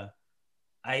 and I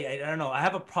don't know. I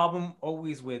have a problem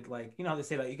always with, like, how they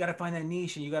say, like, you got to find that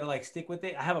niche and you got to like stick with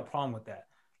it. I have a problem with that.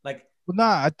 Like, well,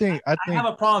 nah, I think I have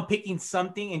a problem picking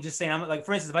something and just saying, I'm like,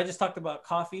 for instance, if I just talked about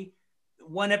coffee,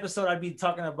 one episode I'd be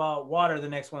talking about water, the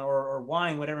next one or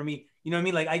wine, whatever me. You know what I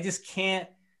mean? Like I just can't.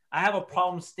 I have a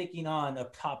problem sticking on a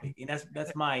topic, and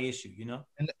that's my issue. You know.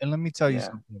 And let me tell you Yeah.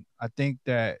 something. I think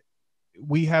that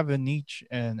we have a niche,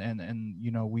 and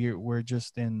you know, we're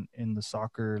just in the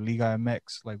soccer Liga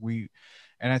MX, like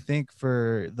and I think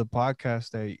for the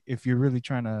podcast, that if you're really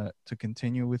trying to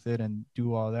continue with it and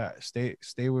do all that,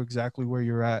 stay with exactly where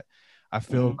you're at. I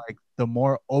feel like the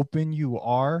more open you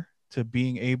are to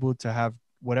being able to have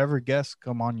whatever guests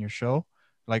come on your show,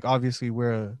 like obviously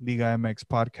we're a Liga MX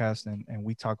podcast, and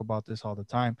we talk about this all the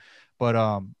time, but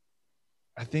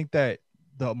I think that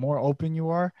the more open you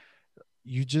are,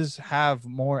 you just have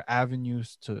more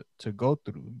avenues to go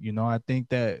through. You know, I think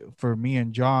that for me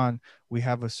and John, we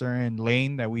have a certain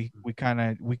lane that we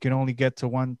can only get to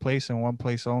one place and one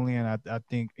place only. And I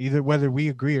think either whether we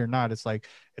agree or not, it's like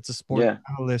it's a sport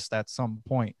analyst at some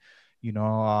point. You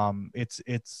know,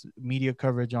 it's media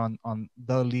coverage on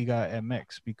the Liga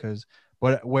MX, because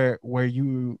but where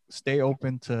you stay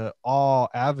open to all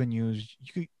avenues,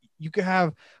 you could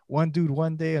have one dude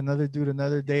one day, another dude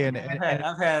another day, and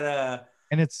I've had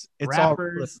and it's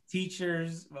rappers,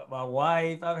 teachers, my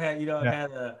wife. I've had, I've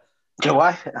had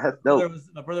why?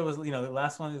 My brother was, the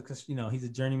last one is because he's a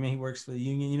journeyman. He works for the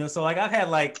union, so like I've had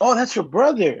like. Oh, that's your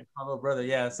brother. My little brother,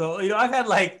 yeah. So I've had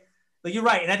like you're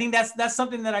right, and I think that's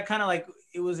something that I kind of like.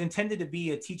 It was intended to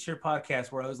be a teacher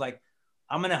podcast where I was like,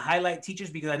 I'm gonna highlight teachers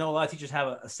because I know a lot of teachers have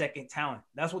a second talent.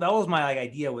 That was my like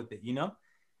idea with it,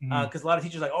 because a lot of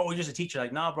teachers like, oh, we're just a teacher.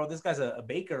 Like, nah, bro, this guy's a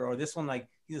baker, or this one like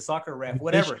he's a soccer ref,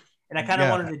 whatever. And I kind of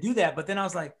wanted to do that, but then I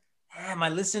was like, my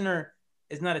listener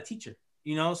is not a teacher,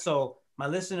 so my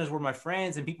listeners were my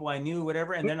friends and people I knew,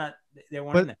 whatever, and they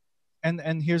weren't in that.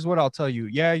 And here's what I'll tell you.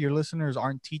 Yeah, your listeners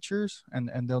aren't teachers,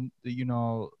 and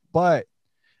they'll, but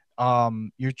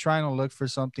you're trying to look for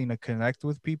something to connect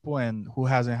with people and who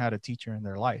hasn't had a teacher in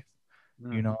their life.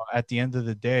 At the end of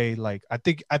the day, like I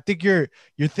think you're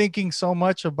thinking so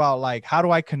much about like, how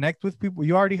do I connect with people?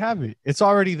 You already have it. It's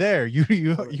already there.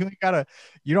 You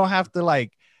don't have to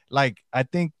like I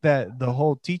think that the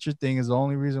whole teacher thing is the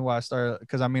only reason why I started,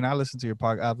 because I mean, I listened to your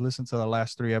podcast. I've listened to the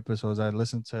last 3 episodes. I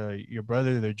listened to your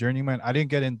brother, the journeyman. I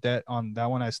didn't get in debt on that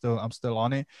one. I'm still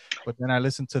on it. But then I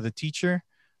listened to the teacher,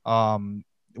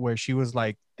 where she was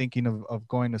like thinking of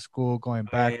going to school, going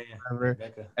back, whatever.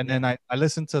 And then I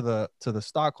listened to the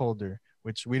stockholder,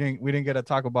 which we didn't get to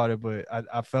talk about it, but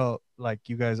I felt like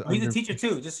you guys. He's a teacher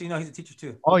too, just so you know, he's a teacher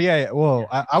too. Oh yeah. Well,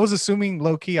 yeah. I was assuming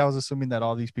low key. I was assuming that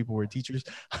all these people were teachers,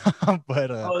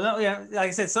 but oh no, yeah, like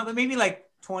I said, something maybe like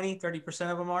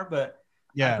 20-30% of them are, but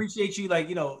I appreciate you, like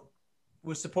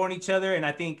we're supporting each other, and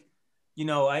I think.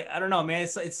 I don't know, man.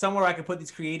 It's somewhere I can put these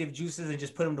creative juices and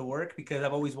just put them to work, because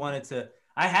I've always wanted to.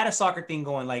 I had a soccer thing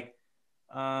going, like,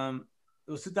 it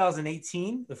was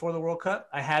 2018 before the World Cup.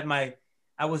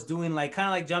 I was doing like kind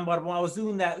of like John Barbour. I was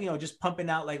doing that, just pumping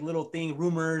out like little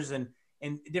rumors and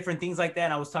different things like that.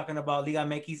 And I was talking about Liga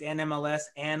MX and MLS,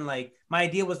 and like my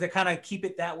idea was to kind of keep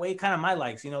it that way, kind of my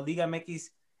likes, Liga MX,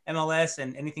 MLS,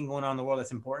 and anything going on in the world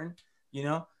that's important,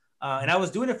 and I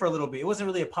was doing it for a little bit. It wasn't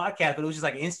really a podcast, but it was just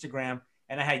like Instagram,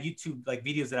 and I had YouTube like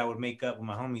videos that I would make up with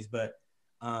my homies. But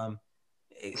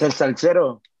it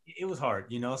was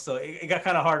hard, so it got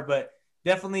kind of hard. But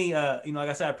definitely, like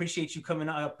I said, I appreciate you coming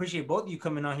on. I appreciate both of you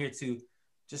coming on here to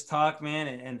just talk, man,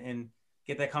 and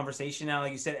get that conversation out.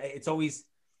 Like you said, it's always.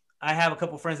 I have a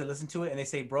couple friends that listen to it, and they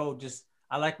say, "Bro,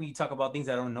 I like when you talk about things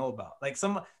I don't know about." Like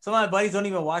some of my buddies don't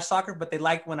even watch soccer, but they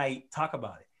like when I talk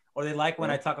about it. Or they like when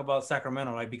I talk about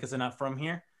Sacramento, right? Because they're not from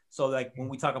here. So like when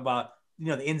we talk about,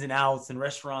 the ins and outs and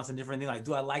restaurants and different things, like,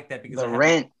 do I like that? Because the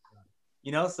rent,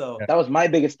 so that was my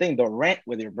biggest thing. The rent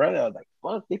with your brother. I was like,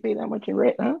 fuck, they pay that much in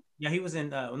rent, huh? Yeah, he was in,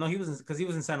 because he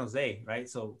was in San Jose, right?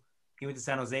 So he went to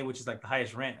San Jose, which is like the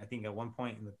highest rent, I think, at one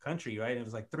point in the country, right? It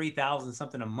was like 3,000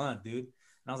 something a month, dude. And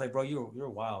I was like, bro, you're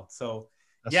wild. So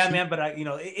that's true. Man, but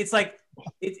it's like,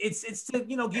 it's to,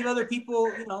 give other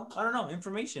people, I don't know,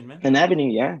 information, man. An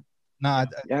avenue, yeah. Nah,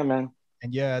 yeah, man.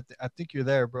 And yeah, I think you're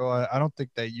there, bro. I don't think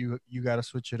that you got to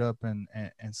switch it up and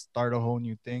start a whole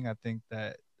new thing. I think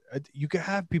that you can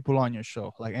have people on your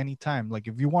show like anytime. Like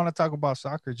if you want to talk about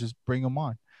soccer, just bring them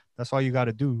on. That's all you got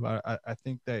to do. I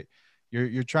think that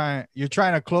you're trying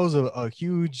to close a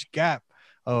huge gap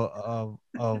of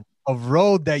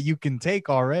road that you can take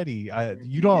already.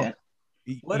 You don't. Yeah.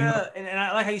 And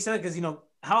I like how you said it, because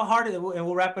how hard is it, and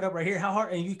we'll wrap it up right here. How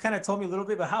hard, and you kind of told me a little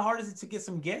bit, but how hard is it to get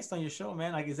some guests on your show,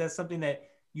 man? Like, is that something that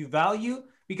you value?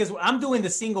 Because I'm doing the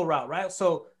single route, right?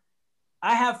 So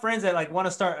I have friends that like want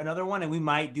to start another one, and we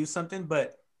might do something,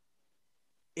 but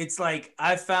it's like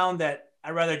I found that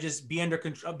I'd rather just be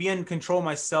in control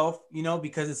myself, you know,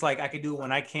 because it's like I could do it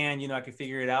when I can, you know, I can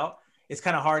figure it out. It's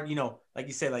kind of hard, you know, like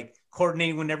you said, like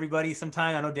coordinating with everybody.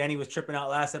 Sometimes I know Danny was tripping out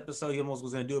last episode. He almost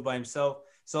was going to do it by himself.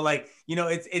 So like, you know,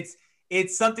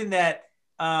 it's something that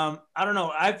I don't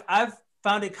know. I've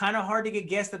found it kind of hard to get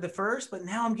guests at the first, but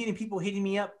now I'm getting people hitting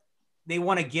me up. They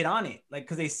want to get on it, like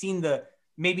because they see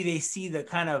the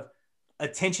kind of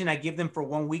attention I give them for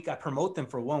 1 week. I promote them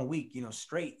for 1 week, you know,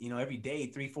 straight, you know, every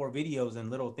day, 3-4 videos and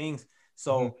little things.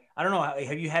 So I don't know.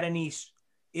 Have you had any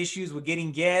issues with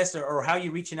getting guests or how you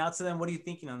reaching out to them? What are you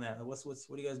thinking on that? What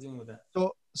are you guys doing with that?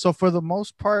 So for the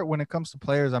most part, when it comes to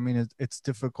players, I mean, it's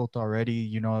difficult already.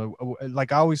 You know,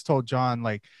 like I always told John,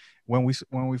 like when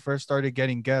we first started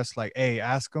getting guests, like, hey,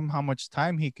 ask him how much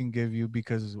time he can give you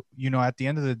because, you know, at the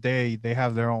end of the day, they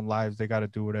have their own lives. They got to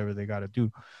do whatever they got to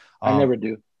do. I never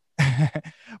do.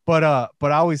 but I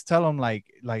always tell them like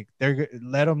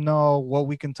let them know what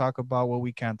we can talk about, what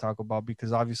we can't talk about,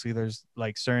 because obviously there's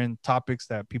like certain topics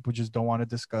that people just don't want to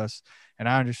discuss, and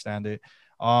I understand it.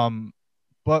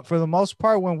 But for the most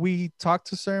part, when we talk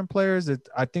to certain players,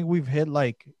 I think we've hit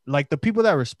like the people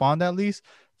that respond, at least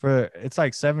for it's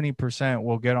like 70%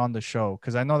 will get on the show.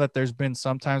 Cause I know that there's been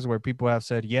some times where people have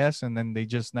said yes, and then they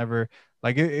just never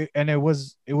like it. And it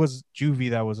was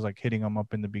Juvie that was like hitting them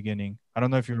up in the beginning. I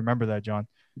don't know if you remember that, John.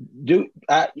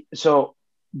 So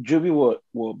Juvie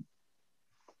will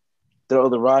throw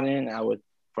the rod in. I would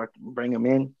bring him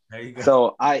in. There you go.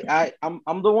 So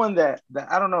I'm the one that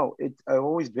I don't know. I've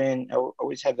always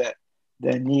had that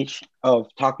niche of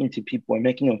talking to people and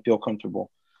making them feel comfortable.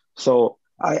 So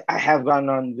I have gotten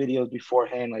on videos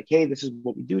beforehand, like, hey, this is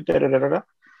what we do, da da da da da.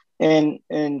 And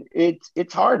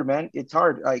it's hard, man. It's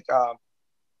hard. Like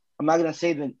I'm not gonna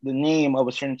say the name of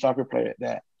a certain soccer player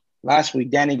that last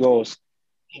week Danny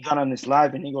he got on this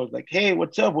live and he goes like, hey,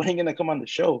 what's up? When are you gonna come on the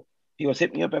show? He goes,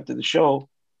 hit me up after the show.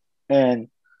 And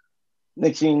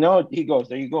next thing you know, he goes,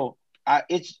 there you go.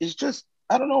 It's just,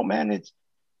 I don't know, man. It's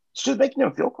just making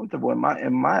them feel comfortable in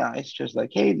my eyes. Just like,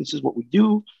 hey, this is what we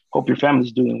do. Hope your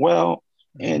family's doing well.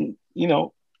 And, you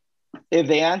know, if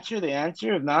they answer, they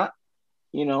answer. If not,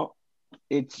 you know,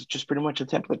 it's just pretty much a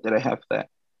template that I have for that.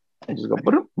 I just go,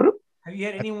 boop, boop. Have you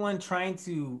had anyone trying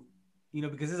to, you know,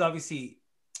 because this is obviously,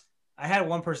 I had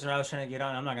one person I was trying to get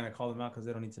on. I'm not going to call them out because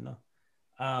they don't need to know.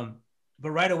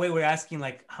 But right away, we're asking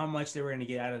like how much they were going to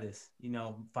get out of this, you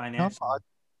know, financially. No,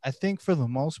 I think for the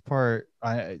most part,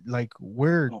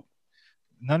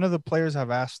 none of the players have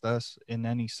asked us in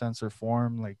any sense or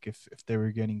form, like if they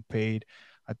were getting paid.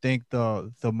 I think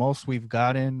the most we've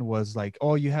gotten was like,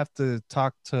 oh, you have to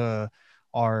talk to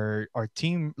our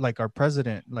team, like our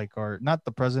president, like not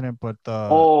the president, but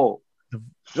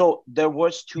so there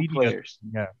was two players.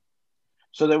 Yeah.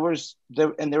 So they were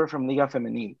from Liga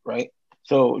Femenil, right?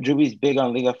 So Juvie's big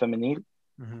on Liga Femenil.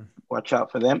 Mm-hmm. Watch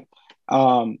out for them.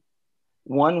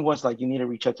 One was like, you need to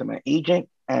reach out to my agent,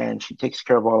 and she takes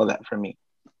care of all of that for me.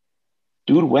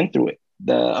 Dude went through it.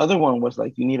 The other one was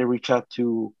like, you need to reach out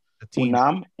to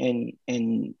UNAM,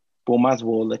 and Pumas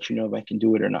will let you know if I can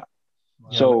do it or not.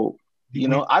 Yeah. So, you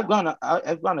know, I've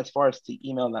gone as far as to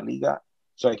email La Liga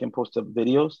so I can post up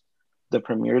videos, the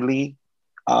Premier League,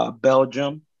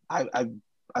 Belgium.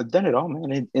 I've done it all,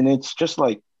 man. And it's just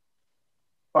like,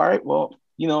 all right, well,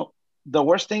 you know, the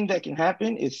worst thing that can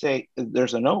happen is say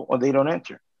there's a no or they don't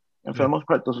answer. And for the most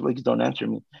part, those leagues don't answer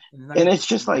me. And it's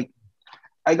just like,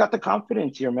 I got the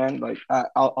confidence here, man. Like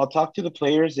I'll talk to the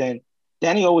players, and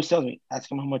Danny always tells me, ask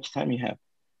him how much time you have.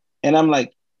 And I'm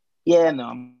like, yeah, no,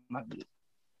 I'm not good.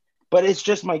 But it's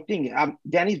just my thing.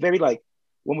 Danny's very like,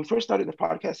 when we first started the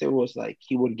podcast, it was like,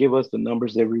 he would give us the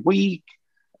numbers every week.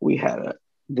 We had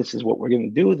this is what we're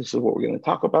going to do. This is what we're going to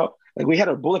talk about. Like we had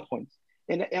our bullet points.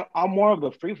 And I'm more of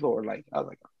a free flower. Like, I was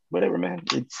like, whatever, man.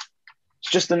 It's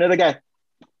just another guy.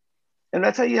 And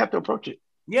that's how you have to approach it.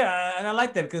 Yeah, and I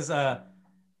like that because I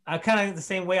kind of the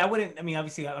same way.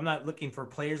 Obviously, I'm not looking for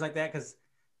players like that because,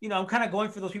 you know, I'm kind of going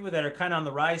for those people that are kind of on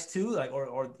the rise too. Like,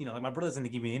 or you know, like my brother's going to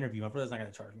give me an interview. My brother's not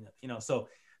going to charge me that, you know. So,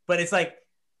 but it's like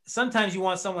sometimes you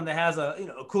want someone that has a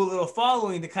cool little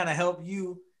following to kind of help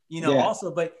you, also.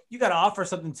 But you got to offer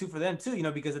something too for them too,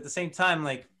 because at the same time,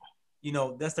 like,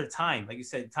 that's their time. Like you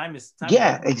said, time is time.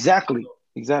 Yeah, exactly.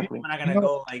 Exactly. I'm not going to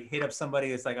go like hit up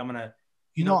somebody. It's like, I'm going to,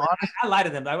 I lie to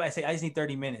them. I say, I just need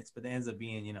 30 minutes, but it ends up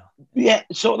being, Yeah.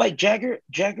 So like Jagger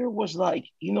was like,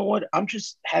 you know what? I'm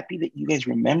just happy that you guys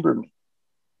remember me.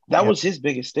 That was his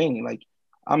biggest thing. Like,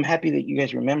 I'm happy that you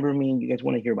guys remember me and you guys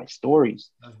want to hear my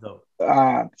stories. That's dope.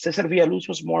 Cesar Villaluz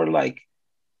was more like,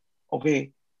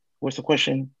 okay, what's the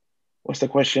question? What's the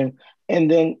question? And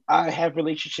then I have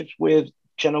relationships with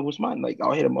Cheno Guzman. Like,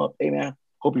 I'll hit him up. Hey, man,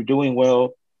 hope you're doing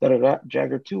well. da da da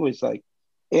Jagger too is like,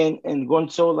 and going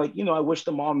so like, you know, I wish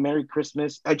them all Merry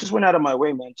Christmas. I just went out of my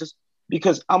way, man, just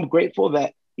because I'm grateful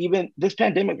that even this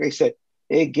pandemic, like I said,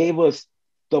 it gave us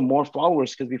the more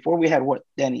followers because before we had what,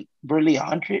 Danny, barely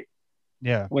 100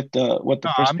 Yeah. with the No,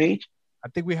 first page. I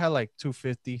think we had like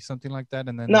 250, something like that,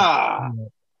 and then Nah,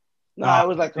 no, it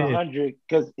was like it did. 100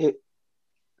 because it.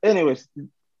 Anyways,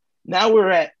 now we're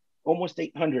at almost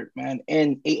 800, man,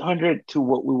 and 800 to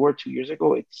what we were 2 years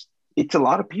ago. It's a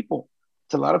lot of people.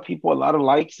 It's a lot of people, a lot of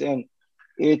likes, and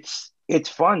it's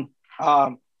fun.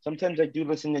 Sometimes I do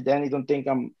listen to Danny. Don't think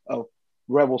I'm a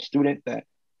rebel student that,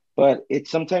 but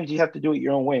it's sometimes you have to do it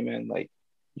your own way, man. Like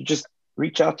you just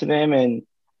reach out to them, and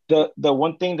the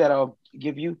one thing that I'll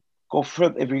give you, go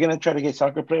for if you're gonna try to get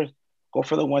soccer players, go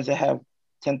for the ones that have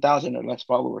 10,000 or less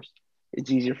followers. It's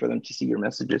easier for them to see your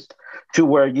messages to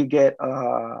where you get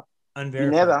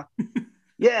Unverified. Pineda.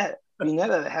 Yeah,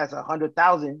 Pineda that has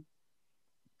 100,000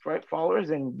 right followers,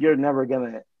 and you're never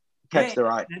gonna catch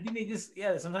their eye. I think they just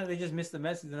sometimes they just miss the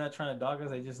message. They're not trying to dog us.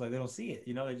 They just like they don't see it.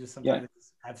 You know, they just sometimes they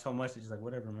just have so much. They're just like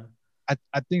whatever, man.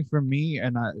 I think for me,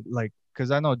 and I like,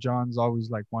 because I know John's always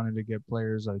like wanted to get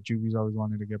players. Juvy's always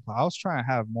wanted to get. I was trying to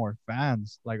have more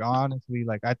fans. Like honestly,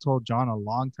 like I told John a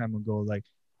long time ago, like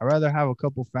I'd rather have a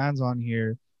couple fans on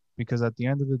here because at the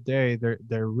end of the day,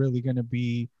 they're really gonna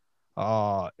be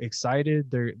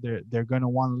excited. They're gonna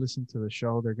want to listen to the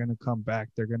show. They're gonna come back.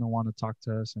 They're gonna want to talk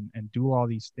to us and do all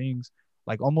these things,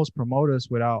 like almost promote us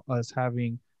without us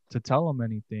having to tell them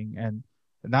anything. And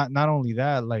not only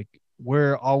that, like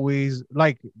we're always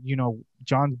like, you know,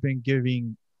 John's been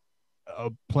giving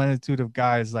a plenitude of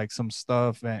guys like some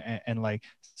stuff and like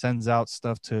sends out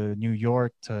stuff to New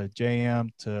York, to JM,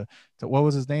 to what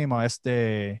was his name?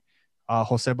 Jose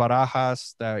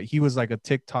Barajas, that he was like a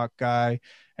TikTok guy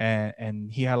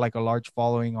and he had like a large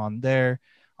following on there.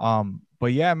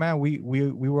 But yeah, man, we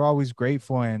were always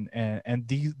grateful and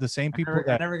the same people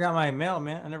I never got my mail,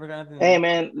 man. I never got anything. Hey,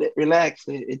 man, relax.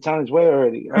 It's on its way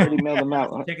already. I already mailed them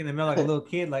out. Checking the mail like a little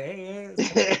kid, like, hey.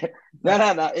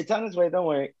 No. It's on its way. Don't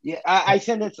worry. Yeah, I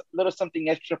send a little something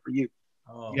extra for you.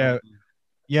 Oh, yeah. Man.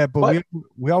 Yeah, but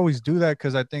we always do that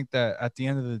because I think that at the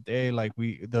end of the day, like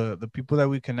the people that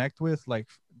we connect with, like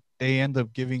they end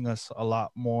up giving us a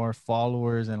lot more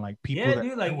followers and like people. Yeah,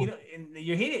 dude, like you know, and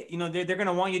you hit it. You know, they're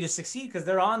gonna want you to succeed because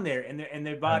they're on there and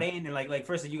they're bought in and like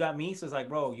first you got me, so it's like,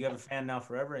 bro, you have a fan now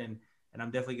forever, and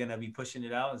I'm definitely gonna be pushing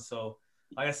it out. And so,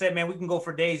 like I said, man, we can go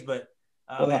for days, but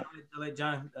I'll let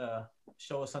John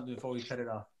show us something before we cut it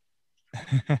off.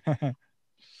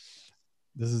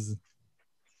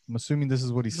 I'm assuming this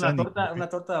is what he's sending. Una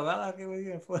torta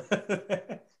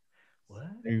what?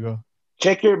 There you go.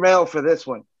 Check your mail for this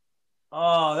one.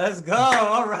 Oh, let's go.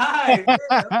 All right.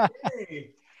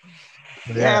 Okay.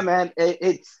 Yeah, man.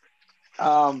 It's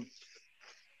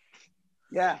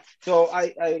yeah. So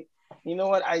I you know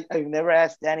what? I've never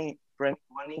asked Danny for any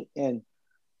money, and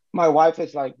my wife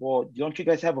is like, well, don't you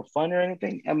guys have a fund or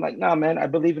anything? I'm like, nah, man, I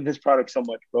believe in this product so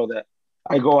much, bro, that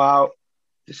I go out.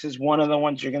 This is one of the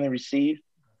ones you're gonna receive.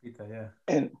 Yeah.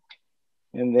 And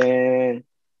then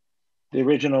the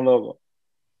original logo.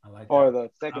 I like that. Or the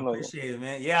second logo. Appreciate it,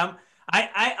 man. Yeah,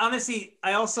 I honestly,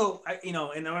 I also, you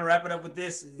know, and I'm gonna wrap it up with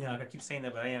this. You know, I keep saying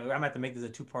that, but I'm gonna have to make this a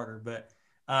two-parter. But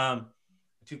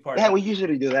two-part. Yeah, we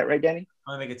usually do that, right, Danny?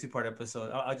 I'm gonna make a two-part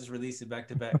episode. I'll just release it back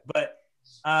to back. But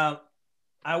I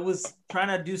was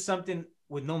trying to do something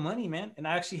with no money, man, and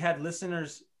I actually had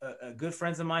listeners, good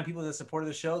friends of mine, people that supported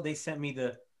the show. They sent me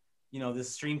the, you know,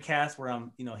 this Streamcast where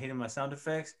I'm, you know, hitting my sound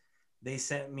effects. They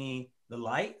sent me the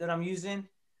light that I'm using,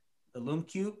 the Loom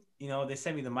Cube. You know, they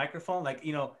sent me the microphone. Like,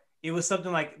 you know, it was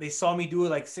something like they saw me do it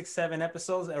like 6-7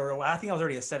 episodes, or I think I was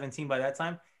already at 17 by that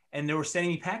time. And they were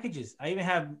sending me packages. I even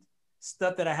have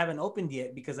stuff that I haven't opened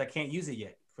yet because I can't use it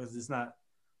yet because it's not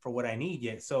for what I need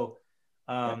yet. So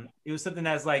it was something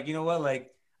that's like, you know what,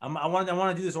 like I want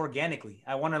to do this organically.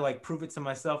 I want to like prove it to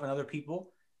myself and other people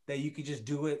that you could just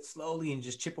do it slowly and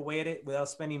just chip away at it without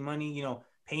spending money, you know,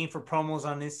 paying for promos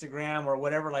on Instagram or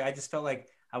whatever. Like, I just felt like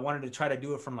I wanted to try to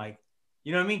do it from like,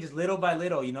 you know what I mean? Just little by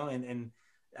little, you know, and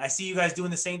I see you guys doing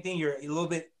the same thing. You're a little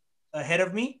bit ahead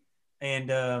of me,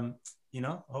 and you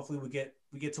know, hopefully we get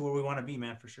to where we want to be,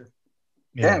 man, for sure.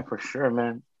 Yeah, for sure,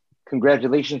 man.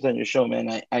 Congratulations on your show,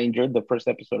 man. I enjoyed the first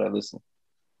episode I listened.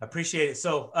 I appreciate it.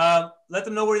 So let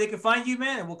them know where they can find you,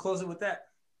 man, and we'll close it with that.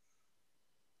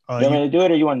 You want me to do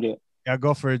it or you want to do it? Yeah,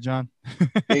 go for it, John.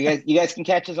 you guys can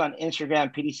catch us on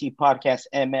Instagram, PDC Podcast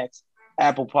MX,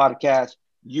 Apple Podcast,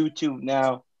 YouTube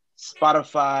now,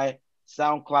 Spotify,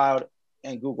 SoundCloud,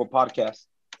 and Google Podcasts.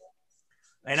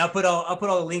 And I'll put all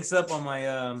the links up on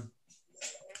my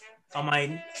on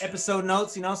my episode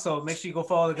notes, so make sure you go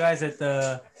follow the guys at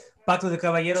the Pacto de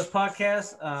Caballeros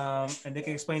podcast, and they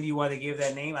can explain to you why they gave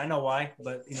that name. I know why,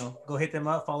 but go hit them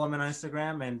up, follow them on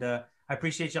Instagram, and I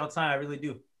appreciate y'all time. I really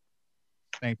do.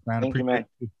 Thanks, man. Thank you, man.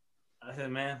 I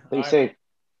said, man. Stay safe.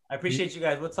 I appreciate you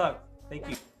guys. We'll talk. Thank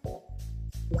you.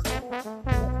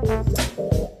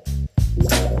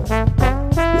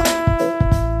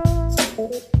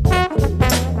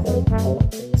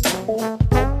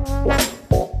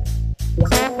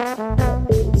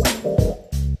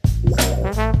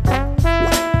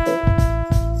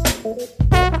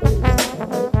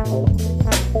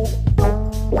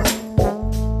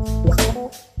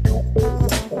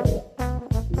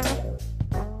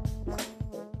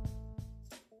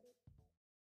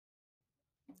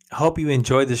 I hope you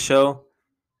enjoyed the show.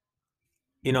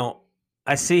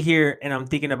 I sit here and I'm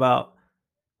thinking about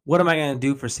what am I going to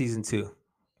do for season 2,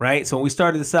 right? So when we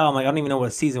started this out, I'm like, I don't even know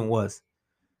what season was.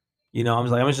 I'm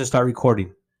just like, I'm just going to start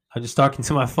recording. I'm just talking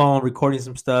to my phone, recording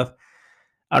some stuff.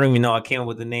 I don't even know. I came up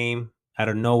with the name out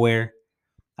of nowhere.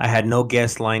 I had no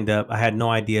guests lined up. I had no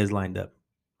ideas lined up,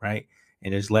 right?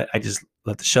 And I just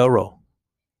let the show roll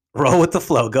with the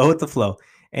flow, go with the flow.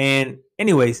 And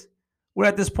anyways, we're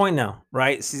at this point now,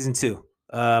 right? Season 2.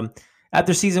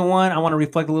 After season 1, I want to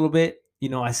reflect a little bit.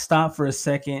 I stopped for a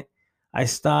second. I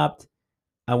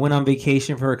went on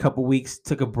vacation for a couple weeks,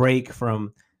 took a break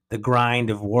from the grind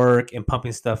of work and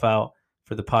pumping stuff out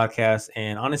for the podcast.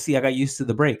 And honestly, I got used to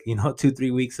the break.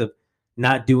 2-3 weeks of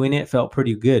not doing it felt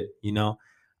pretty good,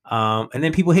 and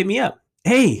then people hit me up.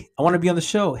 Hey, I want to be on the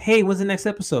show. Hey, when's the next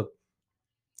episode?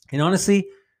 And honestly,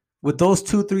 with those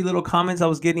 2-3 little comments I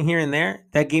was getting here and there,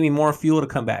 that gave me more fuel to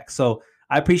come back. So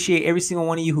I appreciate every single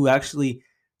one of you who actually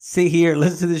sit here,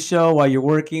 listen to the show while you're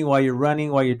working, while you're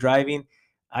running, while you're driving.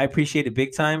 I appreciate it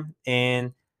big time.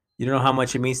 And you don't know how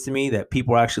much it means to me that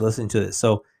people are actually listening to this.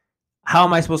 So how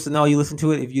am I supposed to know you listen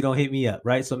to it if you don't hit me up,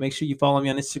 right? So make sure you follow me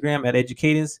on Instagram at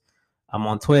Educators. I'm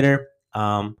on Twitter. You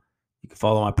can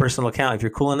follow my personal account if you're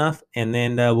cool enough. And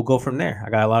then we'll go from there. I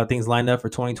got a lot of things lined up for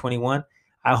 2021.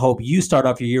 I hope you start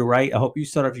off your year right. I hope you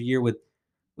start off your year with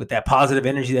that positive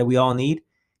energy that we all need.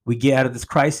 We get out of this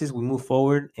crisis, we move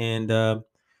forward, and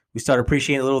we start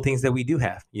appreciating the little things that we do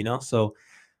have, So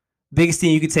biggest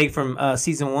thing you could take from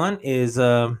season 1 is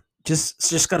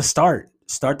just got to start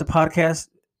the podcast,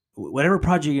 whatever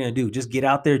project you're going to do, just get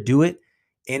out there, do it,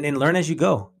 and then learn as you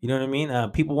go. You know what I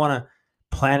mean? People want to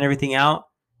plan everything out,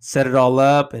 set it all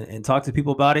up and talk to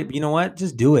people about it. But you know what?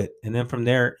 Just do it. And then from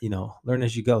there, learn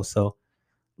as you go. So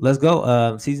let's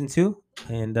go. Season 2.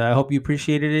 And I hope you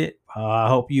appreciated it. I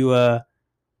hope you, what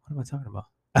am I talking about?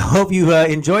 I hope you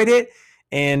enjoyed it.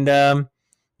 And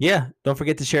don't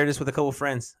forget to share this with a couple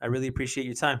friends. I really appreciate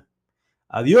your time.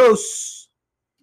 Adios.